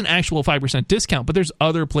 but that's an actual 5% discount. But there's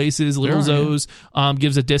other places. Little Zoe's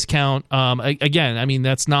gives a discount. Again, I mean,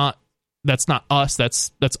 that's not us.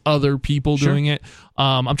 That's other people doing it.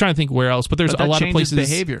 I'm trying to think where else, but there's a lot of places.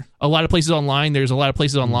 Behavior. A lot of places online. There's a lot of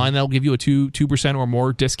places online that'll give you a 2% or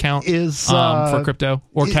more discount for crypto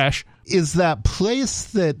or cash. Is that place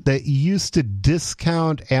that used to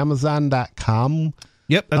discount Amazon.com?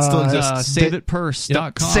 Yep, that still exists.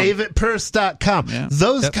 SaveItPurse.com. SaveItPurse.com. Yeah.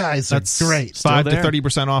 Those guys are great. 5 to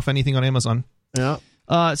 30% off anything on Amazon. Yeah.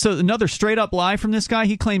 So another straight up lie from this guy.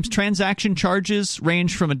 He claims transaction charges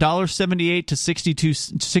range from $1.78 to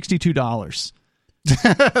 $62.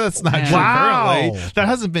 That's not true. Currently. That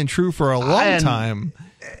hasn't been true for a long time.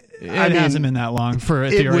 It hasn't been that long for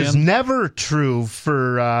Ethereum. It was never true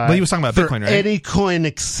for. But he was talking about Bitcoin, right? Any coin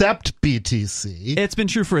except BTC. It's been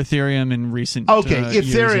true for Ethereum in recent Ethereum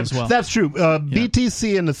years as well. That's true.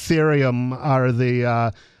 BTC and Ethereum are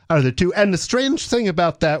the two. And the strange thing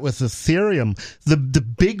about that with Ethereum, the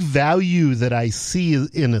big value that I see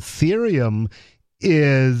in Ethereum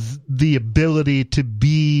is the ability to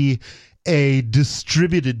be a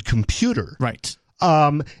distributed computer. Right.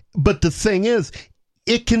 But the thing is,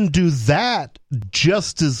 it can do that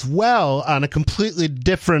just as well on a completely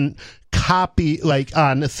different copy, like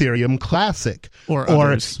on Ethereum Classic,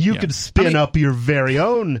 or you could spin up your very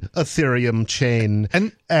own Ethereum chain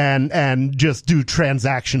and just do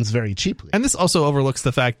transactions very cheaply. And this also overlooks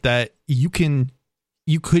the fact that you don't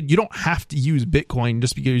have to use Bitcoin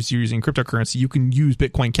just because you're using cryptocurrency. You can use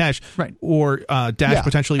Bitcoin Cash, right, or Dash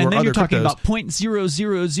potentially, and or then other you're talking cryptos. about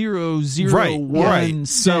 0.00001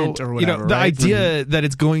 cent or whatever. The idea that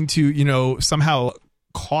it's going to somehow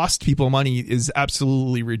cost people money is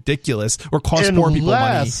absolutely ridiculous, or cost more people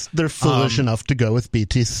money. Unless they're foolish enough to go with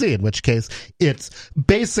BTC, in which case it's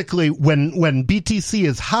basically when BTC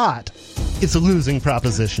is hot, it's a losing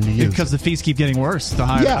proposition to use. Because the fees keep getting worse the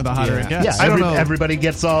hotter it gets. Yeah, I don't know. Everybody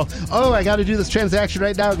gets all, I got to do this transaction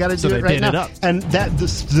right now. I got to do it right now. And that the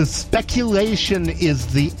speculation is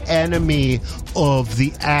the enemy of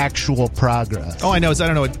the actual progress. All I know is I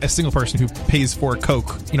don't know a single person who pays for a Coke,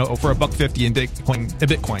 for $1.50 in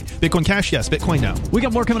Bitcoin Cash, yes. Bitcoin, no. We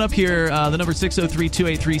got more coming up here. The number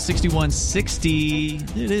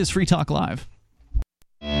 603-283-6160. It is Free Talk Live.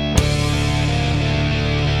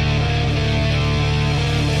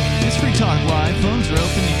 It's Free Talk Live. Phones are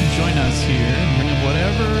open. You can join us here and bring up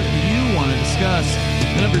whatever you want to discuss.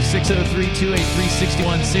 The number is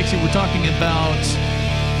 603-283-6160. We're talking about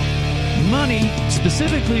money,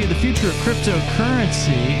 specifically the future of cryptocurrency,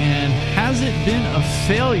 and has it been a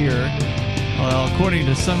failure? Well, according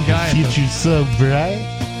to some guy... Future's so bright,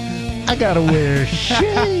 I gotta wear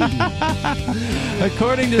shade.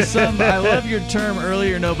 According to some, I love your term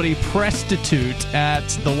earlier, nobody, prostitute at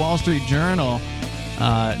the Wall Street Journal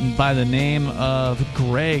by the name of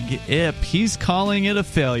Greg Ip. He's calling it a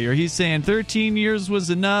failure. He's saying 13 years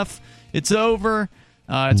was enough. It's over.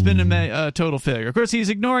 It's been a total failure. Of course, he's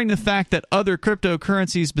ignoring the fact that other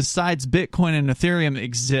cryptocurrencies besides Bitcoin and Ethereum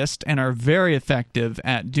exist and are very effective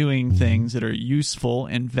at doing things that are useful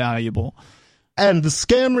and valuable. And the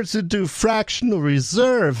scammers who do fractional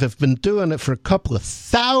reserve have been doing it for a couple of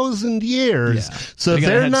 1,000 years. Yeah. So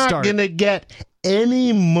they're not going to get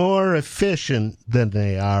any more efficient than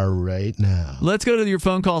they are right now. Let's go to your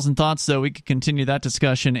phone calls and thoughts, so we can continue that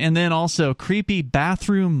discussion. And then also, creepy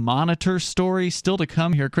bathroom monitor story still to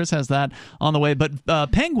come here. Chris has that on the way. But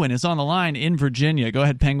Penguin is on the line in Virginia. Go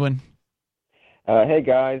ahead, Penguin. Hey,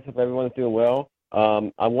 guys. Hope everyone's doing well.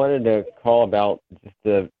 I wanted to call about just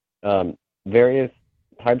the various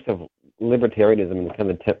types of libertarianism and kind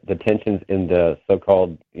of the tensions in the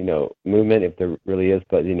so-called, movement, if there really is,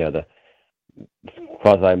 but,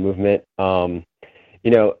 quasi movement. You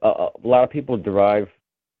know, a lot of people derive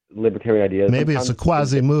libertarian ideas. Maybe it's a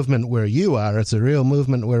quasi movement where you are. It's a real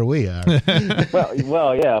movement where we are.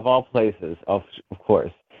 well, yeah, of all places, of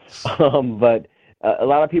course. But a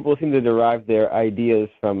lot of people seem to derive their ideas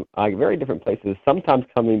from very different places. Sometimes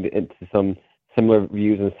coming into some similar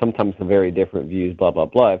views, and sometimes some very different views. Blah blah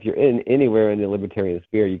blah. If you're anywhere in the libertarian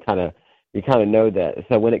sphere, you kind of know that.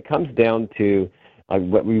 So when it comes down to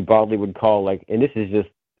what we broadly would call and this is just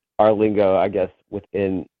our lingo, I guess,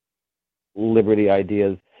 within liberty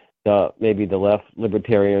ideas, maybe the left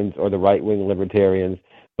libertarians or the right-wing libertarians,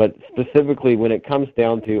 but specifically when it comes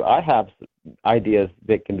down to, I have ideas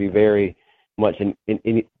that can be very much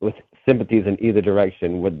with sympathies in either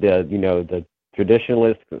direction, with the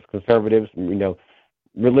traditionalists, conservatives,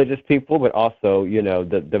 religious people, but also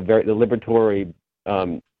the liberatory,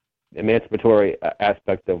 emancipatory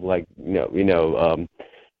aspect of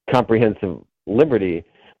comprehensive liberty.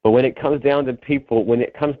 But when it comes down to people, when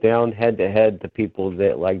it comes down head to head to people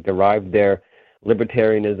that derive their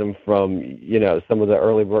libertarianism from some of the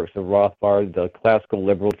early works of Rothbard, the classical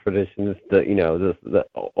liberal traditions, the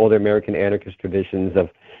older American anarchist traditions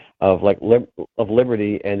of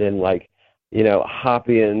liberty, and then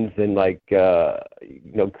Hoppians and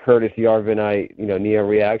Curtis Yarvinite,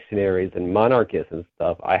 neo-reactionaries and monarchists and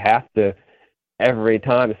stuff, I have to every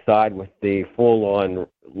time side with the full-on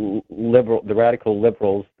liberal, the radical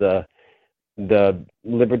liberals, the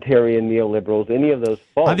libertarian neoliberals, any of those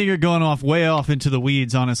folks. I think you're going way off into the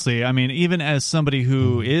weeds, honestly. I mean, even as somebody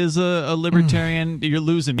who is a libertarian, you're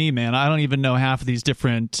losing me, man. I don't even know half of these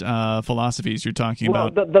different philosophies you're talking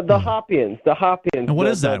about. The Hoppians. And what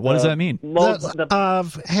is that? What does that mean?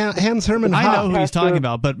 Hans Hermann Hoppe. I know who he's talking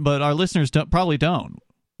about, but our listeners probably don't.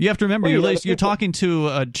 You have to remember, you're talking to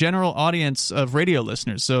a general audience of radio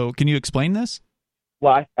listeners. So can you explain this?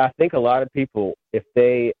 Well, I think a lot of people, if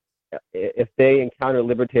they encounter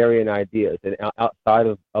libertarian ideas and outside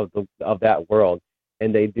of that world,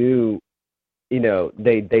 and they do,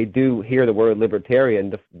 they do hear the word libertarian,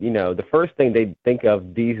 the first thing they think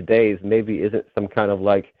of these days maybe isn't some kind of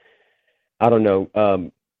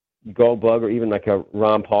Goldbug or even a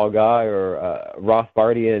Ron Paul guy or a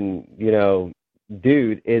Rothbardian,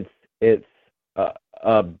 dude. It's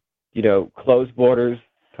closed borders,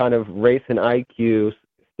 kind of race and IQ,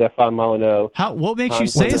 Stefan Molyneux. What makes you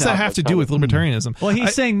say that? What does that have to do with libertarianism? Well,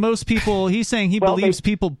 he's saying most people. He's saying he believes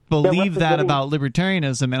people believe that about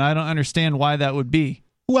libertarianism, and I don't understand why that would be.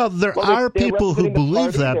 Well, there are people who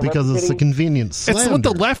believe that because it's a convenient slander. It's what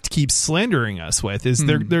the left keeps slandering us with. Is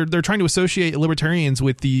they're trying to associate libertarians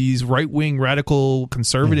with these right-wing, radical,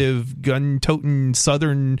 conservative, gun-toting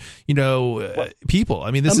Southern, people.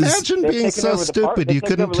 I mean, imagine being so stupid you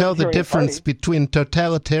couldn't tell the difference between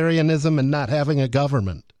totalitarianism and not having a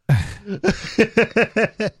government.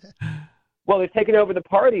 Well, they're taking over the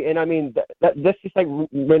party, and I mean, that's just like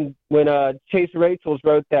when Chase Rachels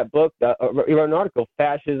wrote that book. He wrote an article,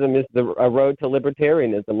 "Fascism is a road to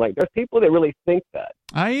libertarianism." There's people that really think that.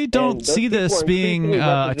 I don't see this being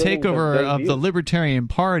a takeover of the Libertarian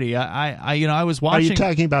Party. I was watching. Are you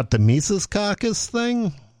talking about the Mises Caucus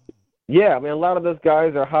thing? Yeah, I mean, a lot of those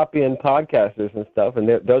guys are Hoppian podcasters and stuff, and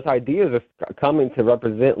those ideas are coming to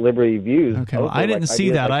represent liberty views. Okay, well, I didn't see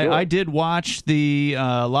that. I did watch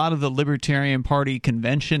a lot of the Libertarian Party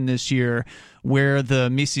convention this year, where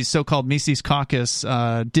the so-called Mises Caucus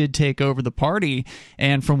did take over the party.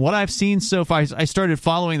 And from what I've seen so far, I started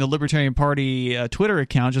following the Libertarian Party Twitter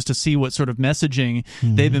account just to see what sort of messaging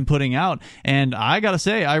they've been putting out. And I got to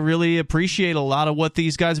say, I really appreciate a lot of what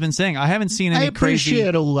these guys have been saying. I haven't seen any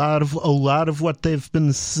appreciate a lot of what they've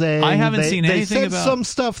been saying. I haven't seen anything about some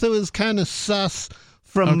stuff that was kind of sus.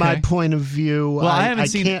 From my point of view, well,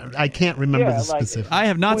 I can't remember the specifics. I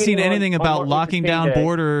have not seen anything about locking down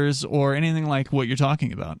borders or anything like what you're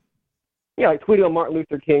talking about. Yeah, like tweeting on Martin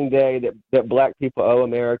Luther King Day that black people owe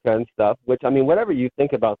America and stuff. Which, I mean, whatever you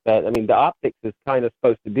think about that, I mean, the optics is kind of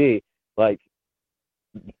supposed to be like,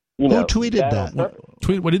 who tweeted that?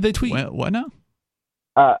 What did they tweet? What now?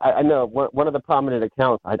 I know one of the prominent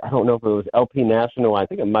accounts. I don't know if it was LP National. I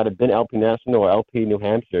think it might have been LP National or LP New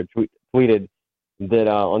Hampshire tweeted that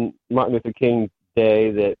on Martin Luther King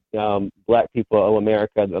Day that black people owe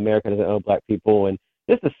America, America doesn't owe black people, and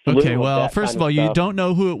just a slew Okay, well, of first of all, you don't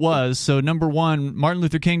know who it was. So number one, Martin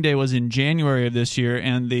Luther King Day was in January of this year,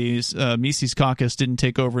 and the Mises Caucus didn't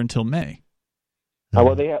take over until May.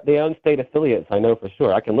 Well, they own state affiliates. I know for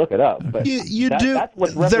sure. I can look it up. But you do. That's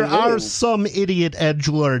what's there are some idiot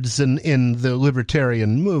edgelords in the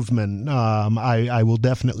libertarian movement. I will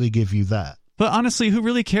definitely give you that. But honestly, who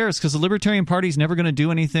really cares? Because the Libertarian Party is never going to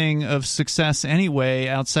do anything of success anyway,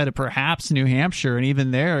 outside of perhaps New Hampshire, and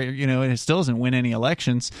even there, it still doesn't win any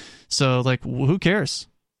elections. So, who cares?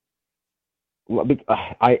 Well,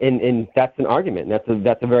 and that's an argument.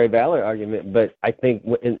 That's a very valid argument. But I think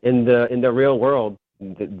in the real world,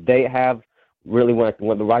 they have really one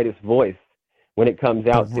of the widest voice when it comes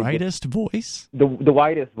out. The widest voice. The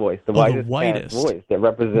widest voice. The widest voice that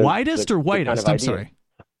represents widest or whitest. I'm sorry.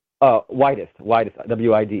 Widest,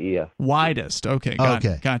 WIDES. Widest. Okay,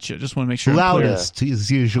 gotcha. Just want to make sure. Loudest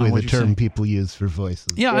is usually the term people use for voices.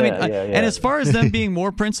 Yeah, and as far as them being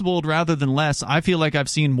more principled rather than less, I feel like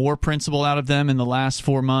I've seen more principle out of them in the last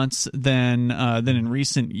 4 months than in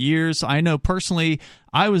recent years. I know personally,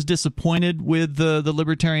 I was disappointed with the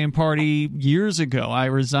Libertarian Party years ago. I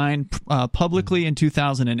resigned publicly in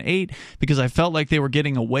 2008 because I felt like they were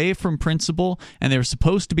getting away from principle, and they were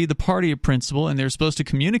supposed to be the party of principle, and they were supposed to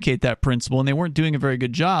communicate that principle, and they weren't doing a very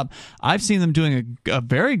good job. I've seen them doing a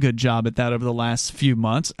very good job at that over the last few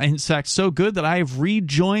months. In fact, so good that I have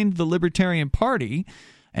rejoined the Libertarian Party.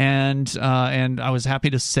 And I was happy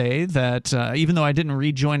to say that even though I didn't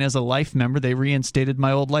rejoin as a Life member, they reinstated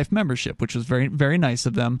my old Life membership, which was very, very nice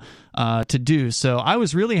of them to do. So I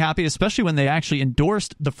was really happy, especially when they actually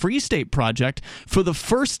endorsed the Free State Project for the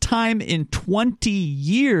first time in 20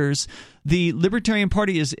 years. The Libertarian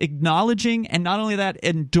Party is acknowledging and not only that,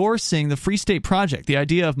 endorsing the Free State Project, the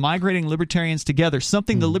idea of migrating libertarians together,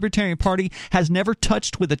 something the Libertarian Party has never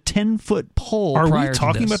touched with a 10-foot pole. Are we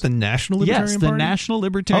talking about the National Libertarian Party? Yes, the National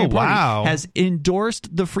Libertarian Party has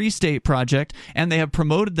endorsed the Free State Project, and they have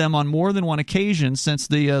promoted them on more than one occasion since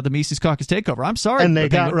the Mises Caucus takeover. I'm sorry. And they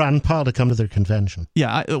got Ron Paul to come to their convention.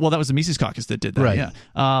 Yeah, that was the Mises Caucus that did that. Right.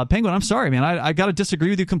 Yeah. Penguin, I'm sorry, man. I got to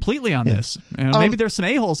disagree with you completely on this. Maybe there's some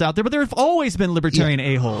a-holes out there, but there have always been libertarian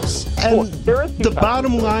a-holes. And the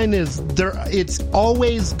bottom line is it's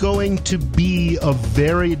always going to be a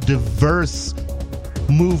very diverse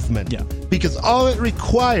movement. Yeah. Because all it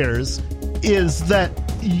requires is that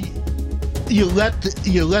you let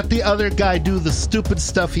the other guy do the stupid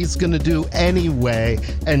stuff he's going to do anyway,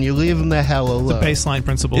 and you leave him the hell alone. The baseline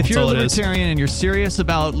principle. If you're a libertarian and you're serious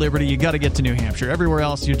about liberty, you got to get to New Hampshire. Everywhere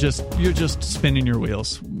else, you're just spinning your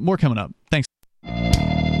wheels. More coming up. Thanks.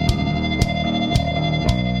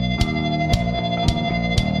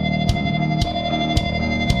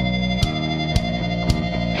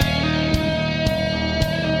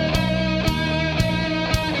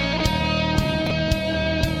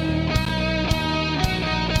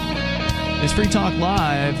 It's Free Talk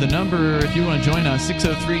Live. The number, if you want to join us,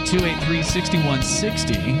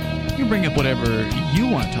 603-283-6160. You can bring up whatever you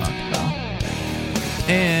want to talk about.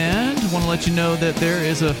 And I want to let you know that there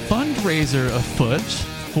is a fundraiser afoot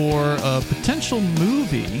for a potential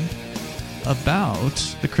movie about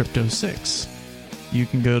the Crypto 6. You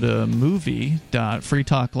can go to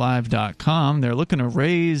movie.freetalklive.com. They're looking to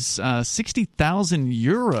raise 60,000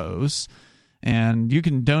 euros. And you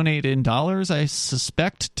can donate in dollars, I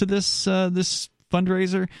suspect, to this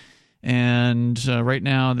fundraiser. And right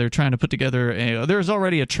now they're trying to put together there's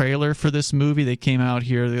already a trailer for this movie. They came out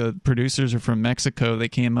here. The producers are from Mexico. They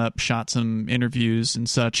came up, shot some interviews and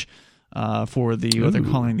such for what they're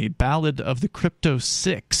calling the Ballad of the Crypto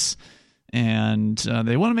 6. And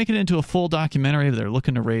they want to make it into a full documentary. They're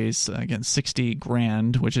looking to raise, again, 60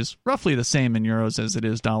 grand, which is roughly the same in euros as it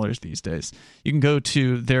is dollars these days. You can go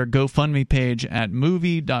to their GoFundMe page at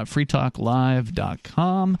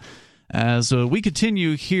movie.freetalklive.com. As we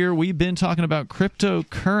continue here, we've been talking about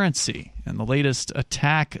cryptocurrency and the latest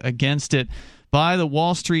attack against it by the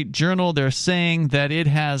Wall Street Journal. They're saying that it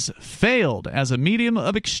has failed as a medium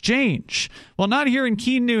of exchange. Well, not here in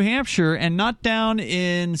Keene, New Hampshire, and not down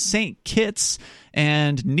in St. Kitts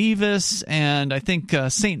and Nevis, and I think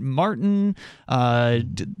St. Martin,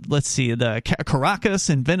 let's see, the Caracas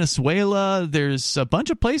in Venezuela. There's a bunch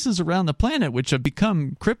of places around the planet which have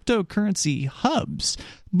become cryptocurrency hubs.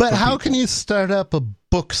 But how can you start up a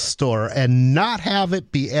bookstore and not have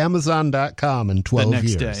it be Amazon.com in 12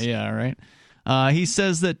 years? The next day, yeah, right. He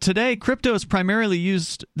says that today, crypto is primarily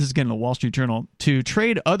used, this is again the Wall Street Journal, to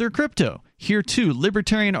trade other crypto. Here, too,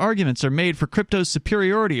 libertarian arguments are made for crypto's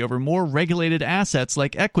superiority over more regulated assets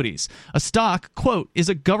like equities. A stock, quote, is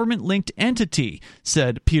a government-linked entity,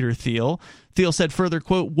 said Peter Thiel. Thiel said further,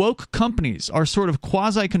 quote, woke companies are sort of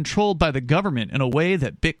quasi-controlled by the government in a way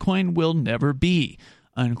that Bitcoin will never be,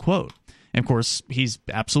 unquote. And of course, he's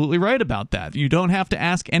absolutely right about that. You don't have to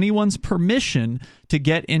ask anyone's permission to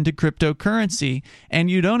get into cryptocurrency, and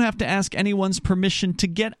you don't have to ask anyone's permission to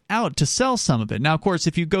get out, to sell some of it. Now, of course,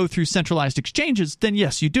 if you go through centralized exchanges, then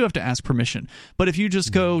yes, you do have to ask permission. But if you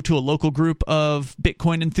just go to a local group of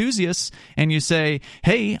Bitcoin enthusiasts and you say,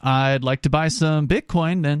 hey, I'd like to buy some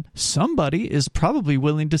Bitcoin, then somebody is probably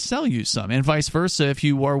willing to sell you some. And vice versa, if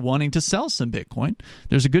you are wanting to sell some Bitcoin,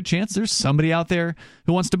 there's a good chance there's somebody out there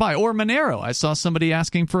who wants to buy. Or Monero. I saw somebody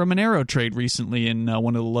asking for a Monero trade recently in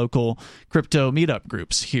one of the local crypto meetup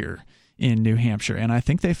groups here in New Hampshire, and I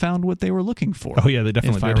think they found what they were looking for. Oh yeah, they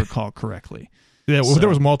definitely if did. I recall correctly. Yeah, well, there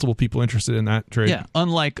was multiple people interested in that trade. Yeah,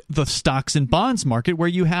 unlike the stocks and bonds market where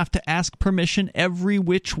you have to ask permission every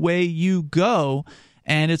which way you go,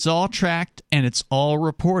 and it's all tracked and it's all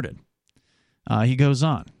reported. He goes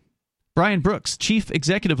on. Brian Brooks, chief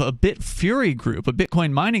executive of Bitfury Group, a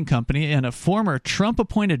Bitcoin mining company and a former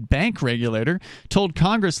Trump-appointed bank regulator, told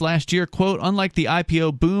Congress last year, quote, unlike the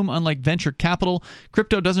IPO boom, unlike venture capital,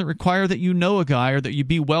 crypto doesn't require that you know a guy or that you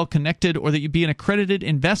be well-connected or that you be an accredited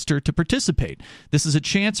investor to participate. This is a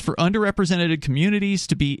chance for underrepresented communities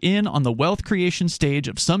to be in on the wealth creation stage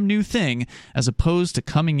of some new thing as opposed to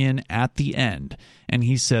coming in at the end. And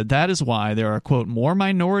he said that is why there are, quote, more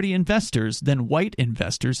minority investors than white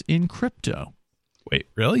investors in crypto. Wait,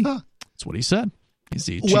 really? That's what he said.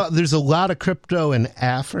 Well, there's a lot of crypto in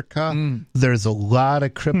Africa. There's a lot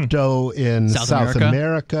of crypto in South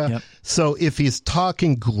America. Yep. So if he's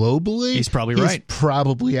talking globally, he's probably right. He's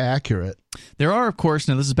probably accurate. There are, of course,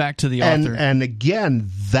 now this is back to the author. And again,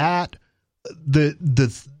 that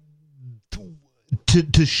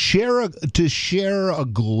to share a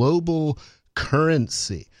global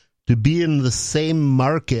currency, to be in the same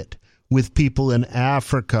market with people in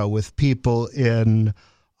Africa, with people in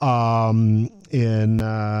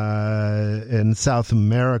South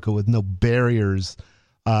America, with no barriers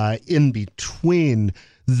in between.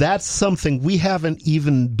 That's something we haven't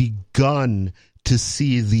even begun to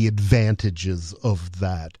see the advantages of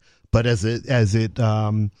that. But it's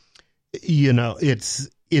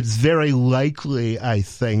very likely, I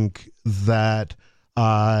think, that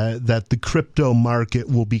the crypto market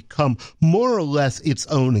will become more or less its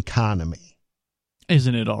own economy.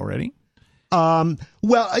 Isn't it already?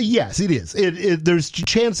 Yes, it is. There's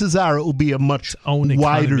chances are it will be a much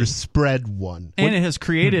wider spread one. And it has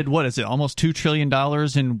created, what is it, almost $2 trillion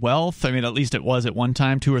in wealth? I mean, at least it was at one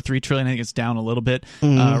time, 2 or 3 trillion. I think it's down a little bit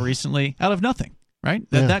recently, out of nothing. Right?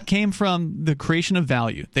 That came from the creation of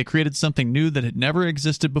value. They created something new that had never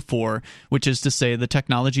existed before, which is to say the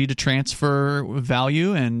technology to transfer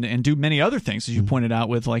value and do many other things, as you pointed out,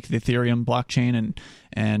 with like the Ethereum blockchain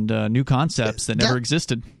and new concepts that never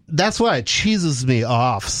existed. That's why it cheeses me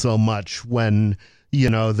off so much when,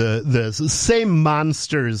 the same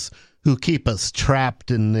monsters who keep us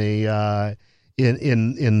trapped in the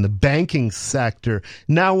in the banking sector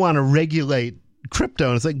now want to regulate crypto.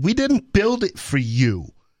 And it's like, we didn't build it for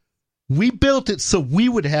you. We built it so we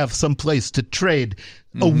would have some place to trade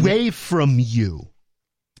away from you.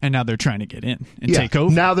 And now they're trying to get in and take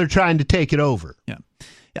over. Now they're trying to take it over. Yeah.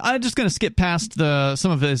 I'm just going to skip past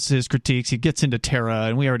some of his critiques. He gets into Terra,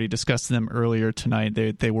 and we already discussed them earlier tonight.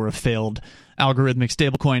 They were a failed algorithmic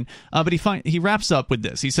stablecoin. But he wraps up with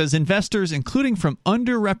this. He says, investors, including from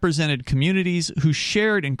underrepresented communities who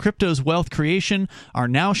shared in crypto's wealth creation, are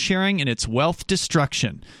now sharing in its wealth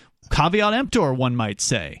destruction. Caveat emptor, one might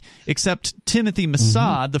say. Except Timothy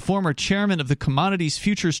Massad, the former chairman of the Commodities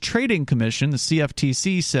Futures Trading Commission, the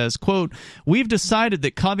CFTC, says, quote, we've decided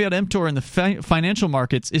that caveat emptor in the financial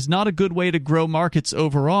markets is not a good way to grow markets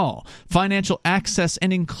overall. Financial access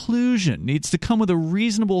and inclusion needs to come with a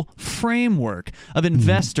reasonable framework of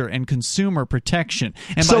investor and consumer protection.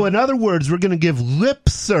 And so in other words, we're going to give lip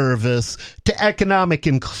service to economic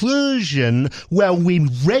inclusion while we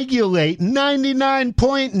regulate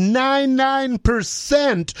 99.99%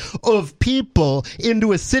 of people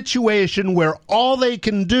into a situation where all they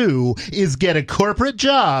can do is get a corporate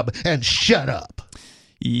job and shut up.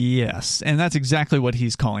 Yes, and that's exactly what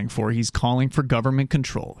he's calling for. He's calling for government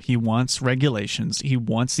control. He wants regulations. He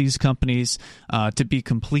wants these companies to be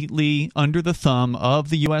completely under the thumb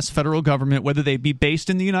of the U.S. federal government, whether they be based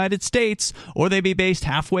in the United States or they be based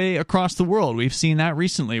halfway across the world. We've seen that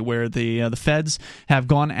recently where the feds have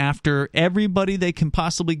gone after everybody they can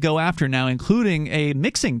possibly go after now, including a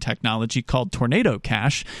mixing technology called Tornado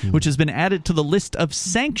Cash, which has been added to the list of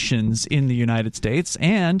sanctions in the United States,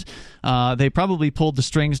 and they probably pulled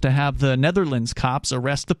the strings to have the Netherlands cops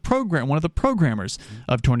arrest one of the programmers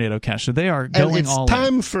of Tornado Cash. So they are going all in.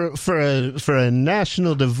 And it's time for a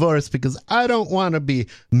national divorce because I don't want to be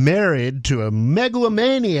married to a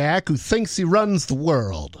megalomaniac who thinks he runs the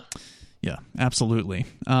world. Yeah, absolutely.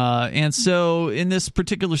 And so in this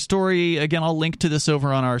particular story, again, I'll link to this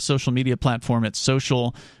over on our social media platform at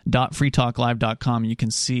social.freetalklive.com. You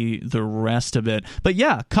can see the rest of it. But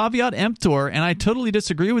yeah, caveat emptor, and I totally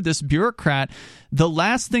disagree with this bureaucrat. The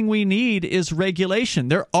last thing we need is regulation.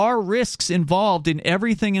 There are risks involved in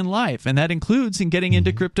everything in life, and that includes in getting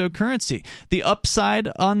into cryptocurrency. The upside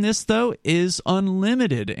on this, though, is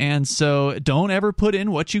unlimited, and so don't ever put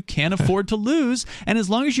in what you can't afford to lose. And as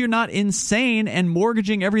long as you're not insane and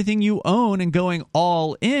mortgaging everything you own and going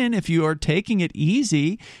all in, if you are taking it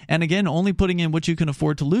easy, and again, only putting in what you can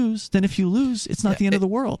afford to lose, then if you lose, it's not the end of the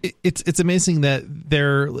world. It's amazing that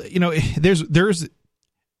there's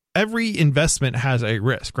every investment has a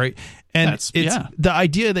risk, right? And the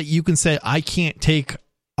idea that you can say, I can't take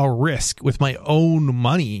a risk with my own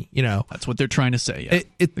money, That's what they're trying to say.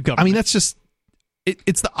 Yeah. I mean, that's just,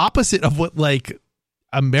 it's the opposite of what,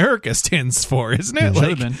 America stands for, isn't it?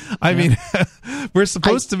 I mean, we're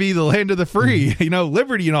supposed to be the land of the free,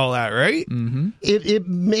 liberty and all that, right? Mm-hmm. It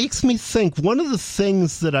makes me think. One of the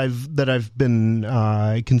things that I've been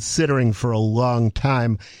considering for a long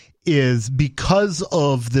time is because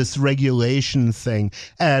of this regulation thing,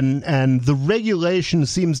 and the regulation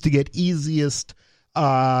seems to get easiest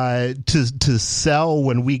to sell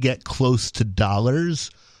when we get close to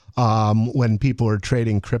dollars, when people are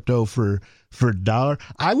trading crypto for dollar.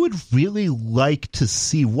 I would really like to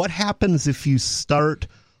see what happens if you start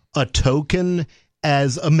a token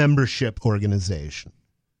as a membership organization.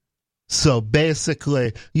 So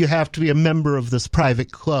basically, you have to be a member of this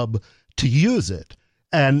private club to use it.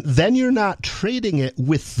 And then you're not trading it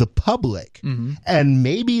with the public. Mm-hmm. And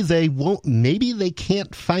maybe they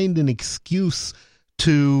can't find an excuse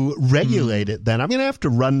to regulate it then. I'm going to have to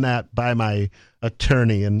run that by my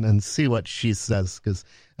attorney and see what she says, because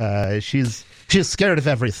she's scared of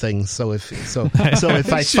everything. So if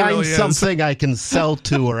I find something I can sell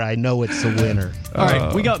to her, I know it's a winner. All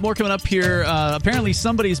right, we got more coming up here. Apparently,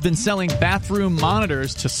 somebody's been selling bathroom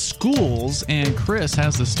monitors to schools, and Chris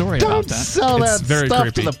has the story about that. Don't sell that stuff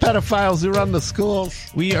creepy to the pedophiles who run the schools.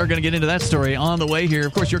 We are going to get into that story on the way here.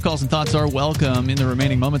 Of course, your calls and thoughts are welcome in the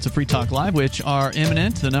remaining moments of Free Talk Live, which are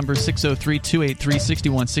imminent. The number is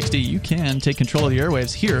 603-283-6160. You can take control of the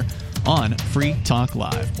airwaves here on Free Talk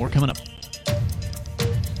Live. More coming up.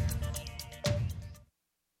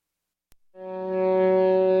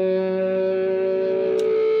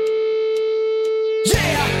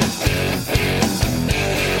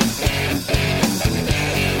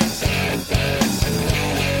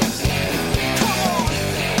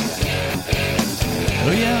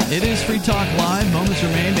 Oh yeah, it is Free Talk Live. Moments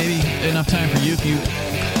remain. Maybe enough time for you if you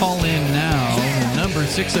call in now. The number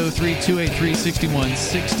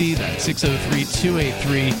 603-283-6160. That's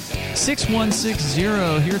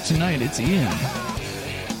 603-283-6160. Here tonight, it's Ian.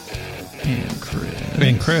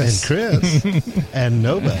 And Chris. And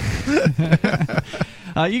nobody.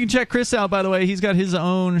 You can check Chris out, by the way. He's got his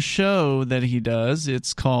own show that he does.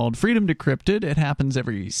 It's called Freedom Decrypted. It happens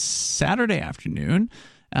every Saturday afternoon.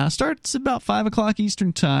 Starts about 5 o'clock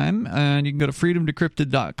Eastern Time, and you can go to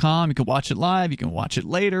freedomdecrypted.com. You can watch it live. You can watch it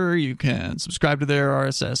later. You can subscribe to their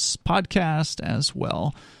RSS podcast as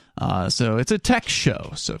well. So it's a tech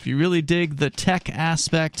show. So if you really dig the tech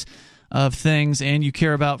aspect of things and you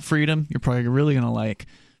care about freedom, you're probably really going to like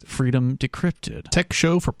Freedom Decrypted. Tech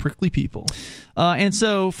show for prickly people. And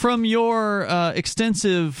so from your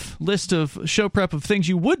extensive list of show prep of things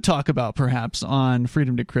you would talk about perhaps on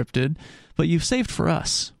Freedom Decrypted, but you've saved for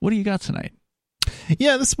us, what do you got tonight?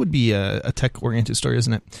 Yeah, this would be a tech-oriented story,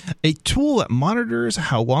 isn't it? A tool that monitors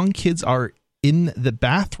how long kids are in the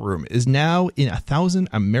bathroom is now in 1,000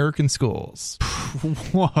 American schools.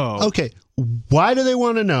 Whoa. Okay, why do they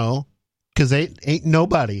want to know? Because ain't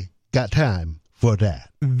nobody got time for that.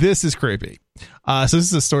 This is creepy. So this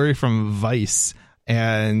is a story from Vice,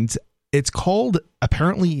 and it's called,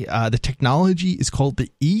 apparently, the technology is called the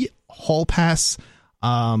eHall Pass.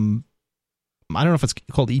 I don't know if it's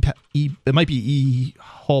called it might be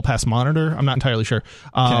eHall Pass Monitor. I'm not entirely sure.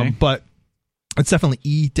 But it's definitely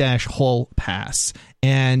E-Hall Pass.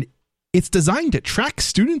 And it's designed to track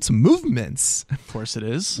students' movements. Of course it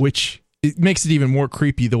is. Which it makes it even more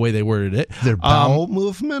creepy the way they worded it. Their bowel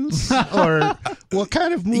movements? Or what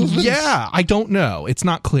kind of movements? Yeah, I don't know. It's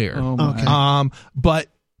not clear. Okay. But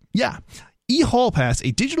yeah. eHall Pass,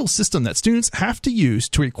 a digital system that students have to use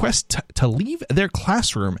to request to leave their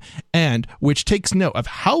classroom, and which takes note of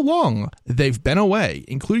how long they've been away,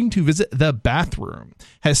 including to visit the bathroom,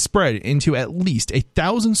 has spread into at least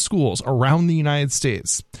 1,000 schools around the United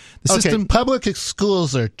States. The system, public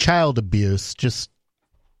schools are child abuse. Just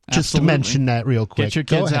to mention that real quick. Get your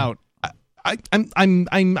kids out.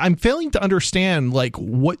 I'm failing to understand like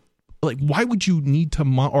why would you need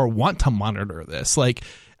to or want to monitor this? Like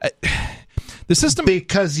the system,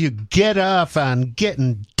 because you get off on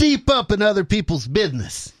getting deep up in other people's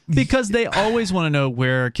business. Because they always want to know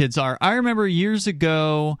where kids are. I remember years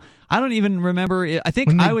ago, I don't even remember. I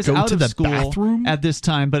think I was out of school at this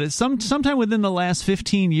time, but it's sometime within the last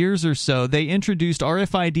 15 years or so, they introduced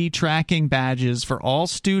RFID tracking badges for all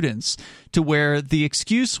students, to where the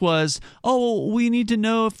excuse was, oh, we need to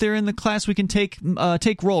know if they're in the class. We can take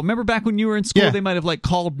roll. Remember back when you were in school, they might have like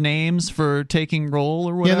called names for taking roll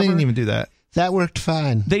or whatever. Yeah, they didn't even do that. That worked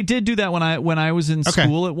fine. They did do that when I was in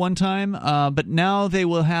school at one time, but now they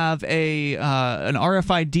will have an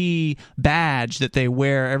RFID badge that they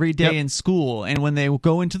wear every day in school, and when they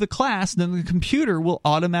go into the class, then the computer will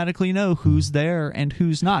automatically know who's there and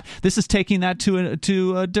who's not. This is taking that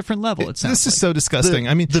to a different level. It sounds this is so disgusting.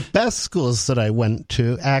 I mean, the best schools that I went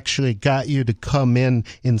to actually got you to come in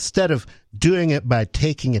instead of doing it by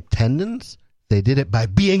taking attendance. They did it by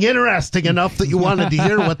being interesting enough that you wanted to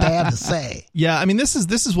hear what they had to say. Yeah, I mean, this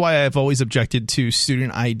is why I've always objected to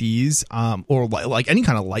student IDs, or like any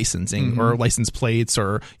kind of licensing or license plates,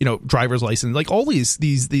 or driver's license, like all these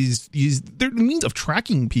they're means of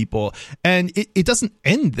tracking people, and it doesn't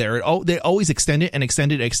end there. They always extend it and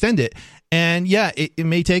extend it and extend it. And yeah, it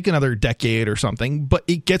may take another decade or something, but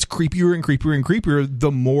it gets creepier and creepier and creepier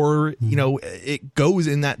the more it goes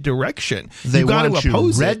in that direction. They want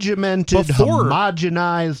you regimented,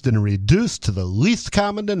 homogenized, and reduced to the least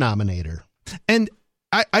common denominator. And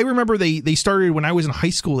I remember they started, when I was in high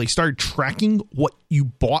school, they started tracking what you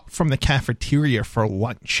bought from the cafeteria for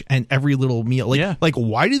lunch and every little meal. Like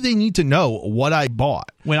why do they need to know what I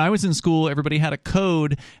bought? When I was in school, everybody had a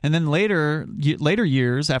code, and then later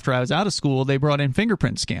years after I was out of school, they brought in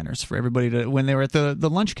fingerprint scanners for everybody to, when they were at the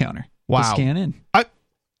lunch counter, to scan in.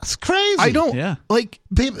 It's crazy. I don't like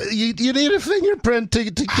people. You need a fingerprint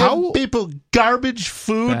to give people garbage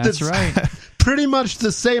food. That's right. Pretty much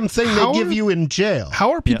the same thing they give you in jail.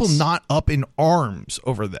 How are people not up in arms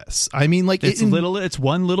over this? I mean, like it's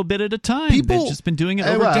one little bit at a time. They've just been doing it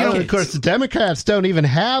over decades. Of course, the Democrats don't even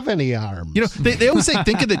have any arms. They always say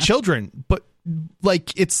think of the children, but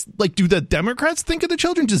like it's like, do the Democrats think of the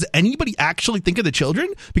children? Does anybody actually think of the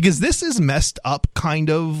children? Because this is messed up,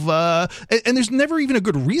 kind of, and there's never even a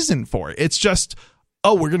good reason for it. It's just,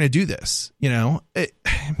 oh, we're going to do this. The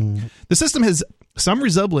system has some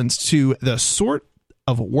resemblance to the sort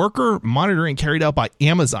of worker monitoring carried out by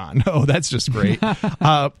Amazon. Oh, that's just great.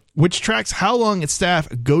 Which tracks how long its staff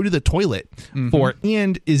go to the toilet for,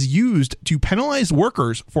 and is used to penalize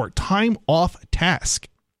workers for time off task.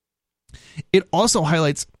 It also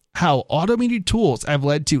highlights how automated tools have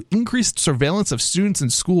led to increased surveillance of students in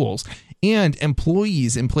schools and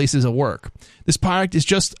employees in places of work. This product is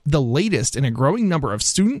just the latest in a growing number of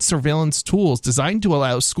student surveillance tools designed to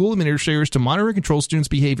allow school administrators to monitor and control students'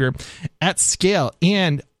 behavior at scale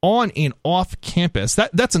and on and off campus.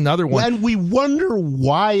 That's another one. And we wonder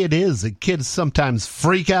why it is that kids sometimes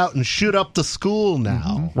freak out and shoot up the school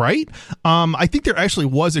now. Right? I think there actually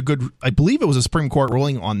was I believe it was a Supreme Court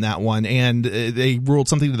ruling on that one, and they ruled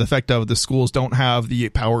something to the effect of the schools don't have the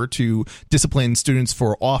power to discipline students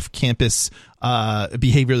for off-campus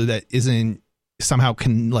behavior that isn't somehow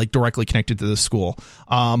directly connected to the school.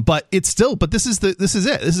 But this is it. This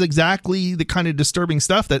is exactly the kind of disturbing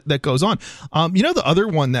stuff that goes on. The other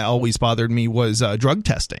one that always bothered me was drug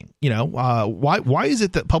testing. Why is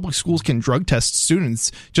it that public schools can drug test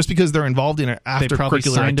students just because they're involved in an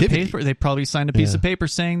after-curricular activity? They probably signed a piece of paper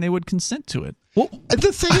saying they would consent to it. Well,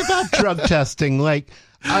 the thing about drug testing,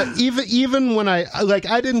 even when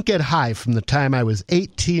I didn't get high from the time I was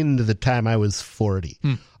 18 to the time I was 40.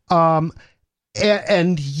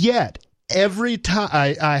 And yet, every time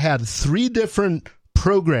I had 3 different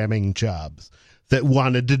programming jobs that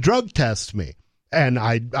wanted to drug test me, and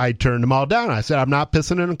I turned them all down. I said, I'm not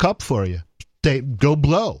pissing in a cup for you. Go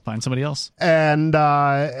blow. Find somebody else. And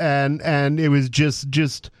it was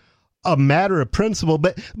just a matter of principle.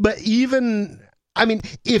 But even, I mean,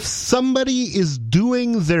 if somebody is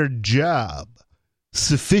doing their job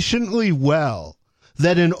sufficiently well,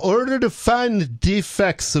 that in order to find the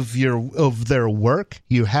defects of their work,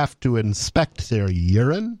 you have to inspect their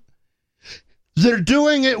urine. They're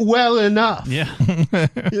doing it well enough. Yeah.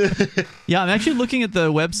 Yeah, I'm actually looking at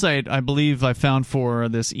the website I believe I found for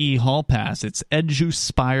this e-hall pass. It's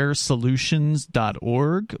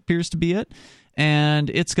eduspiresolutions.org appears to be it. And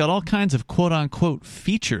it's got all kinds of quote-unquote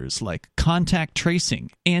features like contact tracing,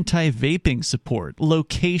 anti-vaping support,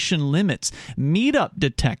 location limits, meetup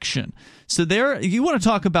detection. So you want to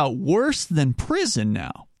talk about worse than prison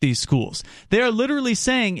now, these schools. They are literally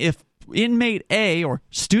saying if inmate A or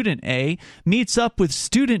student A meets up with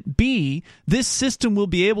student B, this system will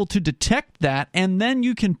be able to detect that, and then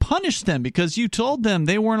you can punish them because you told them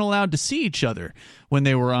they weren't allowed to see each other when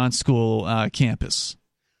they were on school campus.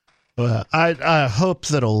 Well, I hope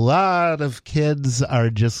that a lot of kids are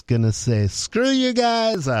just going to say, screw you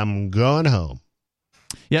guys, I'm going home.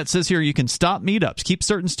 Yeah, it says here you can stop meetups, keep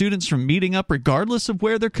certain students from meeting up regardless of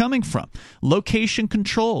where they're coming from. Location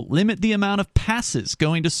control, limit the amount of passes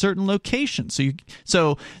going to certain locations.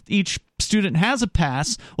 So each student has a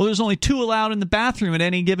pass. Well, there's only 2 allowed in the bathroom at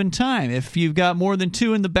any given time. If you've got more than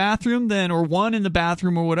 2 in the bathroom, or 1 in the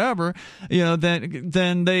bathroom or whatever,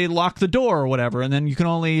 then they lock the door or whatever, and then you can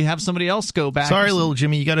only have somebody else go back. Sorry, little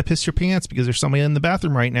Jimmy, you got to piss your pants because there's somebody in the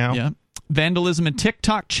bathroom right now. Yeah. Vandalism and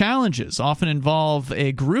TikTok challenges often involve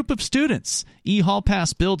a group of students. E-Hall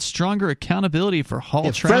Pass builds stronger accountability for hall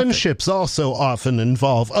traffic. Friendships also often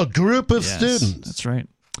involve a group of students. That's right.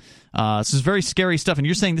 This is very scary stuff, and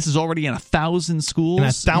you're saying this is already in 1,000 schools? In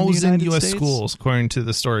 1,000 U.S. States? schools, according to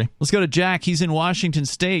the story. Let's go to Jack. He's in Washington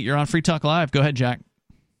State. You're on Free Talk Live. Go ahead, Jack.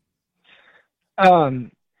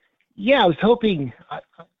 Yeah, I was hoping,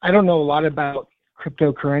 I don't know a lot about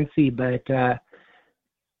cryptocurrency, but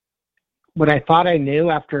what I thought I knew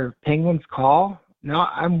after Penguin's call, now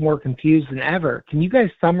I'm more confused than ever. Can you guys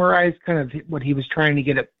summarize kind of what he was trying to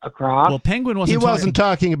get across? Well, Penguin wasn't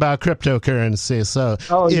talking about cryptocurrency. So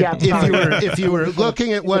if you were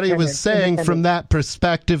looking at what he was saying from that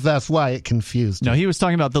perspective, that's why it confused you. No, he was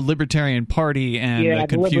talking about the Libertarian Party and the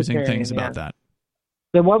confusing things about that.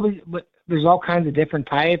 Then there's all kinds of different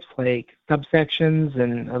types, like subsections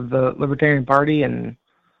of the Libertarian Party and...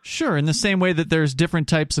 Sure, in the same way that there's different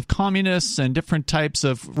types of communists and different types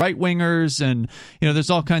of right-wingers, and there's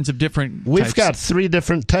all kinds of different We've got 3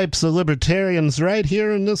 different types of libertarians right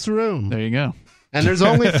here in this room. There you go. And there's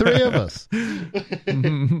only 3 of us. That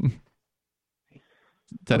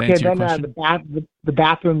answer your question? The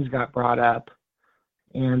bathrooms got brought up,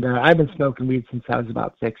 and I've been smoking weed since I was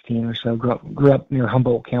about 16 or so. Grew up near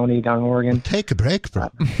Humboldt County down in Oregon. Take a break, bro.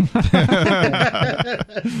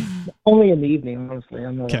 Only in the evening, honestly.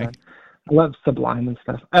 I love Sublime and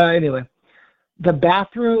stuff. Anyway, the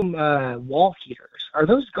bathroom wall heaters, are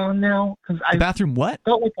those gone now? The bathroom what?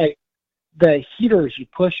 Felt like the heaters you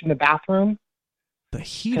push in the bathroom. The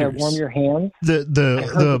heaters? To warm your hands. The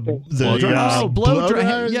blow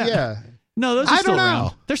dryers. Yeah. No, those are still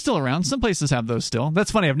around. They're still around. Some places have those still.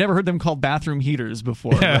 That's funny. I've never heard them called bathroom heaters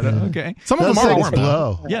before. Yeah. But, okay. Some of them are warm.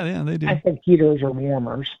 Blow. Yeah, they do. I think heaters are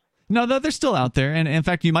warmers. No, they're still out there, and in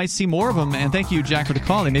fact, you might see more of them. And thank you, Jack, for the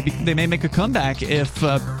call. They may make a comeback if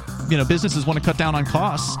businesses want to cut down on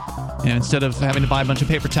costs, and instead of having to buy a bunch of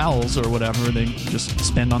paper towels or whatever, they just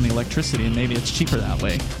spend on the electricity, and maybe it's cheaper that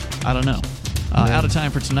way. I don't know. Out of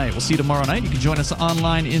time for tonight. We'll see you tomorrow night. You can join us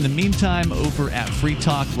online in the meantime over at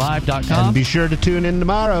freetalklive.com. And be sure to tune in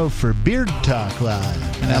tomorrow for Beard Talk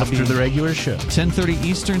Live and after the regular show. 10:30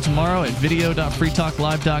 Eastern tomorrow at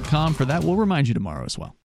video.freetalklive.com. For that, we'll remind you tomorrow as well.